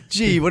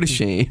 Gee, what a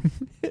shame.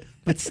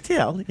 But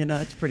still,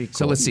 it's pretty cool.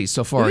 So let's see.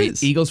 So far,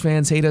 Eagles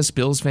fans hate us.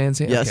 Bills fans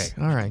hate us. Yes.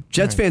 Okay, all right.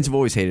 Jets fans have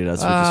always hated us,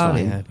 which is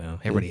fine. Yeah, well,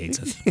 everybody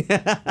hates us.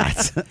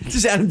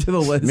 Just add them to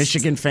the list.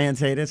 Michigan fans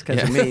hate us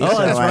because of me. Oh,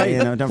 that's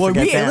right. Don't Boy,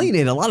 forget we them.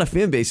 alienate a lot of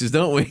fan bases,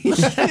 don't we?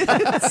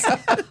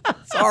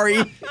 Sorry.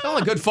 It's all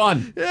a good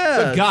fun.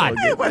 Yeah. Good God.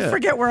 I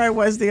forget where I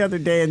was the other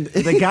day, and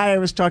the guy I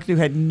was talking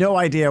to had no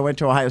idea I went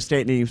to Ohio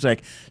State, and he was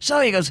like,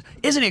 so he goes,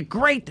 isn't it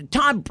great that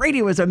Tom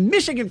Brady was a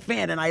Michigan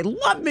fan, and I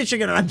love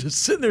Michigan, and I'm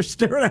just sitting there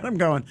staring at him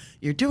going,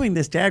 you're doing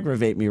this to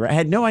aggravate me, right? I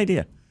had no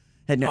idea.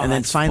 And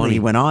then finally funny. he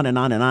went on and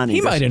on and on. He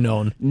might have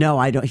known. No,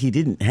 I don't. He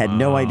didn't. Had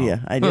no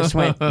idea. I just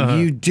went,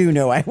 you do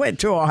know. I went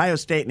to Ohio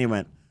State, and he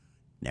went,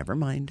 never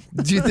mind.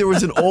 Dude, there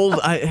was an old.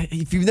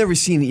 If you've never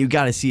seen it, you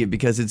got to see it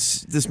because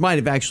this might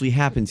have actually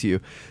happened to you.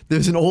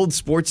 There's an old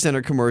Sports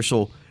Center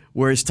commercial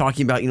where it's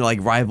talking about like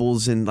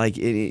rivals and like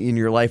in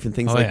your life and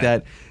things like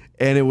that.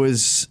 And it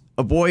was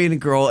a boy and a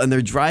girl, and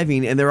they're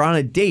driving and they're on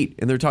a date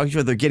and they're talking to each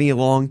other. They're getting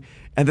along.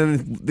 And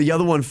then the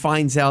other one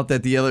finds out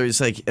that the other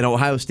is like an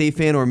Ohio State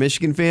fan or a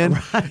Michigan fan.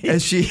 Right.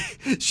 And she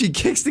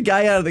kicks the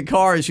guy out of the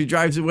car as she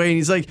drives away. And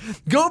he's like,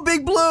 go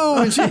Big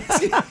Blue. And she's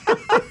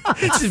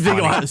a big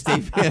Ohio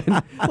State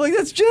fan. Like,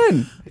 that's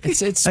Jen.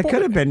 It's that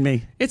could have been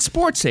me. It's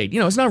sports hate.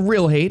 It's not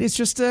real hate. It's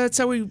just it's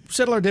how we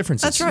settle our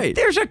differences. That's right.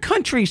 There's a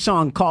country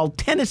song called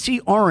Tennessee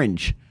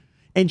Orange.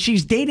 And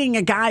she's dating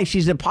a guy.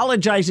 She's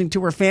apologizing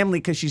to her family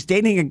because she's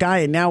dating a guy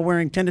and now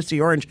wearing Tennessee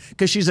Orange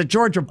because she's a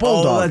Georgia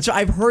Bulldog.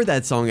 I've heard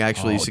that song,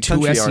 actually. She's a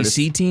country two SEC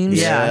artist. teams?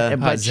 Yeah,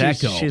 but How's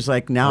that go? she's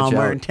like, now I'm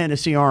wearing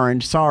Tennessee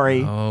Orange.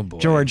 Sorry,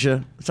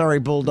 Georgia. Sorry,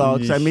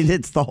 Bulldogs. I mean,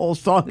 it's the whole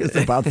song is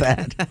about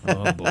that.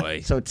 Oh,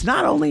 boy. So it's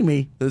not only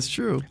me. That's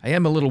true. I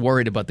am a little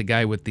worried about the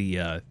guy with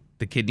the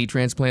kidney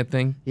transplant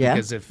thing. Yeah.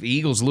 Because if the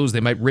Eagles lose, they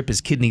might rip his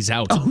kidneys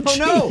out. Oh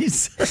no.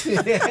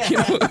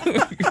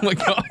 Oh, my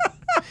God.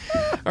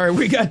 All right,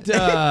 we got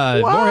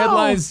more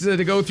headlines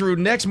to go through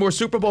next. More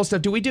Super Bowl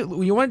stuff.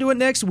 You want to do it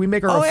next? We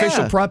make our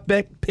official prop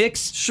bet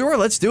picks? Sure,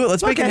 let's do it.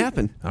 Let's make it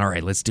happen. All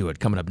right, let's do it.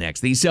 Coming up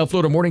next, the South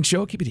Florida Morning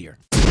Show. Keep it here.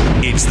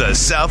 It's the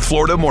South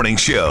Florida Morning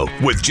Show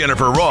with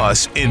Jennifer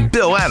Ross and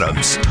Bill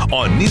Adams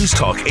on News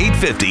Talk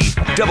 850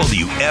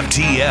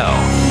 WFTL.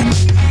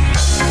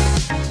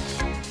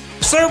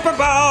 Super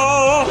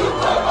Bowl!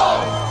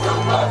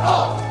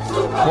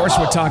 Of course,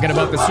 we're talking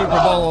about the Super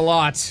Bowl a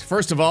lot.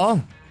 First of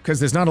all, because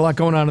there's not a lot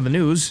going on in the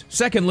news.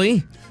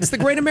 Secondly, it's the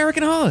great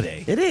American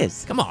holiday. It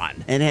is. Come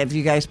on. And have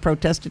you guys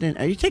protested?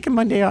 Are you taking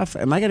Monday off?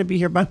 Am I going to be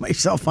here by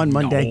myself on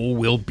Monday? No,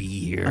 we'll be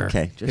here.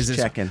 Okay, just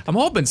checking. I'm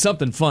hoping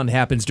something fun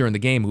happens during the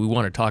game. We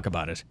want to talk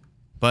about it.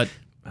 But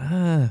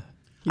I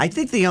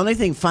think the only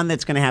thing fun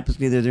that's going to happen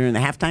is either during the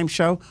halftime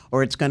show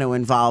or it's going to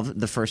involve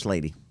the First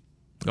Lady.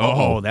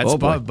 That's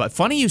but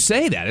funny you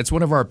say that. It's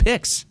one of our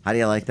picks. How do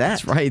you like that?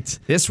 That's right.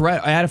 This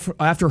right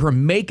after her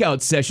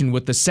makeout session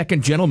with the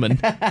second gentleman.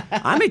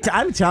 I'm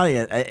telling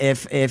you,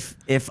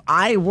 if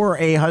I were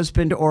a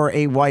husband or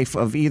a wife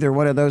of either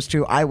one of those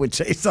two, I would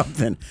say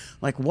something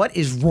like, "What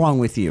is wrong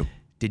with you?"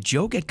 Did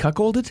Joe get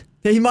cuckolded?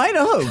 He might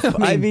have.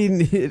 I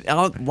mean,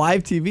 on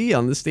live TV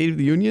on the State of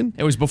the Union.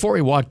 It was before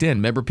he walked in.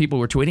 Remember, people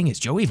were tweeting, "Is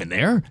Joe even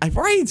there?"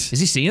 Right? Is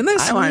he seeing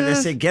this? I wanted to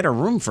say, "Get a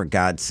room for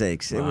God's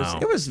sakes." It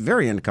was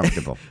very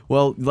uncomfortable.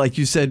 Well, like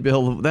you said,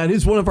 Bill, that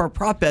is one of our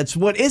prop bets.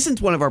 What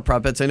isn't one of our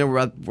prop bets? I know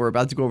we're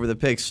about to go over the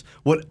picks.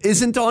 What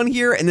isn't on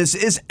here, and this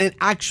is an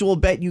actual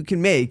bet you can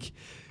make.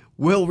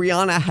 Will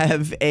Rihanna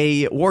have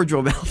a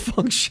wardrobe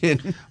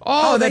malfunction?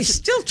 Oh, they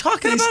still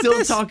talking about this?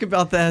 They still talk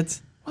about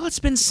that. Well, it's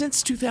been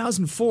since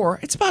 2004.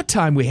 It's about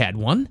time we had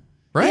one,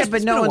 right? Yeah,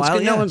 but no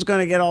one's going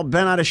to get all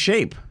bent out of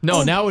shape.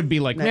 No, now it would be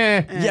like,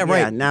 meh. Yeah, right.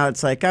 Yeah, now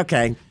it's like,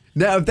 okay.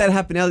 Now, if that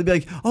happened now, they'd be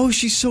like, "Oh,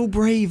 she's so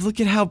brave. Look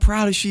at how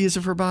proud she is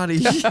of her body."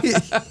 She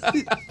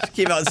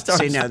came out and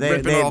started See, no,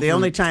 ripping off the her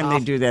only time top.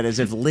 they do that is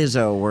if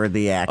Lizzo were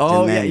the act.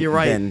 Oh, and then, yeah, you're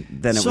right.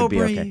 Then it So would be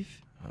brave. okay.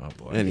 Oh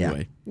boy.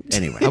 Anyway.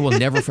 Anyway. I will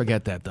never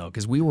forget that though,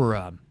 because we were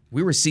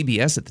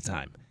CBS at the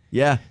time.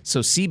 Yeah. So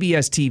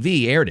CBS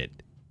TV aired it.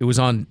 It was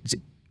on.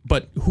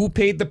 But who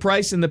paid the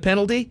price and the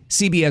penalty?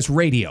 CBS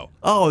Radio.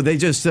 Oh, they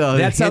just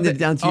handed it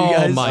down to you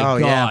guys? Oh, my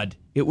God.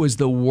 It was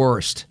the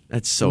worst.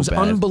 That's so It was bad.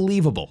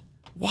 unbelievable.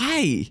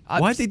 Why?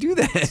 Why'd they do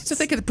that? So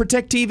they could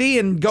protect TV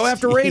and go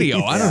after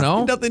radio. I don't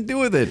know. Nothing to do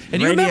with it.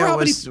 And you remember how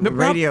many...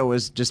 Radio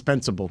was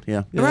dispensable,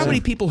 yeah. Remember how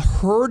many people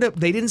heard it?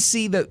 They didn't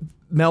see the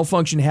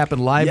malfunction happen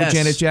live with Yes.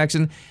 Janet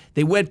Jackson.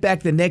 They went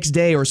back the next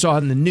day or saw it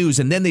in the news,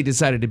 and then they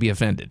decided to be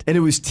offended. And it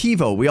was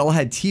TiVo. We all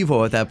had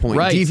TiVo at that point.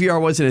 Right.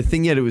 DVR wasn't a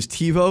thing yet. It was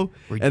TiVo.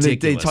 And they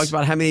Ridiculous. talked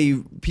about how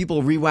many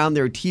people rewound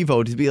their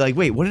TiVo to be like,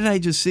 wait, what did I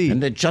just see?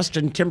 And that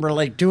Justin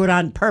Timberlake do it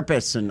on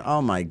purpose, and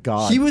oh my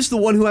God. He was the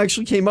one who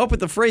actually came up with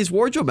the phrase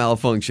wardrobe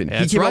malfunction. Yeah, he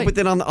that's came right. up with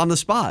it on the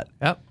spot.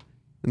 Yep.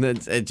 And then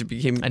it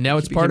became. And now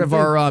it's became part a of thing.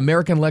 our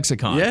American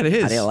lexicon. Yeah, it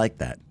is. How do you like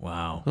that?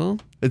 Wow. Well,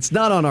 it's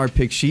not on our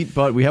pick sheet,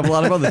 but we have a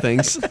lot of other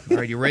things. All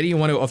right, you ready? You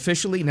want to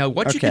officially? Now,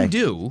 what you Okay. can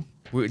do,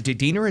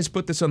 Diener has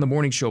put this on the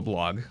morning show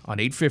blog on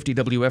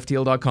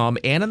 850WFTL.com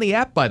and on the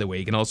app, by the way.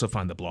 You can also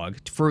find the blog.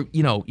 For,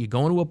 you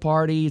go into a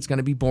party, it's going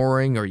to be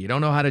boring, or you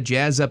don't know how to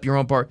jazz up your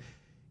own part.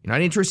 You're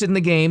not interested in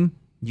the game.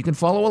 You can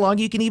follow along.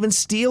 You can even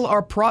steal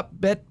our prop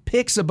bet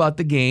picks about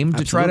the game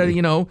to try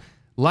to,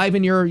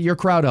 liven your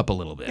crowd up a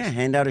little bit. Yeah,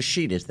 hand out a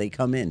sheet as they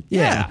come in.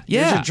 Yeah.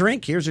 Here's a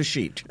drink, here's a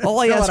sheet. All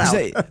I Fill ask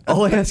it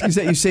out. is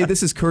that you say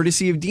this is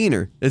courtesy of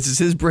Diener. This is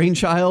his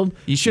brainchild.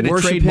 You should have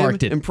Worship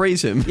trademarked him it. and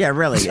praise him. Yeah,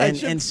 really. I And,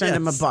 should- and send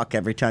him a yes. buck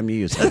every time you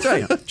use it. That's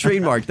right.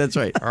 Trademark. That's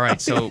right. All right,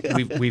 so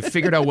we've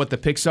figured out what the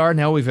picks are.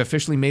 Now we've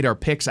officially made our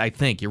picks, I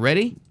think. You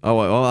ready? Oh,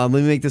 well, let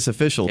me make this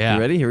official. Yeah. You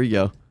ready? Here we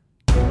go.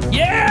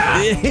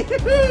 Yeah!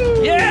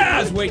 Yeah!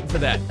 I was waiting for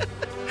that.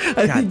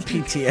 Got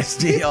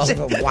PTSD.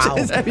 Oh, wow.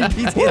 Just having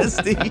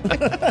PTSD.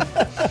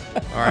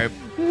 All right.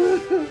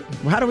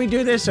 How do we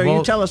do this? Or Well,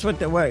 you tell us what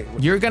the way.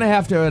 You're going to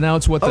have to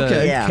announce what the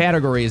Okay. Yeah.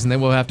 category is, and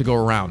then we'll have to go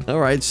around. All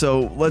right,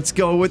 so let's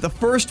go with the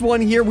first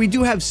one here. We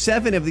do have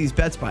 7 of these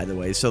bets, by the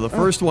way. So the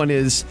first one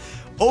is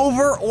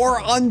over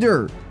or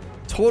under.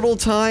 Total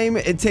time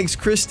it takes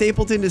Chris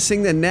Stapleton to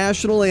sing the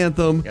national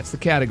anthem. That's the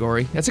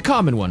category. That's a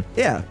common one.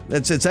 Yeah,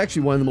 it's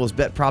actually one of the most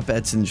prop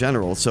bets in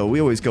general, so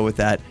we always go with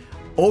that.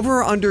 Over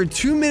or under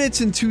 2 minutes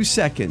and 2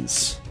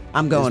 seconds.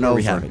 I'm going where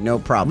we have over. it. No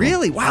problem.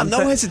 Really? Wow, no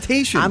th-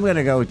 hesitation. I'm going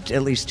to go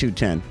at least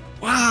 210.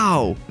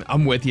 Wow.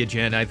 I'm with you,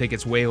 Jen. I think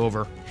it's way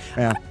over.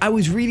 Yeah. I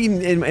was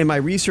reading in my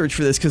research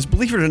for this because,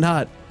 believe it or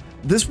not,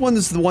 this one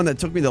is the one that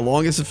took me the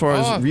longest as far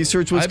as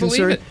research was I believe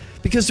concerned. it.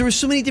 Because there were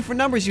so many different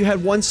numbers. You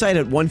had one side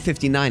at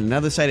 159,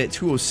 another side at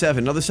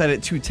 207, another side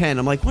at 210.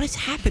 I'm like, what is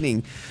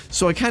happening?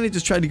 So I kind of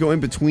just tried to go in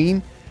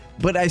between.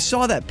 But I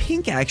saw that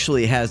Pink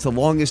actually has the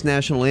longest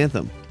national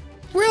anthem.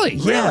 Really?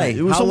 Yeah,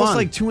 it was How almost long?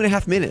 like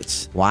 2.5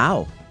 minutes.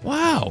 Wow.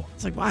 Wow.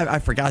 It's like, wow, I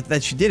forgot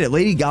that she did it.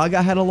 Lady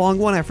Gaga had a long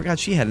one. I forgot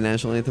she had a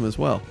national anthem as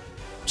well.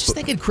 Just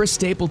thinking Chris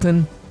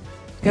Stapleton.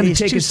 Got to He's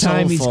take too his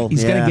time. soulful,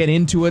 He's going yeah. to get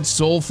into it.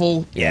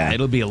 Soulful. Yeah.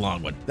 It'll be a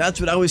long one. That's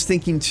what I was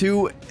thinking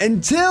too,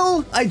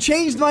 until I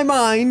changed my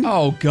mind.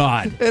 Oh,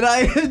 God. And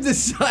I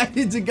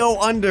decided to go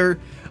under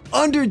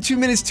 2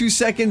 minutes, 2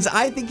 seconds.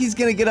 I think he's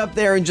going to get up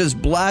there and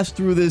just blast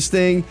through this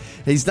thing.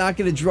 He's not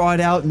going to draw it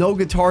out. No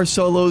guitar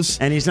solos.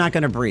 And he's not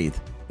going to breathe.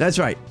 That's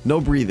right. No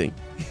breathing.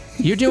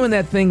 You're doing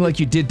that thing like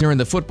you did during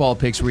the football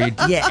picks where you...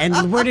 Yeah,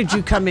 and where did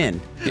you come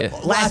in? Yeah.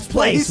 Last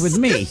place with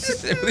me.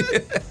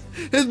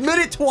 His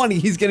minute 20,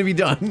 he's going to be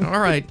done. All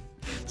right.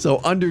 So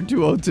under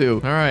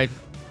 202. All right.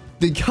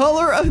 The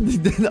color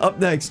of up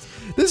next.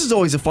 This is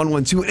always a fun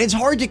one too. And it's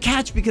hard to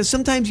catch because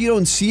sometimes you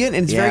don't see it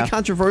and it's very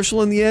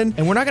controversial in the end.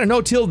 And we're not going to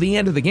know till the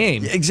end of the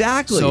game.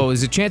 Exactly. So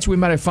there's a chance we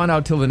might have found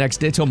out till the next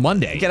day, till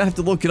Monday. You're going to have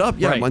to look it up,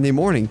 Right. Monday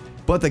morning.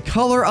 But the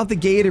color of the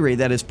Gatorade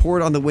that is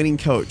poured on the winning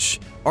coach.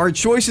 Our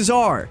choices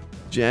are,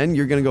 Jen,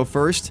 you're going to go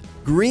first.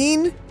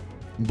 Green,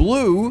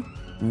 blue,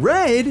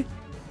 red,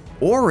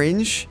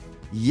 orange,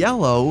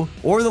 yellow,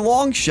 or the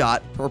long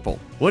shot, purple.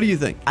 What do you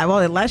think?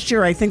 Well, last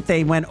year I think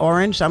they went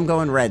orange. I'm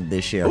going red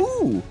this year.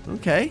 Ooh,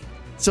 okay.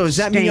 So does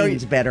that mean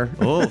Stains better.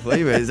 Oh,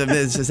 wait a minute.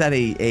 Is that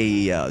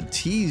a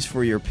tease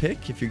for your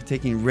pick if you're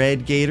taking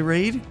red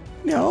Gatorade?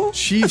 No.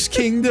 Chiefs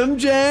Kingdom,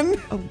 Jen?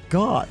 Oh,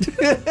 God.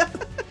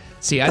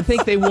 See, I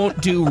think they won't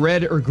do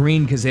red or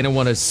green because they don't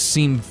want to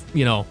seem,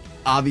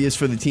 obvious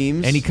for the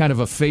teams. any kind of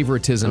a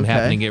favoritism Okay.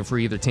 happening here for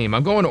either team.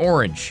 I'm going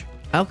orange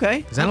Okay.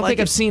 because I don't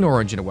think I've seen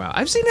orange in a while.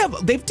 I've seen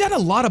that they've done a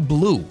lot of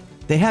blue,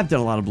 They have done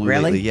a lot of blue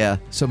Really? lately, yeah.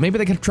 so maybe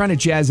they're trying to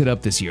jazz it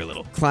up this year a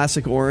little.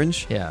 Classic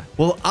orange. Yeah.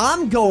 Well,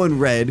 I'm going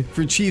red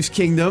for Chiefs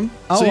Kingdom.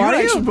 Oh, so you are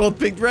you? actually both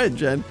picked red,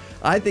 Jen.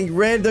 I think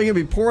red, they're going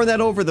to be pouring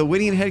that over the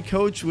winning head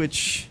coach,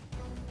 which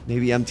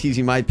maybe I'm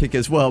teasing my pick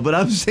as well, but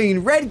I'm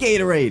saying red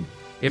Gatorade.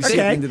 If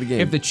into the game.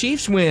 If the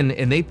Chiefs win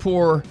and they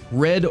pour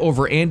red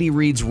over Andy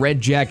Reid's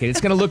red jacket,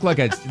 it's going to look like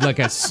a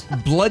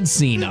blood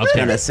scene out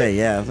there. I was going to say,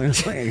 yeah.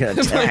 I got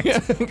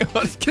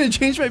attacked. Can I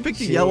change my pick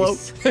to yellow?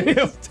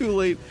 It's too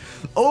late.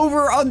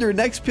 Over, under,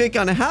 next pick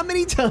on how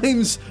many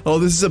times,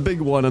 this is a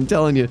big one, I'm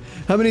telling you.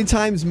 How many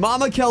times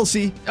Mama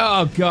Kelce.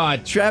 Oh,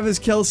 God. Travis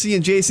Kelce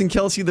and Jason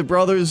Kelce, the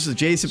brothers.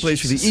 Jason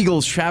plays for the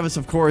Eagles. Travis,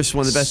 of course,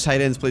 one of the best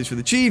tight ends, plays for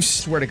the Chiefs.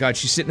 Swear to God,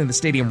 she's sitting in the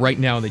stadium right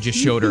now and they just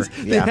showed her.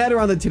 They had her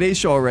on the Today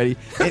Show already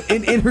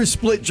in her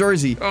split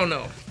jersey. Oh,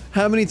 no.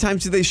 How many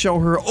times did they show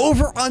her?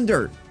 Over,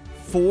 under,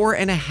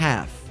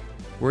 4.5.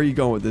 Where are you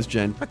going with this,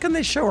 Jen? How can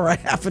they show her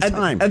half a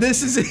time? And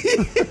this is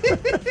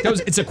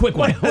it's a quick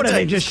one. What do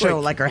they just show?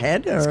 Like her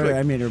head? Or,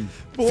 her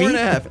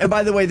 4.5. And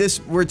by the way,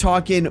 we're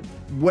talking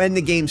when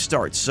the game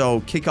starts. So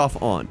kickoff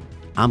on.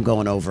 I'm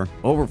going over.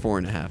 Over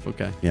 4.5.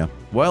 Okay. Yeah.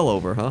 Well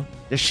over, huh?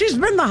 She's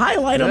been the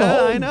highlight of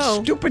the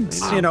whole stupid,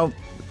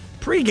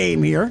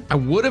 pregame here. I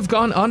would have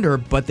gone under,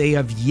 but they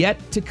have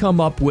yet to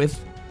come up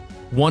with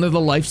one of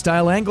the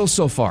lifestyle angles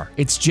so far.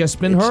 It's just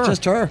been her. It's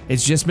just her.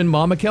 It's just been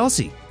Mama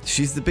Kelce.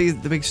 She's the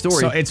big story.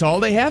 So it's all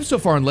they have so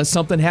far, unless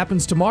something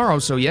happens tomorrow.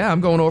 So yeah, I'm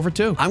going over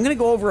too. I'm going to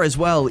go over as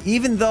well,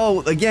 even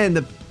though,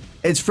 again,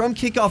 it's from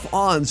kickoff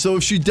on. So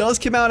if she does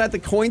come out at the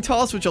coin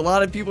toss, which a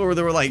lot of people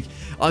they were like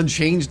on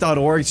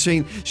change.org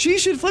saying she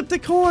should flip the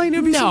coin.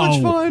 It'd be so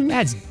much fun.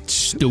 That's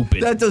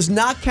stupid. That does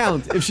not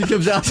count if she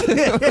comes out.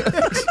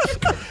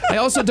 I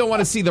also don't want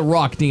to see The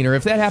Rock, Diener.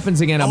 If that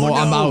happens again, I'm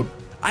out.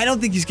 I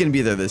don't think he's going to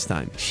be there this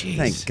time. Jeez.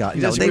 Thank God.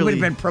 No, they would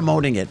have been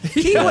promoting it.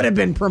 He would have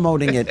been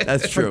promoting it.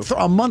 That's true. For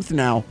a month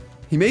now.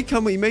 He may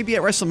come. He may be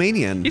at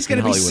WrestleMania. He's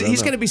going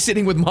to be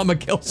sitting with Mama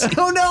Kelce.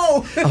 Oh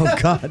no! Oh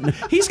God!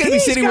 He's going to be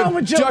sitting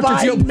with Dr.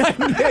 Joe Biden.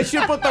 I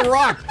should put The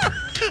Rock.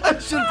 I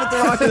should put The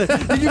Rock in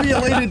there. You give me a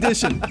late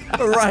edition.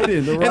 Right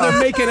in The Rock. And they're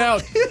making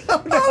out.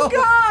 Oh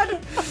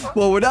God!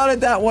 Well, we're not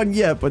at that one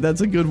yet, but that's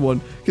a good one.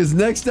 Because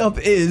next up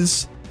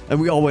is, and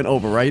we all went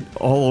over, right?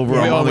 All over.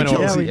 We all went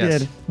over. Yeah, we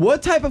did.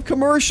 What type of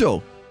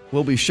commercial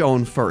will be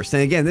shown first?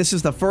 And again, this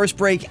is the first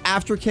break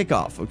after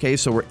kickoff. Okay,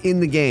 so we're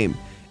in the game.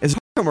 Is a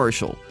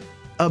commercial,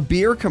 a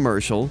beer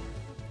commercial,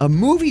 a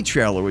movie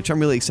trailer, which I'm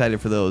really excited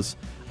for those,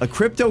 a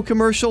crypto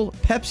commercial,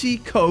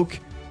 Pepsi, Coke,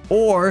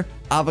 or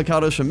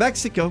avocados from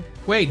Mexico.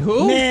 Wait,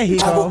 who?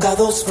 Mexico.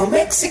 Avocados from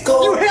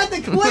Mexico. You had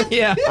the clip.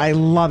 Yeah. I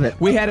love it.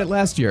 We had it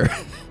last year.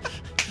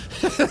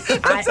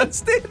 That's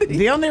outstanding.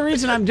 The only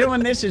reason I'm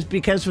doing this is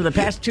because for the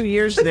past 2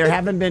 years, there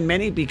haven't been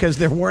many because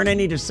there weren't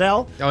any to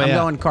sell. I'm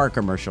going car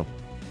commercial.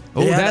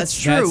 Oh, Yeah, that's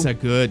true. That's a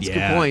good, That's a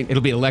good point.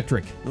 It'll be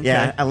electric. Okay.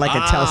 Yeah, like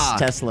a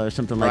Tesla or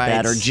something like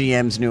that, or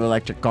GM's new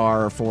electric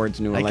car, or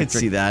Ford's new I could electric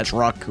see that.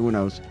 truck. Who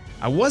knows?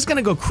 I was going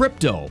to go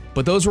crypto,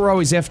 but those were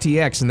always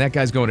FTX, and that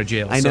guy's going to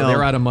jail. I So know.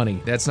 they're out of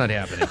money. That's not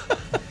happening.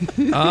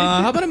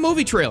 How about a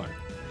movie trailer?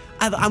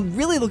 I'm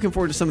really looking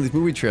forward to some of these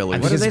movie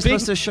trailers. What are they big-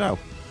 supposed to show?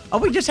 Oh,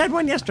 we just had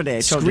one yesterday.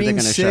 I told you they're Scream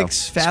going to show.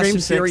 6, Fast Scream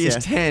and 6, Furious yeah.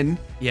 10.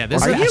 Yeah, Or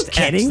this Are is- you Fast X,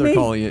 kidding they're me?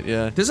 calling it,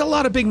 yeah. There's a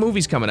lot of big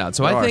movies coming out,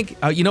 so There I are. think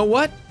you know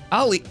what?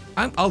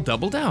 I'll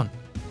double down.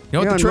 You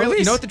know You're what the on trailer? movies?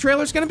 You know what the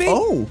trailer's going to be?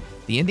 Oh.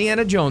 The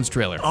Indiana Jones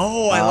trailer.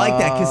 Oh, I like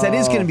that because that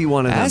is going to be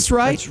one of them. That's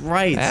right. That's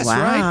right. That's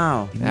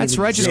Wow. right. That's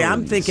right. See,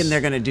 I'm thinking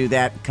they're going to do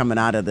that coming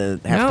out of the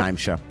halftime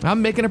show.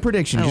 I'm making a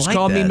prediction. I Just like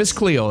call me that. Miss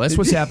Cleo. That's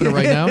what's happening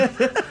right now.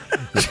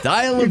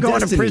 Dial You're of going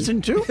Destiny. to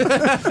prison too?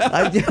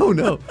 I don't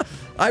know.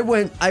 I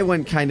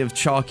went kind of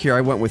chalk here.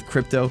 I went with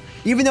crypto.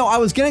 Even though I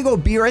was going to go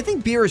beer. I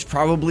think beer is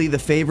probably the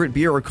favorite,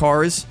 beer or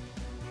cars.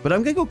 But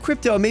I'm going to go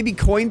crypto. Maybe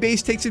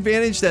Coinbase takes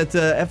advantage that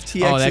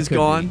FTX that is could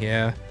gone. be,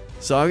 yeah.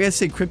 So I'm going to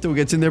say crypto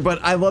gets in there. But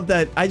I love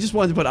that. I just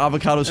wanted to put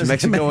avocados from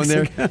Mexico in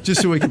there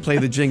just so we can play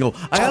the jingle.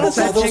 I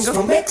honestly Avocados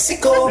from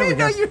Mexico. I didn't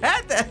know you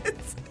had that.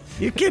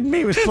 You kidding me?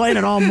 He was playing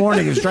it all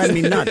morning. It was driving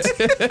me nuts.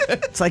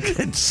 It's like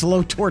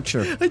slow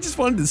torture. I just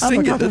wanted to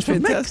sing it. Avocados That's from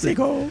fantastic.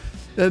 Mexico.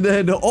 And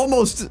then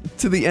almost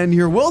to the end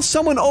here, will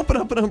someone open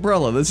up an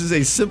umbrella? This is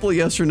a simple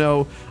yes or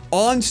no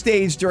on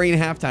stage during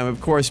halftime, of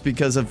course,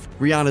 because of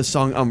Rihanna's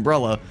song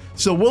Umbrella.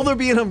 So will there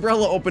be an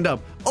umbrella opened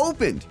up?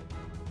 Opened.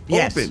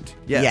 Yes. Opened.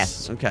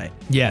 Yes. Okay.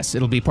 Yes,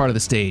 it'll be part of the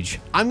stage.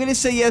 I'm going to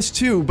say yes,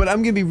 too, but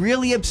I'm going to be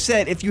really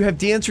upset if you have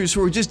dancers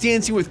who are just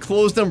dancing with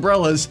closed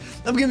umbrellas.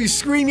 I'm going to be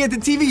screaming at the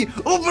TV,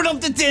 open up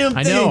the damn thing.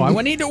 I know.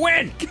 I need to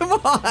win. Come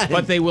on.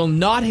 But they will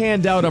not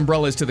hand out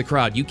umbrellas to the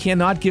crowd. You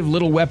cannot give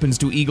little weapons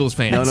to Eagles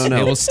fans. No.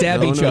 They will stab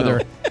No, each no, other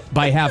no.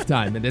 by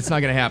halftime, and it's not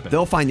going to happen.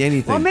 They'll find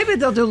anything. Well, maybe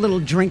they'll do little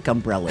drink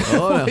umbrellas.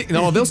 Oh,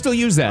 no. No, they'll still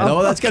use that.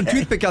 No, that's got a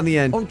toothpick on the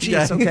end. Oh,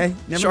 jeez, okay.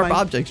 Never Sharp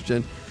mind. objects,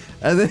 Jen.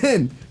 And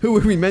then,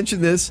 we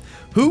mentioned this,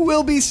 who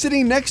will be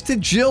sitting next to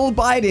Jill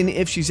Biden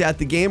if she's at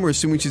the game? We're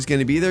assuming she's going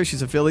to be there.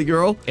 She's a Philly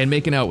girl. And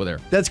making out with her.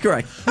 That's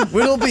correct.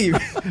 Will it be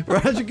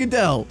Roger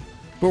Goodell,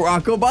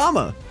 Barack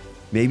Obama,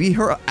 maybe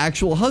her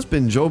actual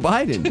husband, Joe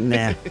Biden?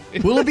 Nah.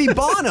 Will it be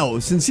Bono,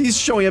 since he's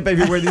showing up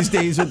everywhere these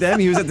days with them?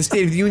 He was at the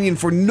State of the Union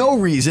for no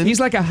reason. He's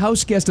like a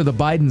house guest of the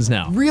Bidens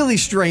now. Really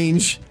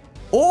strange.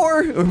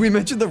 Or we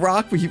mentioned The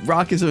Rock.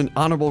 Rock is an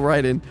honorable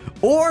write-in.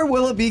 Or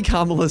will it be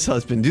Kamala's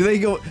husband? Do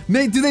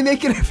they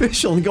make it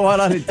official and go out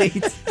on a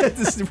date at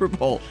the Super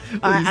Bowl?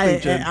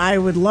 I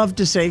would love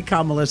to say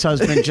Kamala's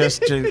husband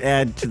just to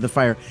add to the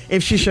fire.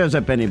 If she shows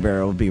up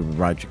anywhere, it will be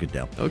Roger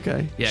Goodell.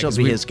 Okay. Yeah, she'll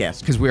be his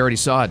guest. Because we already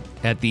saw it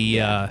at the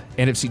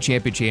NFC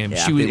Championship game.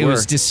 Yeah, it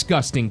was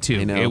disgusting too.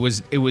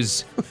 It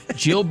was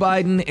Jill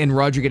Biden and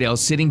Roger Goodell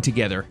sitting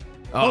together.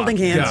 Holding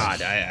hands.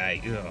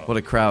 God, what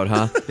a crowd,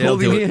 huh? They'll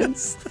Holding do it.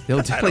 hands.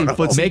 They'll playing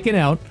football, making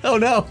out. Oh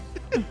no.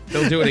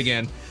 They'll do it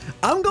again.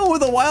 I'm going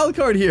with a wild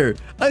card here.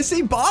 I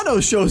say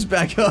Bono shows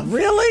back up.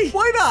 Really?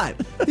 Why not?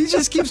 He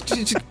just keeps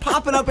just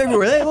popping up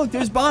everywhere. Hey, look,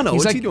 there's Bono.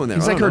 What's he doing there?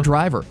 He's like her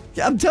driver.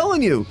 Yeah, I'm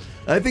telling you.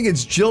 I think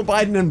it's Jill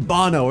Biden and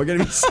Bono are going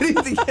to be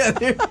sitting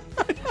together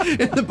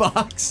in the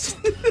box.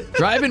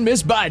 Driving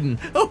Miss Biden.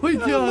 Oh my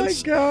gosh. Oh my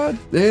God.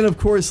 And of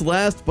course,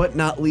 last but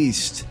not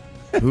least,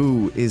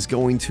 who is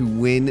going to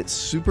win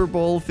Super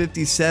Bowl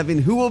 57?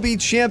 Who will be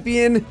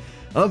champion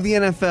of the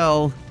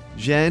NFL?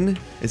 Jen,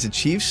 is it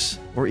Chiefs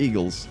or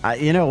Eagles?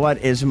 You know what?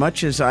 As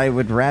much as I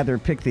would rather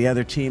pick the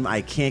other team,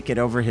 I can't get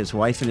over his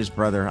wife and his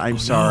brother. I'm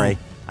sorry. No.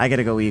 I got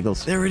to go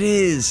Eagles. There it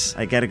is.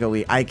 I got to go.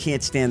 I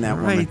can't stand that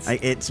woman.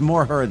 Right. It's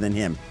more her than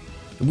him.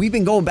 We've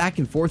been going back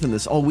and forth on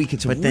this all week.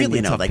 It's a But then,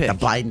 really tough like pick. the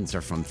Bidens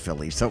are from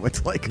Philly, so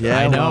it's like, Yeah,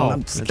 I know.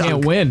 I'm I stuck.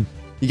 can't win.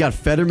 You got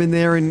Fetterman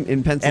there in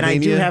Pennsylvania. And I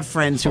do have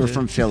friends who are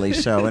from Philly,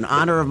 so in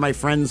honor of my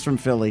friends from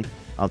Philly,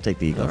 I'll take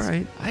the Eagles. All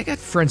right. I got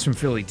friends from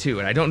Philly too,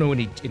 and I don't know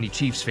any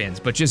Chiefs fans,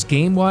 but just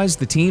game-wise,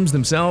 the teams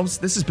themselves,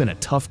 this has been a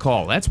tough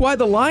call. That's why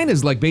the line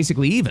is like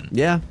basically even.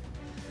 Yeah.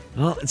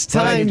 Well, it's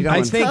time.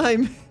 I think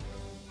time.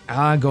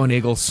 I'm going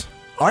Eagles.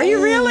 Are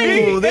you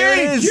really? Oh, there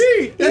it is.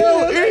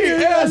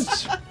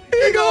 E-G-L-E-S.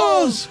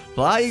 Eagles.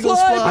 Fly, Eagles,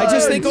 fly. I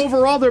just think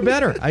overall they're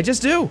better. I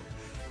just do.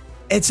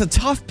 It's a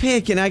tough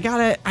pick, and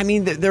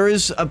there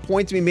is a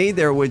point to be made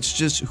there, which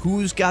just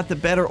who's got the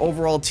better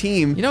overall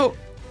team. You know,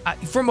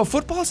 from a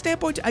football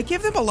standpoint, I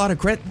give them a lot of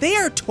credit. They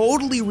are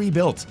totally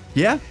rebuilt.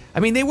 Yeah? I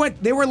mean, they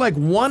were like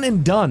one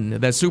and done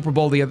that Super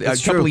Bowl a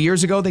couple of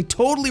years ago. They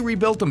totally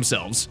rebuilt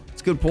themselves.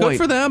 It's a good point. Good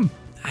for them.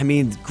 I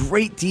mean,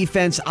 great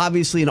defense.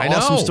 Obviously, an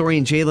awesome story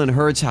in Jalen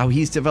Hurts, how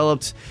he's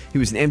developed. He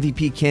was an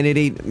MVP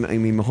candidate. I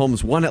mean,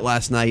 Mahomes won it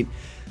last night.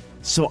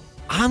 So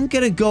I'm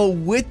going to go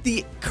with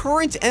the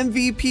current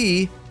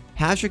MVP,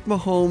 Patrick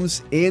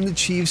Mahomes, and the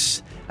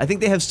Chiefs. I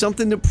think they have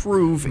something to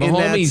prove.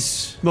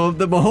 Mahomes.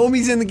 The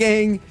Mahomes in the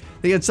gang,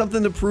 they had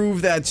something to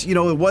prove that,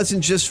 it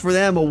wasn't just for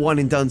them a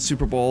one-and-done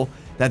Super Bowl,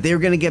 that they're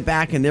going to get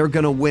back and they're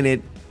going to win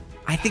it.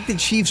 I think the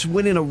Chiefs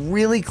win in a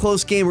really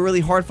close game, a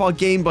really hard-fought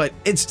game, but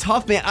it's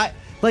tough, man.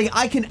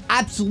 I can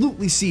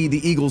absolutely see the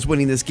Eagles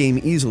winning this game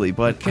easily,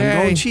 but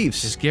I'm going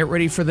Chiefs. Just get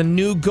ready for the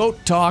new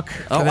GOAT talk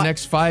for the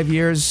next 5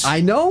 years.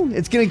 I know.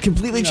 It's going to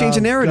completely change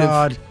the narrative.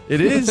 God.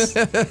 It is.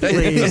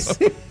 Please.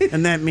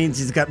 And that means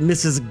he's got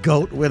Mrs.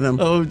 Goat with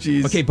him. Oh,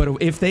 jeez. Okay, but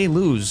if they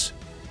lose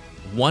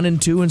 1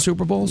 and 2 in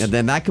Super Bowls? And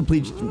then that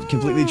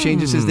completely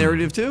changes his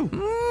narrative, too.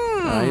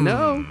 I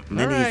know.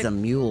 Then he's a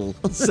mule.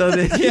 So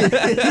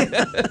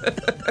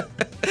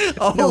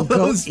all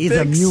those he's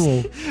a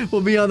mule.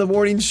 will be on the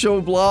morning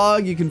show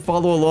blog. You can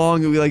follow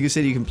along. Like you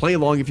said, you can play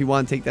along if you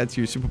want. Take that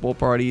to your Super Bowl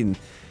party and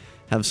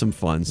have some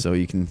fun. So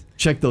you can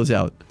check those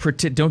out.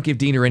 Don't give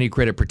Diener any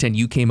credit. Pretend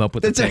you came up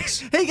with the picks.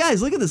 Hey,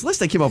 guys, look at this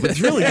list I came up with.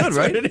 It's really good,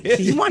 right?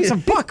 He wants a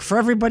buck for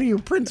everybody who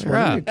prints one.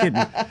 Are you kidding?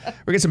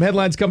 We'll get some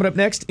headlines coming up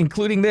next,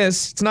 including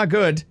this. It's not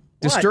good.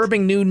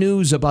 Disturbing new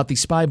news about the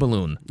spy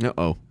balloon.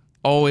 Uh-oh.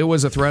 Oh, it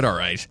was a threat, all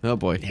right. Oh,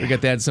 boy. We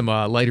got that and some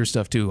lighter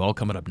stuff, too, all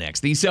coming up next.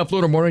 The South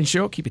Florida Morning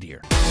Show. Keep it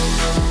here.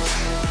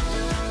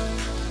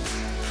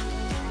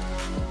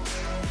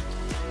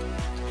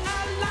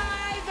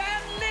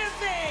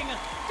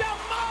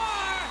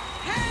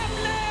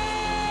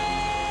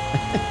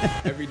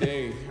 Every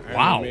day,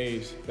 I'm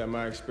amazed that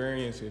my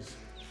experiences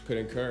could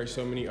encourage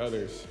so many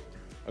others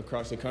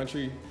across the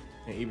country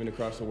and even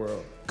across the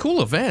world.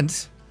 Cool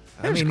event.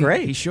 That was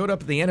great. He showed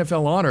up at the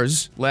NFL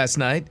Honors last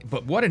night,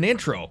 but what an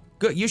intro.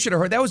 Good. You should have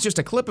heard. That was just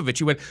a clip of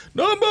it. You went,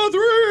 number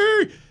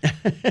 3!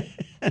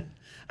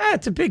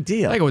 It's a big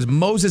deal. Like it was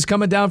Moses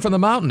coming down from the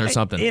mountain or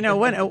something.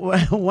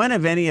 When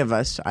of any of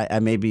us,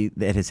 maybe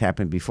that has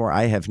happened before,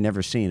 I have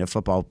never seen a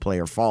football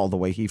player fall the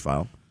way he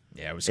fell.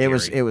 Yeah, it was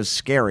scary. It was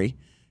scary.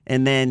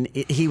 And then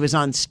he was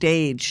on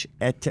stage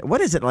at,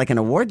 what is it, like an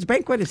awards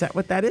banquet? Is that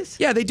what that is?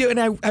 Yeah, they do.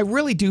 And I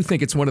really do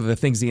think it's one of the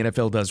things the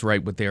NFL does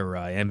right with their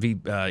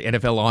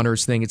NFL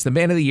honors thing. It's the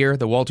Man of the Year,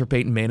 the Walter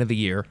Payton Man of the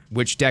Year,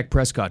 which Dak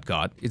Prescott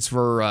got. It's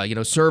for,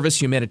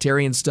 service,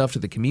 humanitarian stuff to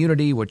the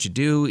community, what you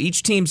do.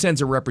 Each team sends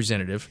a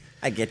representative.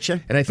 I get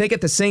you. And I think at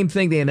the same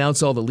thing, they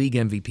announce all the league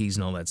MVPs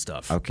and all that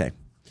stuff. Okay.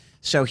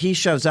 So he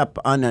shows up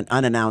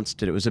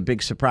unannounced, and it was a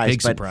big surprise.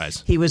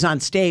 Surprise. He was on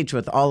stage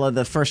with all of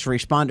the first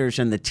responders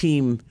and the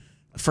team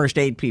first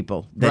aid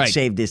people that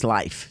saved his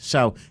life.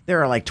 So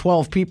there are like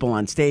 12 people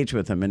on stage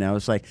with him, and I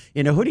was like,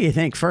 who do you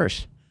think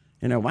first?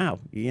 Wow,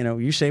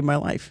 you saved my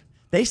life.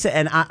 They said,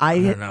 and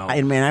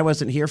I mean, I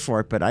wasn't here for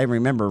it, but I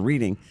remember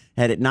reading,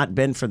 had it not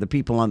been for the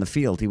people on the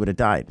field, he would have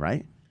died,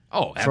 right?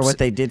 Oh, for what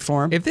they did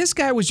for him. If this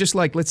guy was just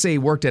like, let's say he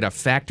worked at a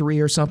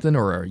factory or something,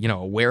 or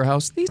a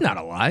warehouse, he's not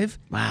alive.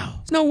 Wow.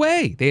 There's no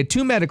way. They had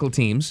 2 medical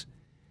teams,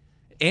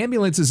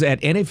 ambulances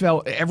at every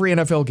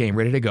NFL game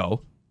ready to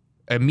go,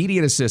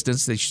 immediate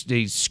assistance.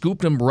 They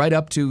scooped him right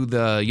up to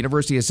the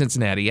University of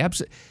Cincinnati. Wow.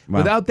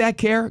 Without that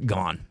care,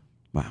 gone.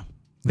 Wow.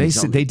 They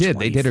did.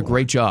 They did a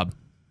great job.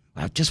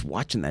 Wow, just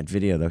watching that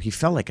video, though, he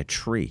fell like a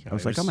tree. I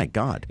was like, oh, my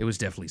God. It was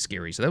definitely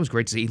scary. So that was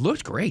great to see. He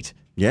looked great.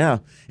 Yeah.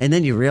 And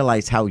then you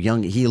realize how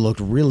young he looked,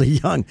 really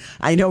young.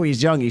 I know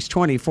he's young. He's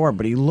 24,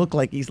 but he looked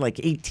like he's like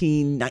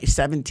 18,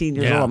 17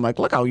 years old. I'm like,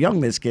 look how young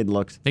this kid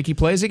looks. Think he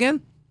plays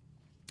again?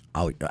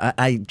 Oh,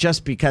 I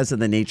just because of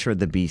the nature of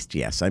the beast,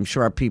 yes. I'm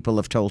sure people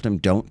have told him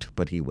don't,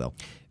 but he will.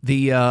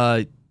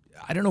 I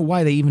don't know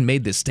why they even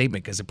made this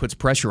statement because it puts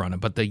pressure on him,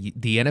 but the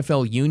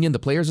NFL union, the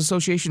Players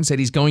Association, said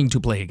he's going to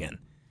play again.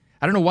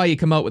 I don't know why you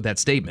come out with that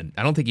statement.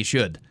 I don't think you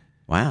should.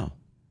 Wow.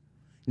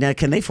 Now,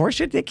 can they force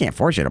you? They can't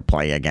force you to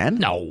play again.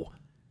 No.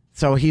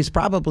 So he's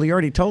probably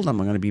already told them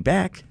I'm going to be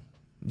back.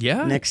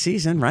 Yeah. Next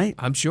season, right?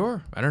 I'm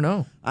sure. I don't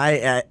know.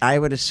 I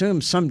would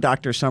assume some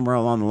doctor somewhere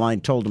along the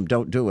line told him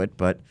don't do it,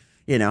 but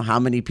how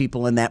many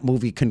people in that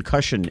movie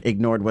Concussion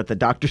ignored what the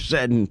doctor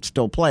said and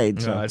still played?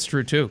 So that's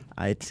true too.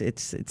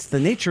 It's the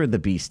nature of the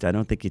beast. I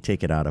don't think you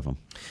take it out of them.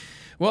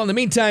 Well, in the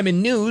meantime,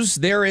 in news,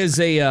 there is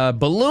a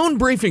balloon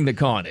briefing, they're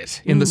calling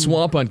it, in the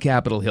swamp on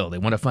Capitol Hill. They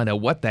want to find out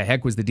what the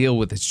heck was the deal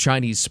with this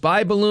Chinese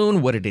spy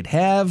balloon. What did it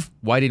have?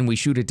 Why didn't we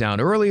shoot it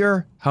down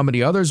earlier? How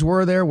many others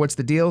were there? What's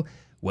the deal?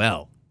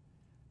 Well,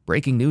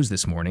 breaking news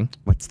this morning.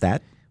 What's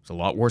that? It's a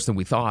lot worse than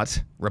we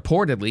thought.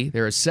 Reportedly,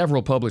 there are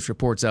several published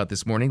reports out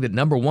this morning that,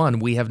 number one,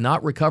 we have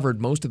not recovered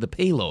most of the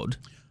payload.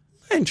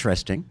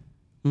 Interesting.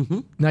 Mm-hmm.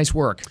 Nice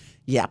work.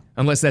 Yeah.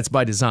 Unless that's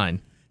by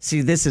design.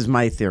 See, this is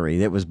my theory.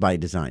 That was by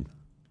design.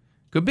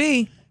 Could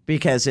be.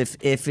 Because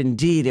if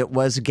indeed it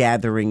was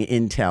gathering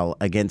intel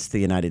against the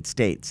United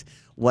States,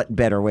 what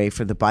better way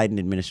for the Biden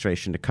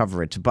administration to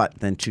cover its butt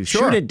than to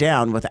shoot it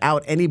down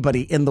without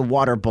anybody in the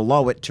water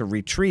below it to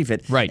retrieve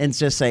it and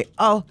just say,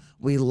 oh,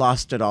 we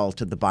lost it all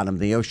to the bottom of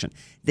the ocean.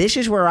 This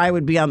is where I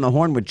would be on the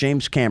horn with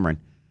James Cameron.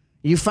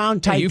 You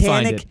found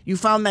Titanic. You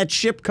found that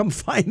ship. Come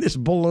find this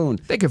balloon.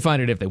 They could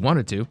find it if they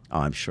wanted to.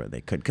 Oh, I'm sure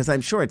they could, because I'm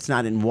sure it's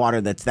not in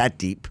water that's that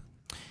deep.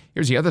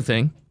 Here's the other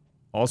thing.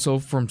 Also,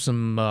 from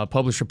some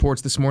published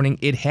reports this morning,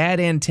 it had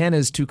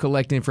antennas to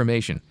collect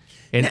information.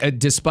 And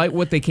despite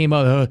what they came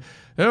out,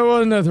 it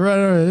wasn't a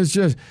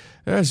threat.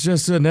 That's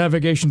just a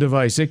navigation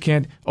device. It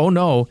can't. Oh,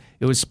 no.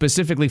 It was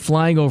specifically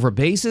flying over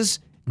bases,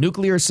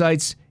 nuclear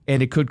sites,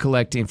 and it could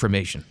collect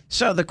information.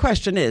 So the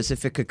question is,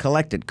 if it could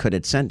collect it, could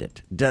it send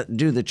it?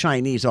 Do the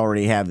Chinese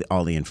already have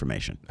all the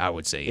information? I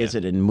would say, yeah. Is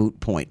it a moot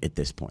point at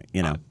this point?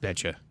 I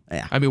betcha.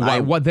 Yeah. I mean,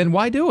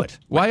 why do it?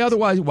 Why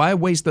otherwise? Why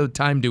waste the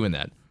time doing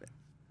that?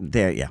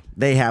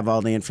 They have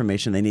all the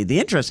information they need. The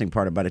interesting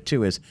part about it,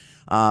 too, is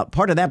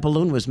part of that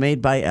balloon was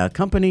made by a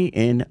company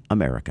in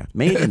America,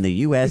 made in the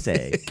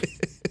USA.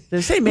 Did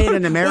it say made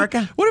in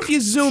America? What if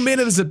you zoom in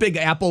and there's a big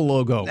Apple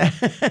logo?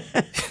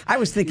 I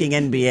was thinking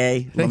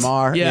NBA,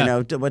 Lamar,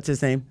 what's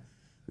his name?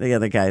 The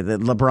other guy, the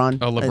LeBron.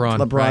 Oh, LeBron.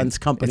 LeBron's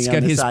company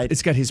on the side.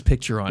 It's got his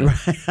picture on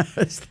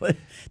it.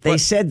 They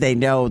said they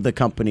know the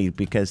company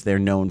because they're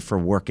known for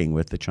working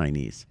with the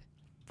Chinese.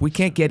 We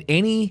can't get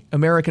any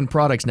American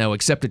products now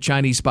except a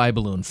Chinese spy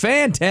balloon.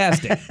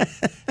 Fantastic.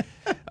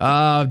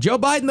 Joe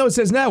Biden, though,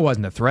 says that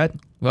wasn't a threat.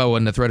 Well, it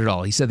wasn't a threat at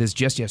all. He said this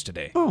just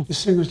yesterday. Oh,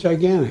 this thing was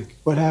gigantic.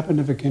 What happened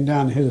if it came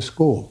down and hit a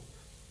school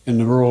in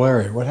the rural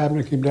area? What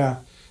happened if it came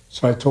down?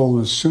 So I told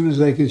them as soon as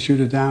they could shoot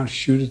it down,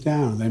 shoot it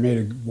down. They made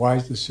a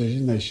wise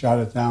decision. They shot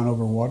it down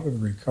over water,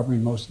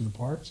 recovering most of the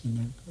parts, and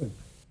they're good.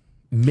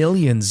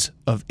 Millions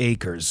of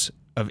acres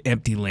of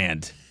empty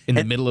land in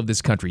the middle of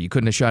this country. You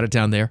couldn't have shot it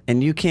down there?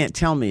 And you can't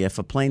tell me if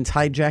a plane's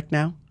hijacked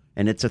now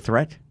and it's a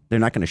threat, they're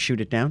not going to shoot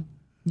it down?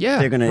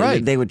 Yeah,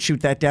 They would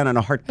shoot that down in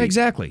a heartbeat.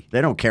 Exactly.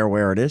 They don't care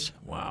where it is.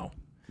 Wow.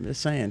 I'm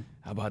just saying.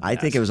 How about that? I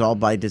think it was all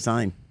by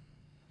design.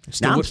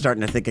 Now I'm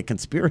starting to think of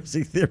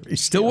conspiracy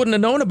theories. Still wouldn't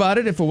have known about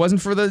it if it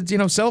wasn't for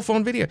the cell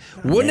phone video.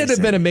 Wouldn't it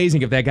have been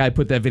amazing if that guy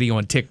put that video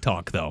on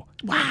TikTok, though?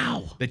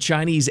 Wow. The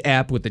Chinese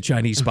app with the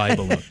Chinese spy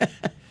balloon.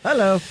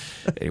 Hello.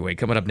 Anyway,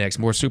 coming up next,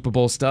 more Super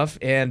Bowl stuff.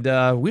 And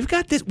we've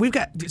got,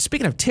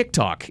 speaking of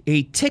TikTok,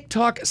 a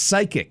TikTok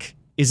psychic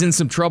is in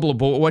some trouble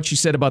about what she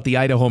said about the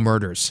Idaho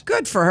murders.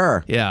 Good for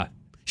her. Yeah.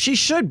 She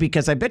should,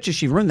 because I bet you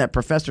she ruined that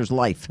professor's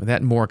life. With that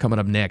and more coming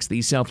up next.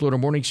 The South Florida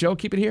Morning Show.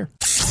 Keep it here.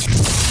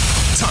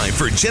 Time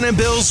for Jen and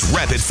Bill's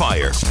Rapid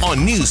Fire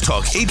on News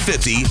Talk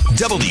 850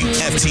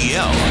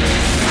 WFTL.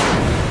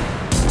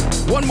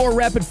 One more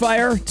rapid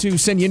fire to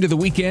send you into the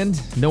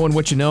weekend, knowing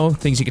what you know,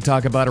 things you can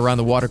talk about around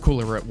the water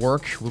cooler at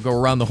work. We'll go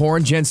around the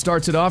horn. Jen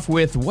starts it off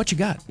with what you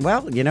got.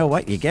 Well, you know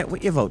what? You get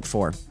what you vote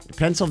for.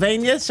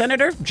 Pennsylvania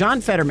Senator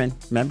John Fetterman.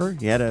 Remember?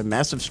 He had a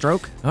massive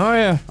stroke. Oh,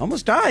 yeah.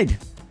 Almost died.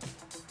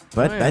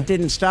 But that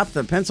didn't stop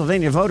the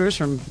Pennsylvania voters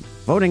from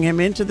voting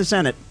him into the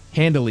Senate.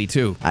 Handily,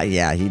 too.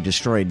 Yeah, he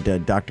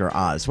destroyed Dr.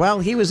 Oz. Well,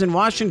 he was in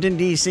Washington,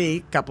 D.C.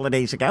 a couple of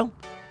days ago.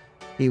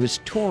 He was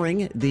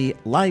touring the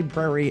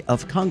Library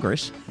of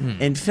Congress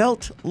and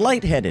felt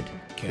lightheaded.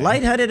 Okay.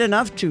 Lightheaded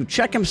enough to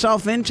check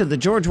himself into the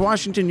George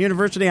Washington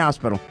University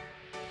Hospital.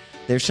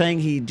 They're saying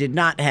he did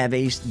not have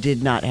a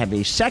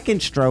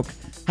second stroke.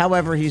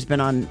 However, he's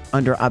been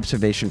under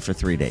observation for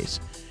 3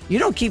 days. You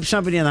don't keep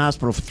somebody in the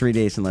hospital for 3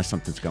 days unless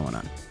something's going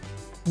on.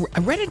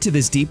 I read into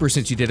this deeper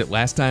since you did it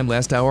last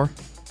hour.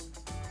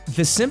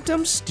 The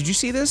symptoms, did you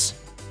see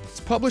this? It's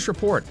a published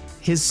report.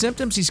 His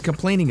symptoms he's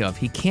complaining of,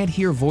 he can't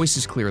hear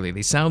voices clearly.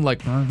 They sound like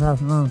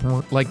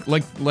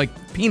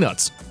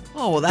peanuts.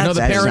 Oh, well, that's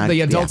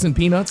the adults in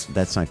Peanuts?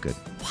 That's not good.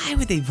 Why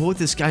would they vote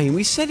this guy in?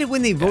 We said it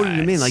when they voted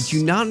him in. Like, do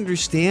you not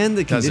understand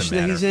the condition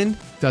that he's in?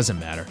 Doesn't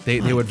matter.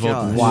 They would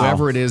vote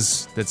whoever it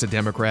is that's a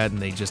Democrat, and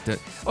they just...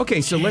 Okay,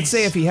 so let's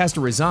say if he has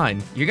to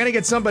resign, you're going to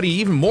get somebody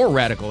even more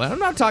radical. And I'm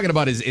not talking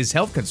about his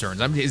health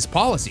concerns. His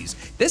policies.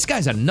 This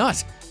guy's a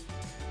nut.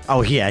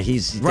 Oh, yeah,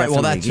 he's right.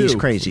 Well, that too. He's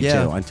crazy, too,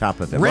 on top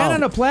of it. Ran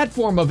on a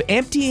platform of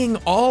emptying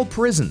all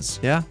prisons.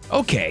 Yeah.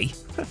 Okay.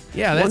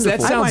 Yeah,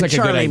 that sounds like a good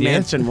Charlie idea.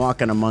 Manson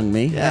walking among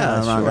me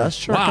around us.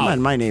 Sure, wow. Come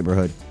on, my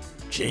neighborhood.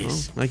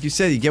 Jeez. Well, like you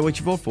said, you get what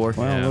you vote for.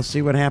 Well, we'll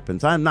see what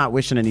happens. I'm not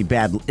wishing any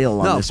bad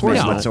ill on this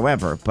man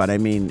whatsoever, but I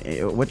mean,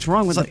 what's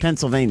wrong with the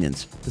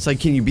Pennsylvanians? It's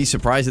like, can you be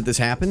surprised that this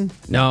happened?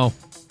 No.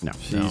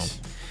 Jeez.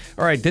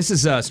 All right, this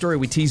is a story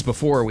we teased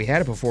before. We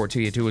had it before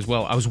to you, too, as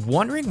well. I was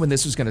wondering when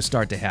this was going to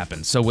start to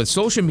happen. So with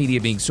social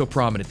media being so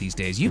prominent these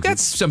days, you've got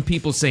some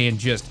people saying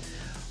just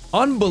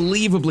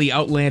unbelievably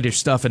outlandish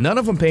stuff, and none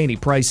of them pay any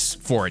price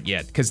for it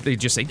yet, because they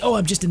just say, oh,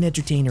 I'm just an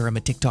entertainer, I'm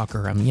a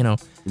TikToker, I'm.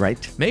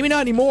 Right. Maybe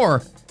not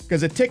anymore,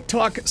 because a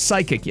TikTok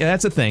psychic,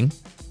 that's a thing.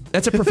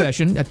 That's a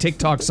profession, a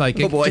TikTok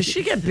psychic. Oh boy. Does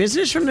she get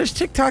business from this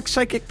TikTok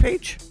psychic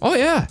page? Oh,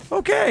 yeah.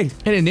 Okay.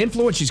 And an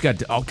influence, she's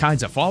got all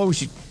kinds of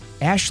followers.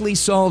 Ashley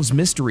Solves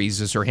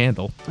Mysteries is her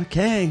handle.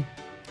 Okay.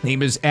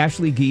 Name is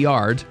Ashley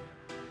Guillard.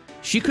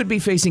 She could be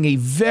facing a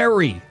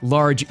very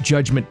large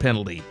judgment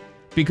penalty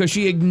because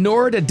she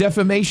ignored a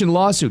defamation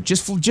lawsuit.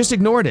 Just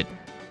ignored it.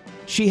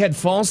 She had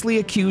falsely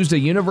accused a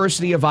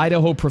University of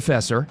Idaho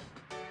professor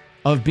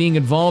of being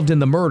involved in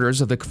the murders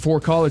of the 4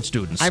 college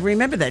students. I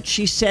remember that.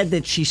 She said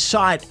that she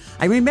saw it.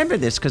 I remember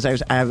this because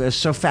I was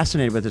so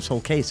fascinated with this whole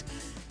case.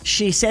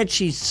 She said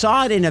she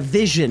saw it in a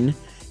vision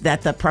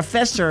that the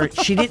professor,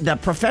 the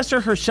professor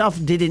herself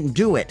didn't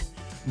do it,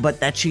 but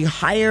that she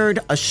hired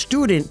a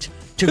student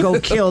to go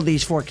kill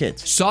these 4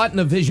 kids. Saw it in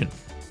a vision.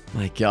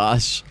 My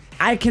gosh.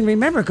 I can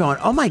remember going,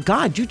 oh my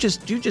God, you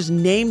just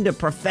named a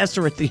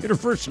professor at the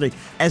university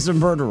as a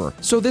murderer.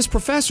 So this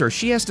professor,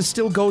 she has to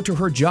still go to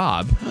her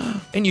job,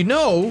 and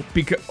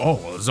because, it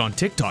was on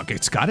TikTok,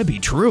 it's got to be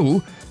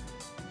true.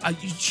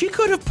 She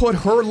could have put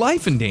her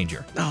life in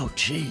danger. Oh,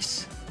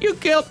 jeez. You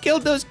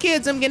killed those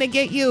kids, I'm going to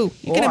get you.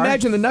 You can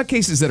imagine the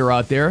nutcases that are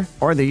out there.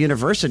 Or the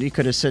university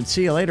could have said,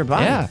 see you later,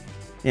 bye.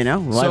 Yeah.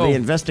 While the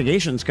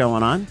investigation's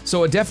going on.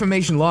 So a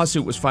defamation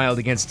lawsuit was filed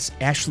against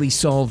Ashley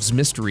Solves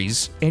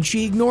Mysteries, and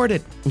she ignored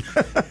it.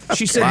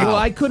 She said, well,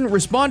 I couldn't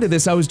respond to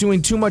this. I was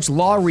doing too much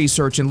law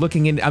research and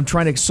I'm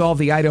trying to solve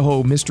the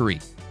Idaho mystery.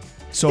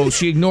 So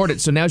she ignored it.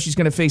 So now she's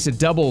going to face a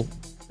double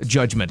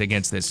judgment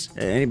against this.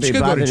 Anybody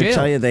bother to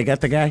tell you they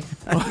got the guy?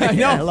 I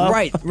know.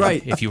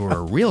 Right. If you were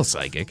a real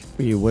psychic,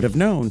 you would have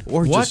known.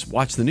 Or just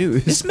watch the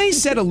news. This may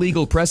set a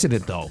legal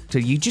precedent, though.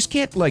 You just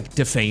can't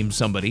defame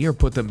somebody or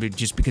put them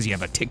just because you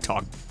have a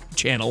TikTok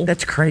channel.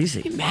 That's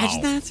crazy.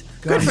 Imagine that.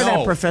 Good for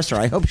that professor.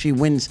 I hope she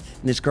wins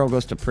and this girl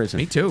goes to prison.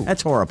 Me too.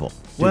 That's horrible.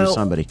 To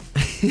somebody.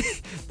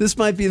 This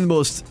might be the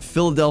most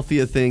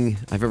Philadelphia thing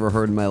I've ever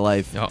heard in my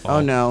life. Uh-oh.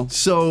 Oh, no.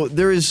 So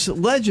there is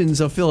legends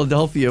of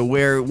Philadelphia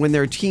where when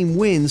their team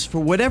wins, for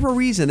whatever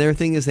reason, their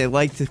thing is they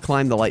like to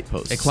climb the light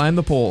posts. They climb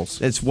the poles.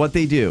 That's what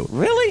they do.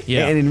 Really?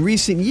 Yeah. And in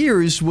recent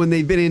years, when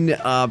they've been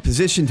in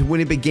position to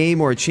win a big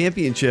game or a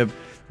championship,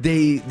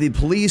 the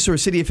police or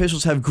city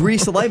officials have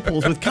greased the light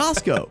poles with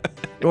Crisco.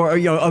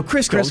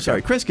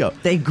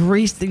 Crisco. They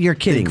greased, you're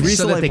kidding. They grease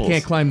so the that light they poles.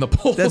 can't climb the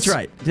poles. That's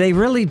right. They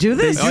really do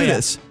this? They do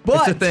this.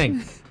 But it's a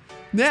thing.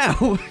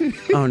 Now,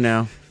 oh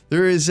no,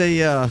 there is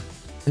an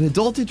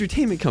adult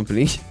entertainment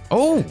company.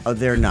 Oh,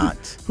 they're not.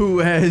 Who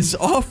has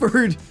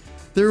offered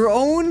their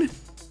own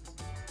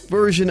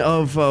version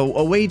of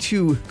a way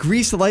to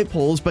grease the light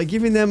poles by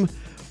giving them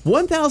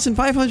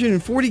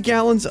 1,540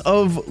 gallons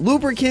of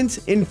lubricant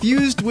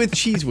infused with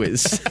Cheese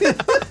Whiz.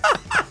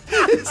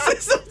 This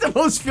is the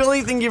most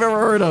Philly thing you've ever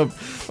heard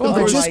of. Well,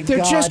 they're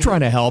just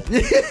trying to help.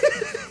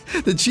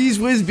 The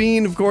Cheese Whiz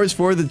being, of course,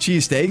 for the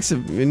cheesesteaks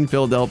in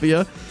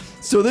Philadelphia.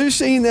 So they're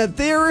saying that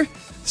their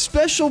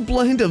special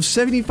blend of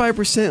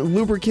 75%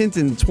 lubricant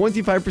and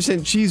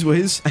 25% Cheese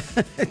Whiz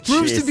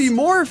proves to be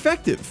more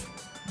effective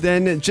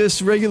than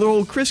just regular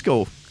old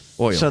Crisco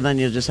oil. So then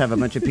you'll just have a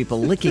bunch of people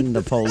licking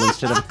the pole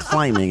instead of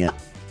climbing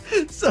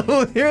it.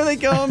 So here they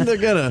come. They're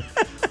going to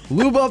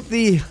lube up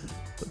the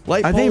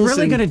light poles. Are they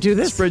really going to do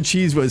this? Spread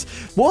Cheese Whiz.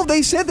 Well,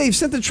 they said they've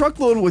sent the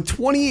truckload with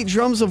 28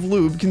 drums of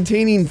lube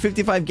containing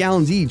 55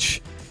 gallons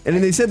each. And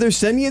then they said they're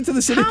sending it to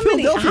the city of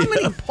Philadelphia. How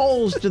many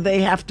poles do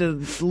they have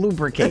to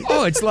lubricate?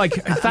 Oh, it's like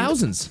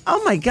thousands.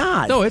 Oh, my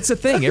God. No, it's a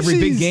thing. Every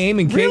big game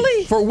and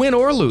really? for win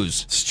or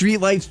lose. Street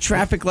lights,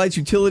 traffic lights,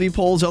 utility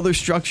poles, other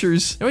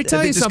structures. Let me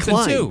tell you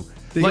something, too.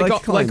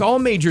 Like all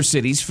major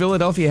cities,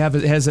 Philadelphia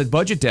has a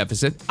budget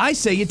deficit. I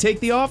say you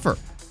take the offer.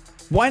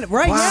 Why?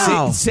 Right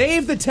now.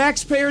 Save the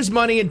taxpayers'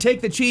 money and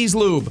take the cheese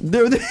lube.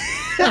 Oh,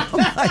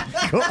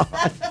 my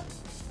God.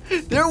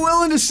 They're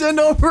willing to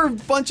send over a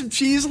bunch of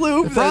cheese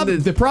lube.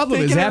 The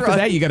problem is after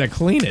that, you got to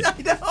clean it.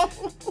 I know.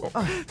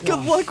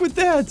 Good luck with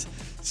that.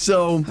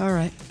 So, all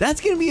right,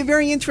 that's going to be a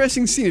very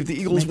interesting scene if the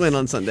Eagles win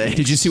on Sunday.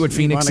 Did you see what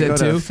Phoenix said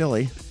too?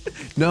 Philly.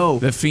 No.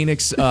 The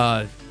Phoenix.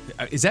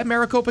 Is that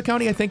Maricopa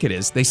County? I think it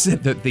is. They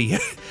said that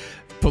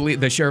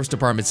the sheriff's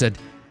department said,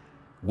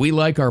 "We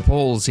like our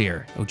poles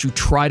here. Don't you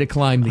try to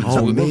climb these.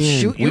 Oh,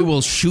 man. We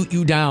will shoot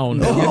you down."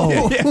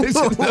 Oh.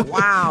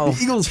 Wow.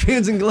 Eagles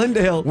fans in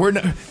Glendale. We're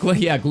not,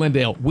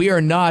 Glendale. We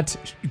are not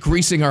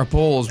greasing our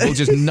poles. We'll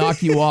just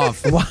knock you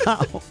off.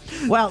 Wow.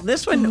 Well,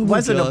 this one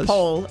wasn't a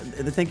pole.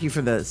 Thank you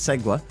for the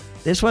segue.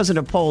 This wasn't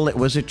a pole. It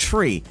was a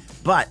tree.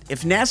 But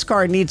if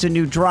NASCAR needs a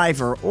new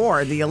driver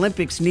or the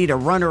Olympics need a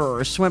runner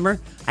or a swimmer,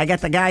 I got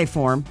the guy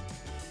for him.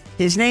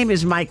 His name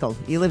is Michael.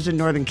 He lives in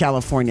Northern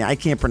California. I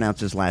can't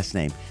pronounce his last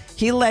name.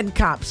 He led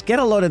cops. Get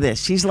a load of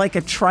this. He's like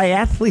a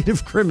triathlete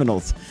of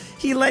criminals.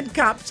 He led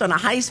cops on a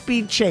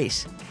high-speed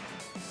chase.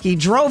 He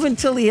drove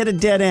until he hit a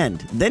dead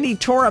end. Then he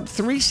tore up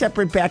 3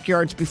 separate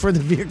backyards before the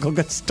vehicle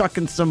got stuck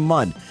in some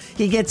mud.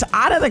 He gets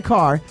out of the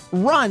car,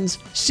 runs,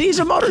 sees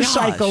a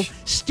motorcycle,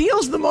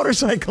 steals the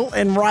motorcycle,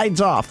 and rides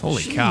off.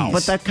 Holy cow.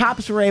 But the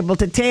cops were able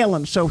to tail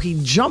him, so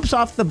he jumps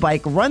off the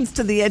bike, runs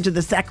to the edge of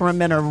the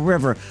Sacramento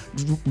River,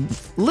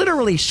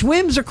 literally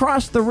swims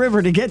across the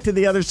river to get to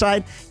the other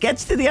side,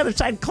 gets to the other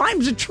side,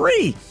 climbs a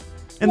tree.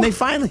 And they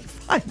finally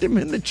find him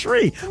in the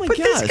tree. Oh my but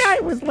gosh. this guy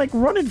was like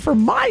running for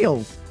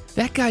miles.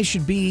 That guy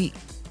should be,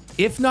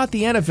 if not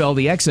the NFL,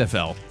 the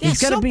XFL.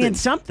 He's got to be in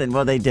something.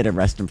 Well, they did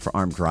arrest him for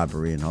armed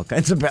robbery and all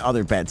kinds of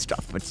other bad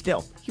stuff, but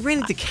still. He ran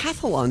a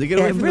decathlon to get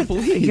away from the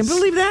police. You can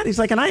believe that? He's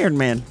like an Iron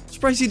Man.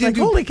 Surprised he didn't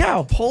do holy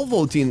cow. pole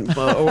vaulting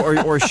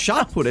or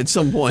shot put at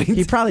some point.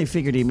 He probably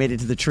figured he made it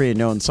to the tree and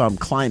no one saw him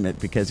climb it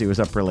because he was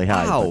up really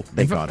high. Wow.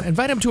 They got him.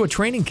 Invite him to a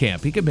training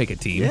camp. He could make a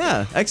team.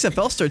 Yeah,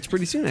 XFL starts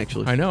pretty soon,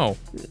 actually. I know.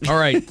 All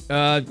right,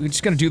 we're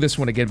just going to do this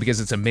one again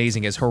because it's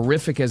amazing. As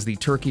horrific as the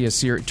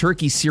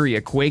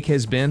Turkey-Syria quake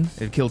has been,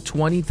 it killed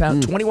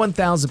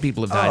 21,000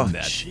 people have died in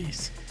that.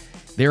 Jeez.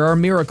 There are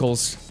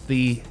miracles.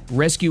 The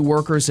rescue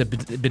workers have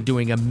been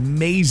doing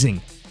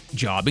amazing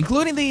job,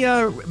 including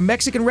the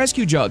Mexican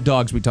rescue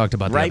dogs we talked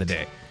about the other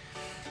day.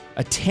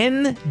 A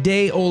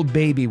 10-day-old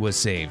baby was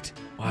saved.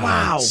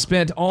 Wow.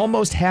 Spent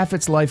almost half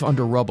its life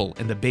under rubble,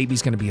 and the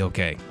baby's going to be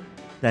okay.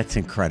 That's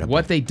incredible.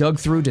 What they dug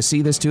through to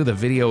see this, too, the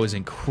video is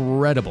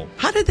incredible.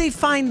 How did they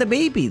find the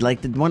baby?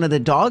 Like one of the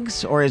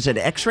dogs? Or is it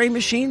x-ray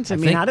machines? I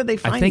mean, how did they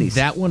find I think these?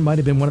 that one might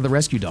have been one of the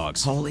rescue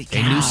dogs. Holy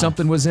cow. They knew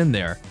something was in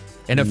there.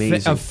 And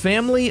a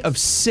family of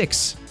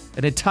 6,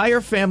 an entire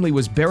family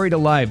was buried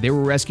alive. They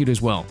were rescued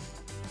as well.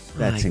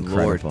 That's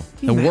incredible.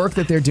 The work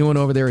that they're doing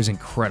over there is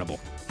incredible.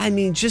 I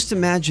mean, just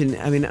imagine,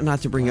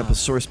 not to bring up a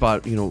sore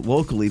spot,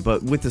 locally,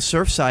 but with the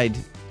Surfside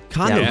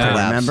condo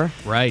collapse. Remember?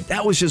 Right.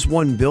 That was just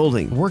one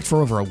building. Worked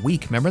for over a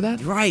week. Remember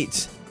that?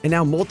 Right. And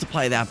now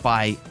multiply that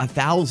by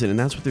 1,000, and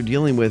that's what they're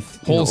dealing with.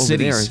 Whole over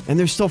cities. there. And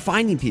they're still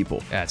finding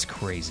people. That's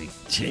crazy.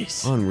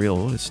 Jeez.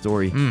 Unreal. What a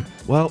story.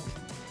 Well,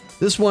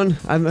 this one,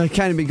 I'm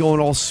kind of been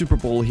going all Super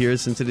Bowl here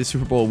since it is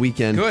Super Bowl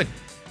weekend. Good.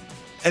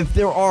 If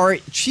there are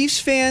Chiefs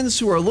fans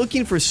who are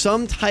looking for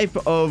some type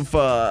of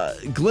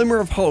glimmer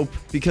of hope,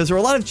 because there are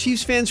a lot of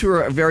Chiefs fans who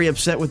are very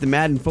upset with the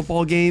Madden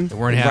football game. They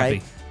weren't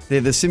happy.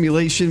 Right? The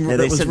simulation that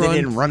they was said run. they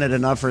didn't run it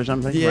enough or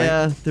something.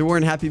 Yeah, right? They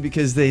weren't happy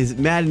because the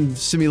Madden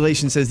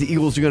simulation says the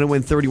Eagles are going to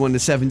win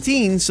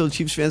 31-17. So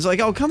Chiefs fans are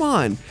like, oh, come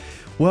on.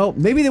 Well,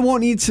 maybe they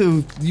won't need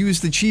to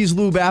use the cheese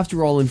lube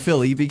after all in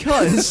Philly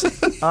because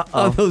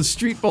on those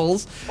street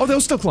poles. Oh,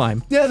 they'll still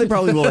climb. Yeah, they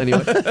probably will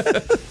anyway.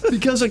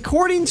 Because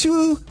according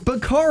to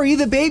Bakari,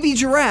 the baby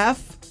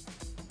giraffe,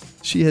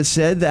 she has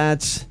said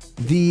that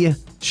the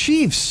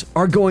Chiefs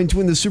are going to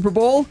win the Super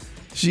Bowl.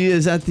 She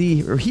is at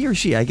he or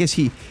she, I guess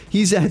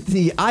he's at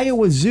the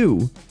Iowa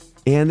Zoo.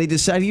 And they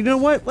decided, you know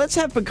what? Let's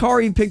have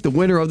Bakari pick the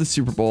winner of the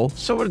Super Bowl.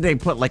 So what did they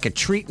put, like a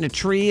treat in a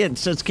tree? It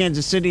says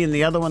Kansas City, and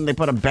the other one they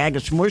put a bag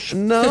of smush?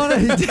 No. I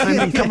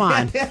mean, come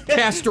on.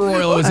 Castor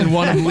oil is in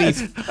one of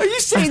leaf. Are you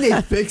saying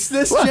they fixed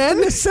this, Jen?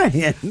 I'm just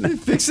saying. They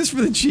fixed this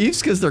for the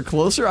Chiefs because they're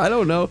closer? I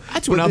don't know.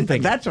 That's what I'm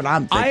thinking. That's what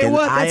I'm thinking.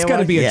 Iowa, that's got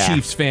to be a yeah.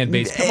 Chiefs fan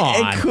base. Come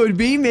on. It could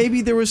be.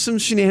 Maybe there was some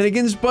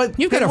shenanigans, but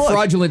You've got a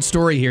fraudulent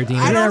story here, Dean.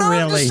 I don't know.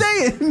 really. I'm just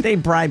saying. They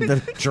bribed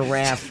the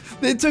giraffe.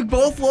 They took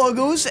both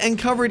logos and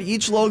covered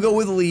each logo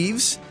with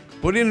leaves,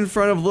 put it in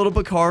front of little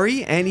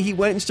Bakari, and he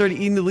went and started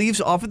eating the leaves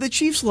off of the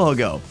Chiefs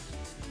logo.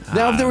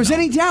 Now, if there was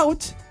any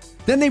doubt,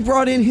 then they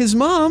brought in his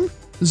mom,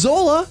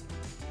 Zola,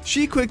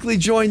 she quickly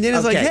joined in.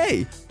 It's like,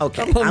 hey,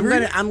 okay, I'm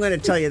hungry. I'm gonna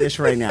tell you this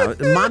right now.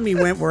 Mommy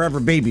went wherever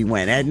baby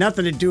went. It had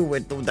nothing to do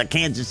with the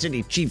Kansas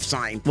City Chiefs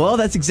sign. Well,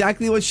 that's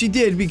exactly what she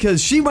did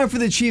because she went for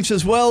the Chiefs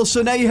as well.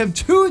 So now you have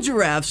two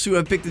giraffes who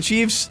have picked the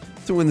Chiefs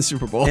to win the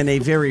Super Bowl. And a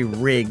very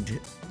rigged.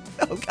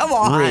 Oh, come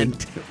on.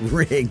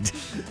 Rigged.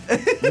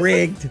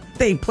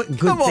 They put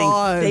good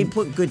things. They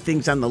put good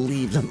things on the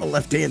leaves on the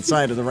left-hand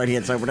side or the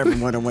right-hand side, whatever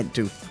one I went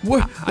to.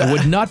 I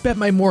would not bet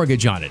my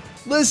mortgage on it.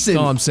 Listen,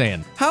 that's all I'm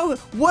saying.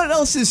 What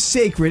else is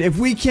sacred if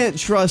we can't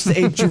trust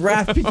a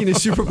giraffe picking a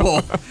Super Bowl?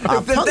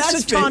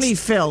 Punxsutawney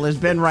Phil has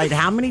been right.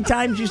 How many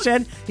times you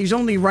said he's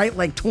only right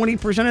like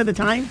 20% of the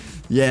time?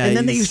 Yeah, and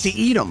then they used to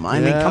eat him. I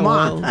mean, come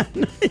on.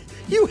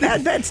 You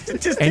had that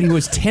statistic. And he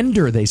was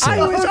tender, they said.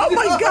 Oh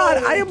my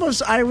God. I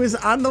was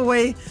on the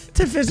way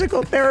to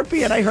physical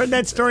therapy and I heard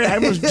that story. I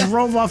almost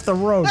drove off the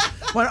road.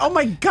 Went, oh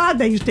my God,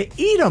 they used to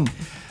eat him.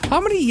 How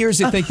many years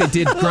do you think they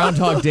did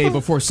Groundhog Day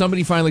before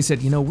somebody finally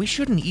said, we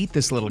shouldn't eat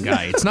this little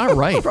guy. It's not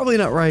right. Probably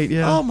not right,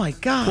 yeah. Oh my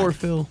God. Poor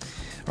Phil.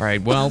 All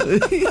right, well,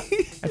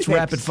 that's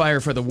rapid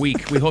fire for the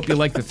week. We hope you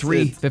like the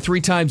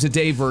three times a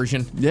day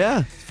version.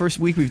 Yeah, first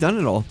week we've done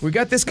it all. We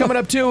got this coming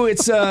up too.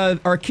 It's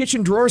our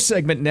kitchen drawer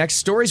segment next.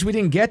 Stories we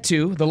didn't get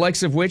to, the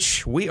likes of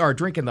which we are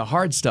drinking the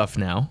hard stuff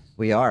now.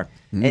 We are.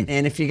 And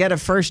if you get a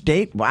first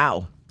date,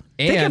 wow.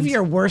 Think of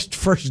your worst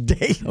first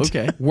date.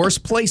 Okay.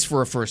 Worst place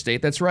for a first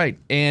date, that's right.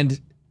 And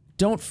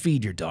don't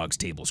feed your dogs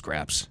table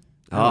scraps.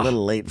 I'm a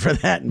little late for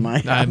that in my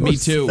house. Me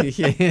too.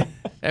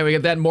 And we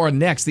got that and more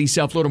next. The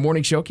South Florida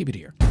Morning Show. Keep it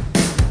here.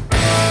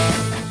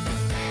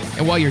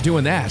 And while you're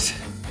doing that,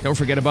 don't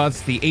forget about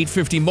the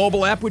 850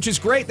 mobile app, which is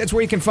great. That's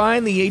where you can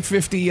find the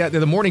 850,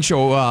 the Morning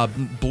Show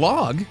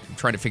blog. I'm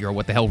trying to figure out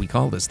what the hell we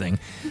call this thing.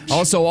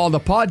 Also, all the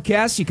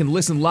podcasts. You can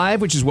listen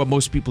live, which is what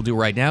most people do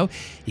right now.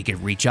 You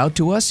can reach out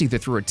to us either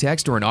through a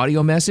text or an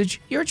audio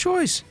message. Your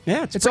choice.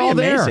 Yeah, it's all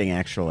amazing, there.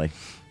 actually.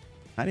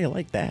 How do you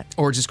like that?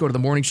 Or just go to the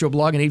Morning Show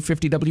blog at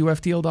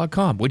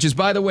 850WFTL.com, which is,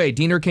 by the way,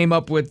 Diener came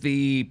up with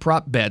the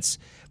prop bets.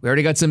 We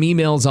already got some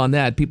emails on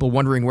that, people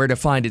wondering where to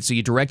find it, so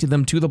you directed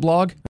them to the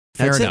blog?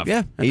 Fair enough.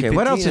 Yeah. Okay,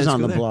 what else is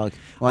on the blog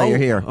while you're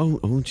here? Oh,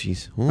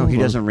 jeez. He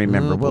doesn't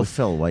remember. We'll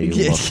fill while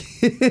you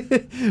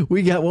look.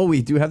 We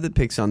do have the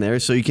pics on there,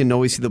 so you can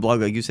always see the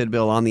blog, like you said,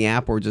 Bill, on the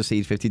app or just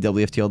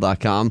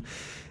 850WFTL.com.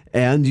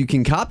 And you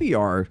can copy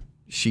our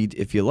sheet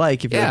if you like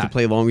to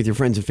play along with your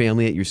friends and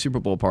family at your Super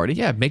Bowl party.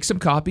 Yeah, make some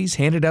copies,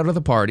 hand it out at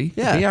the party.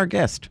 Yeah. Be our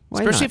guest.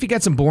 Especially if you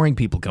got some boring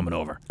people coming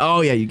over.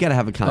 Oh, yeah, you got to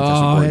have a contest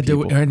with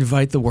boring people. I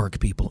invite the work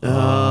people.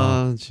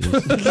 Oh, jeez.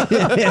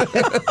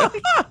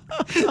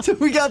 So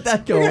we got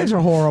that going. You guys are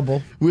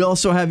horrible. We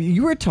also have,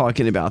 you were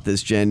talking about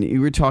this, Jen. You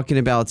were talking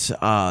about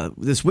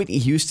this Whitney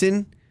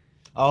Houston.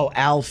 Oh,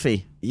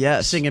 Alfie.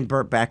 Yes. Singing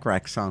Burt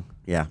Bacharach song.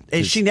 Yeah.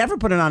 And she never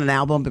put it on an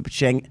album, but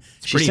she sang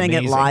it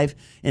amazing. live,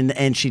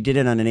 and she did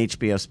it on an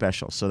HBO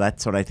special. So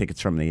that's what I think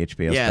it's from, the HBO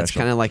special. Yeah, it's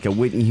kind of like a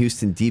Whitney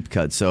Houston deep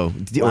cut, or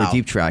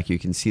deep track. You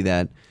can see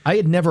that. I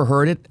had never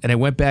heard it, and I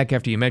went back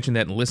after you mentioned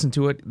that and listened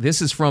to it.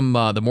 This is from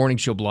the Morning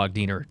Show blog,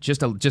 Diener.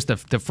 Just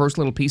the first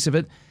little piece of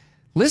it.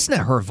 Listen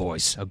to her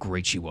voice, how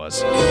great she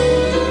was.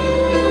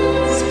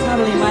 It's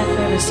probably my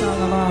favorite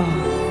song of all.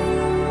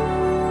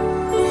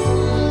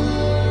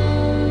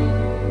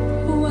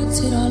 What's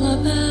it all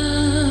about?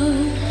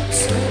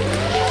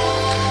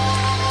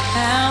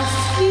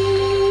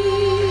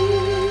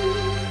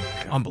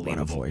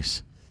 Unbelievable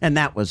voice. And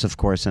that was, of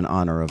course, in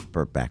honor of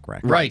Burt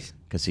Bacharach. Right.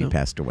 Because he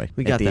passed away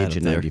We got at the that age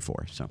of up there.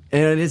 94. So.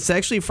 And it's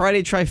actually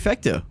Friday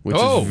Trifecta, which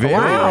Oh, is very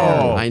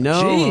wow. rare. I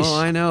know. Jeez. Oh,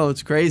 I know.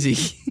 It's crazy.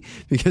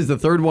 Because the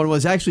third one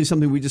was actually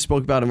something we just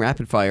spoke about in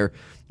Rapid Fire.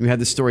 We had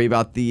the story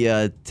about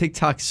the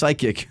TikTok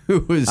psychic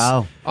who was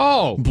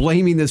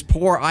blaming this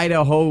poor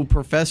Idaho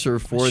professor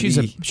for she's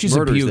the a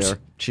murders beaut. there.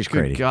 She's Good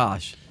crazy.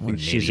 gosh.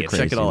 She's a Check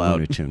crazy it all out.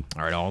 Looney Tune.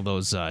 All right, all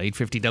those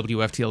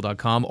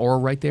 850WFTL.com or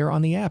right there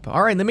on the app.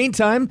 All right, in the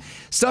meantime,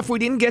 stuff we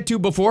didn't get to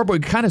before, but we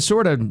kind of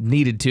sort of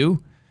needed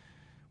to.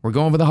 We're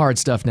going for the hard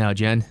stuff now,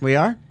 Jen. We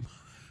are?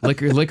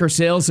 Liquor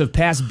sales have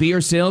passed beer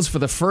sales for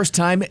the first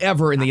time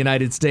ever in the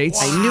United States.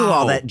 I knew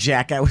all that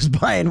Jack I was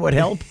buying would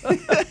help.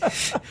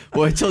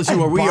 Well, it tells you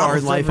where we are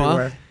in life,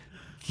 everywhere. huh?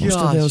 Most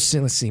of those,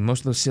 let's see, most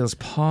of those sales,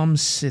 Palm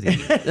City.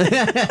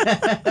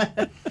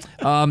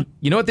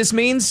 You know what this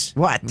means?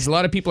 What? There's a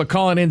lot of people are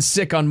calling in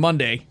sick on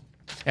Monday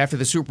after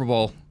the Super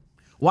Bowl.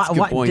 Why,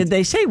 did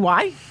they say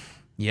why?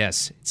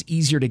 Yes, it's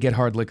easier to get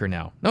hard liquor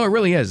now. No, it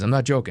really is. I'm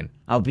not joking.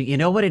 Oh, but you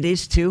know what it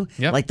is, too?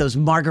 Yep. Like those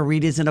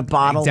margaritas in a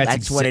bottle.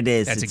 That's what it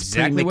is. That's It's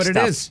exactly what it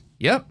premixed is. stuff.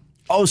 Yep.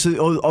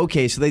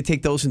 Okay, so they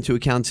take those into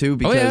account too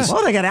because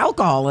Well, they got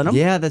alcohol in them.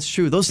 Yeah, that's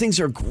true. Those things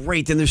are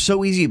great, and they're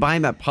so easy. You buy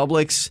them at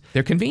Publix.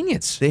 They're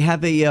convenience. They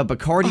have a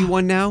Bacardi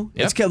one now.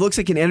 Yep. It looks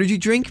like an energy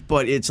drink,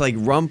 but it's like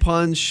rum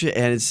punch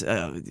and it's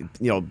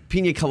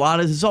pina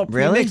coladas. It's all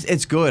Really? premixed.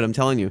 It's good. I'm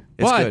telling you,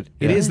 it's But good.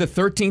 it is the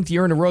 13th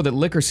year in a row that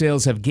liquor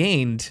sales have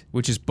gained,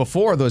 which is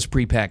before those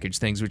prepackaged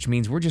things, which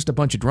means we're just a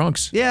bunch of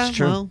drunks. Yeah, It's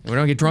true. well, We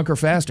don't get drunker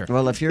faster.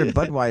 Well, if you're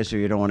Budweiser,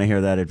 you don't want to hear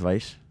that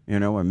advice.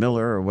 Or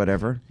Miller or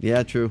whatever.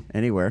 yeah, true.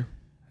 Anywhere.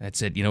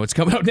 That's it. You know what's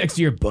coming out next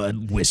year?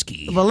 Bud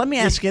whiskey. Well, let me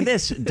ask you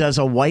this. Does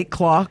a White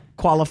Claw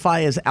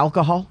qualify as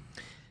alcohol?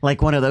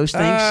 Like one of those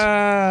things?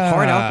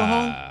 Hard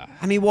alcohol?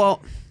 I mean,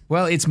 well,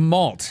 it's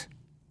malt.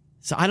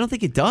 So I don't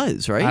think it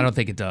does, right? I don't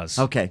think it does.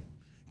 Okay.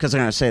 Because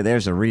I'm going to say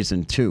there's a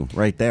reason, too,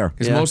 right there.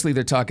 Because mostly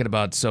they're talking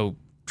about,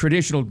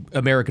 traditional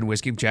American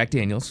whiskey, Jack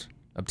Daniels,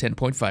 up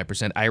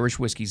 10.5%. Irish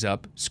whiskey's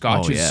up.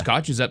 Scotch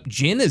is up.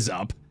 Gin is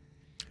up.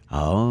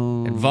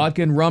 Oh. And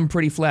vodka and rum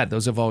pretty flat.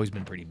 Those have always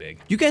been pretty big.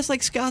 You guys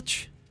like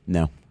Scotch?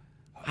 No.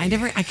 I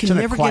can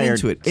never get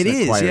into it. It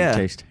is, yeah.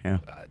 Taste. Yeah.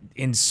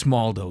 In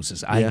small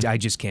doses. I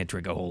just can't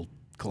drink a whole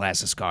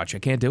glass of Scotch. I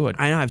can't do it.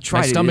 I know, I've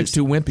tried. My stomach's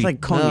too wimpy. It's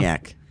like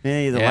cognac.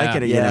 Yeah, you either like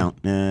it or you don't.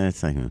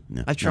 It's like,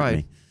 no. I've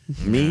tried.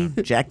 Me,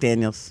 Jack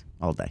Daniels,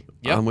 all day.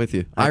 Yep. I'm with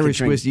you.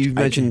 Irish whiskey. You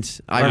mentioned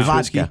Irish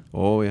whiskey.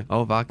 Oh, yeah.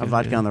 Oh, vodka.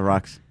 Vodka on the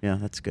rocks. Yeah,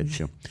 that's good,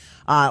 too.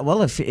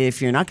 Well,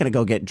 if you're not going to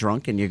go get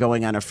drunk and you're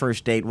going on a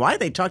first date, why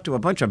they talk to a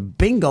bunch of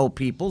bingo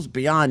peoples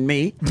beyond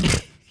me?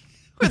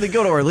 They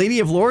go to Our Lady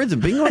of Lords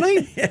and bingo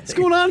night? What's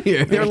going on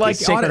here? They're like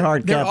Sacred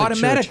Heart they're Catholic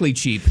automatically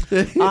Church. cheap.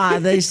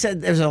 They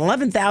said there's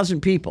 11,000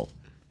 people.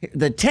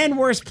 The 10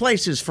 worst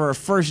places for a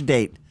first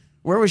date.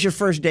 Where was your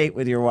first date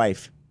with your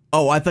wife?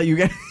 Oh, I thought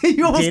you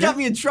almost got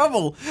me in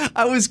trouble.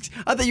 I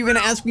thought you were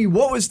going to ask me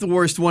what was the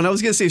worst one. I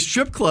was going to say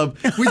strip club.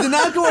 We did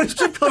not go to a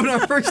strip club on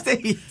our first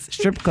date.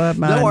 Strip club?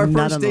 No, our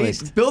not first on the date.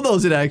 list. Bill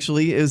knows it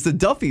actually. Is the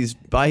Duffy's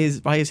by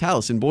his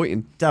house in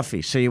Boynton.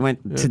 Duffy. So you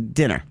went to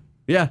dinner.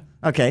 Yeah.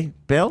 Okay,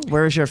 Bill,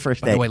 where was your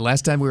first date? By the way,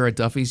 last time we were at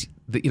Duffy's,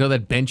 you know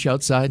that bench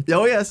outside?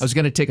 Oh, yes. I was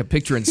going to take a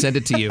picture and send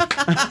it to you.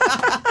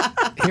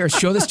 Here,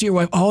 show this to your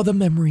wife. Oh, the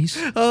memories.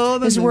 Oh,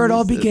 this is where it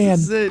all began.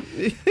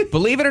 It.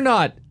 Believe it or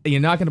not, you're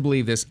not going to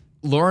believe this.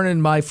 Lauren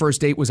and my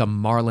first date was a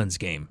Marlins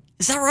game.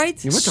 Is that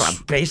right? You went to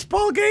a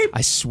baseball game?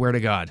 I swear to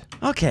God.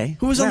 Okay.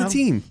 Who was on the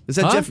team? Is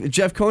that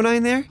Jeff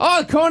Conine there?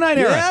 Oh, Conine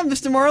era. Yeah,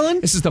 Mr.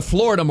 Marlin. This is the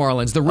Florida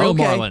Marlins, the real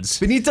Marlins.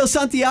 Benito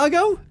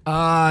Santiago?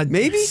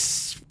 Maybe?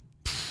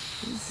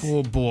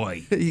 Oh,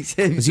 boy.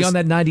 Was he on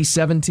that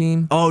 97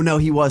 team? Oh, no,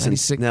 he wasn't.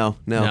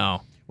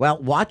 No. Well,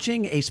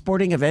 watching a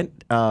sporting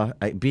event,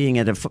 being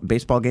at a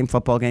baseball game,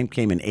 football game,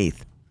 came in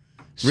 8th.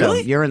 So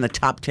really? You're in the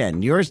top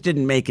 10. Yours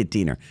didn't make it,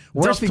 Diener.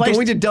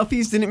 Going to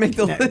Duffy's didn't make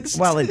the list?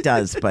 Well, it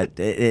does, but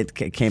it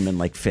came in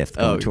like 5th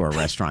going to a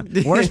restaurant.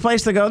 Worst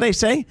place to go, they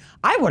say?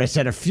 I would have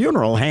said a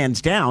funeral,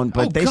 hands down,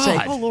 but they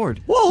say, oh,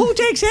 Lord. Well, who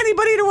takes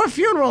anybody to a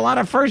funeral on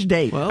a first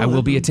date? Well, I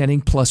will be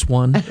attending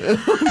 +1.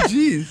 Oh,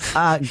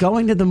 jeez.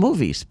 Going to the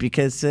movies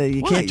because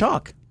you can't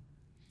talk.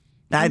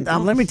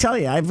 Let me tell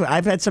you,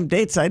 I've had some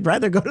dates I'd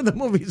rather go to the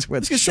movies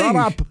with. Shut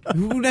up.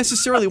 Who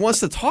necessarily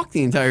wants to talk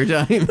the entire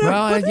time?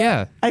 Well,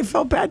 yeah. I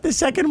felt bad. The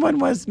second one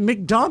was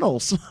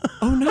McDonald's.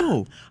 Oh,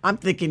 no. I'm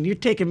thinking, you're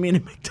taking me to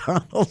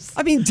McDonald's.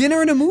 I mean,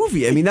 dinner and a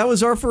movie. I mean, that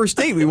was our first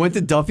date. We went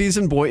to Duffy's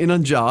in Boynton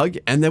on Jog,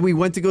 and then we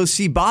went to go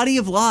see Body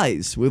of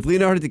Lies with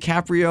Leonardo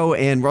DiCaprio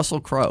and Russell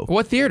Crowe.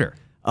 What theater?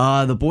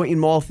 The Boynton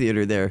Mall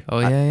Theater there. Oh,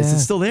 yeah. Is it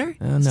still there?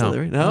 No. Still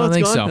there? No, I don't it's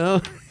think gone? so.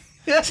 No.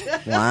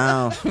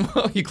 Wow.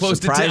 You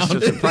closed it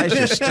down. Surprised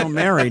you're still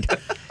married.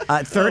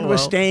 Third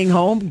was staying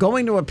home,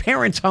 going to a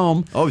parent's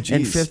home. Oh,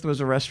 geez. And 5th was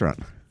a restaurant.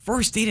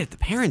 First date at the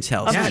parents'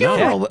 house.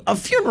 A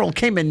funeral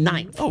came in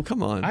 9th. Oh,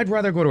 come on. I'd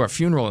rather go to a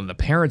funeral than the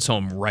parents'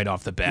 home right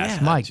off the bat.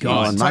 Yeah, My geez.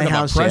 God. in Talk my about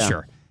house,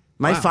 pressure. yeah.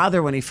 My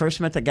father, when he first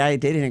met the guy he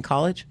dated in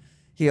college,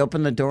 he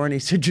opened the door and he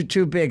said, "You're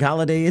too big.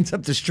 Holiday Inn's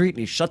up the street." And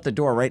he shut the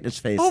door right in his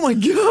face. Oh, my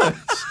gosh.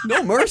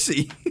 No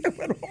mercy.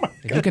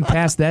 You can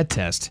pass that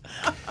test.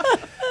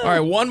 All right,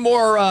 one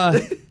more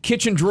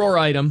kitchen drawer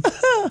item.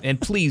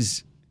 And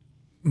please,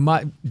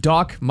 my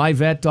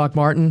vet, Doc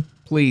Martin,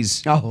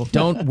 please,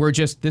 don't,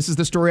 this is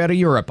the story out of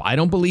Europe. I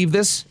don't believe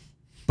this,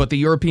 but the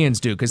Europeans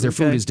do because their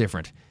food is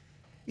different.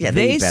 Yeah,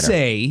 they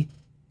say,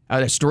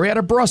 a story out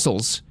of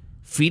Brussels,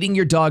 feeding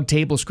your dog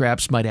table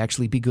scraps might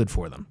actually be good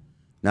for them.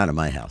 Not in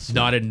my house.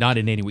 Not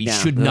in any way. You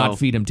should not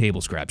feed them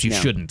table scraps. You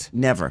shouldn't.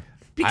 Never.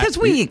 Because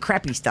we eat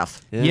crappy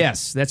stuff. Yeah.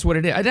 Yes, that's what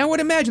it is. And I would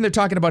imagine they're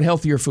talking about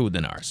healthier food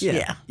than ours.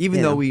 Yeah.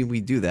 Even though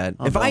we do that.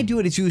 If I do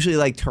it, it's usually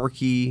like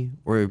turkey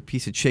or a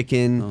piece of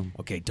chicken.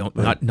 Okay,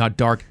 not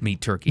dark meat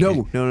turkey.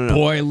 No.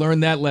 Boy, I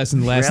learned that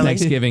lesson last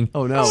Thanksgiving.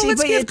 Oh, no.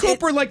 Let's give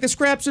Cooper like the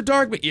scraps of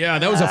dark meat. Yeah,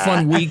 that was a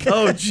fun week.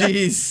 Oh,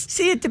 jeez.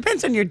 See, it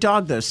depends on your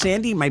dog, though.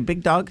 Sandy, my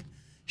big dog,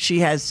 she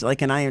has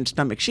like an iron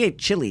stomach. She ate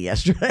chili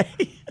yesterday.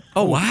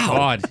 Oh, wow.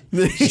 God.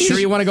 You sure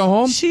you want to go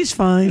home? She's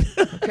fine.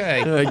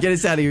 Okay. Get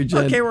us out of here,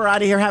 Jen. Okay, we're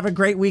out of here. Have a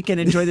great weekend.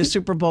 Enjoy the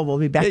Super Bowl. We'll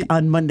be back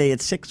on Monday at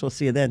 6. We'll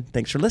see you then.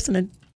 Thanks for listening.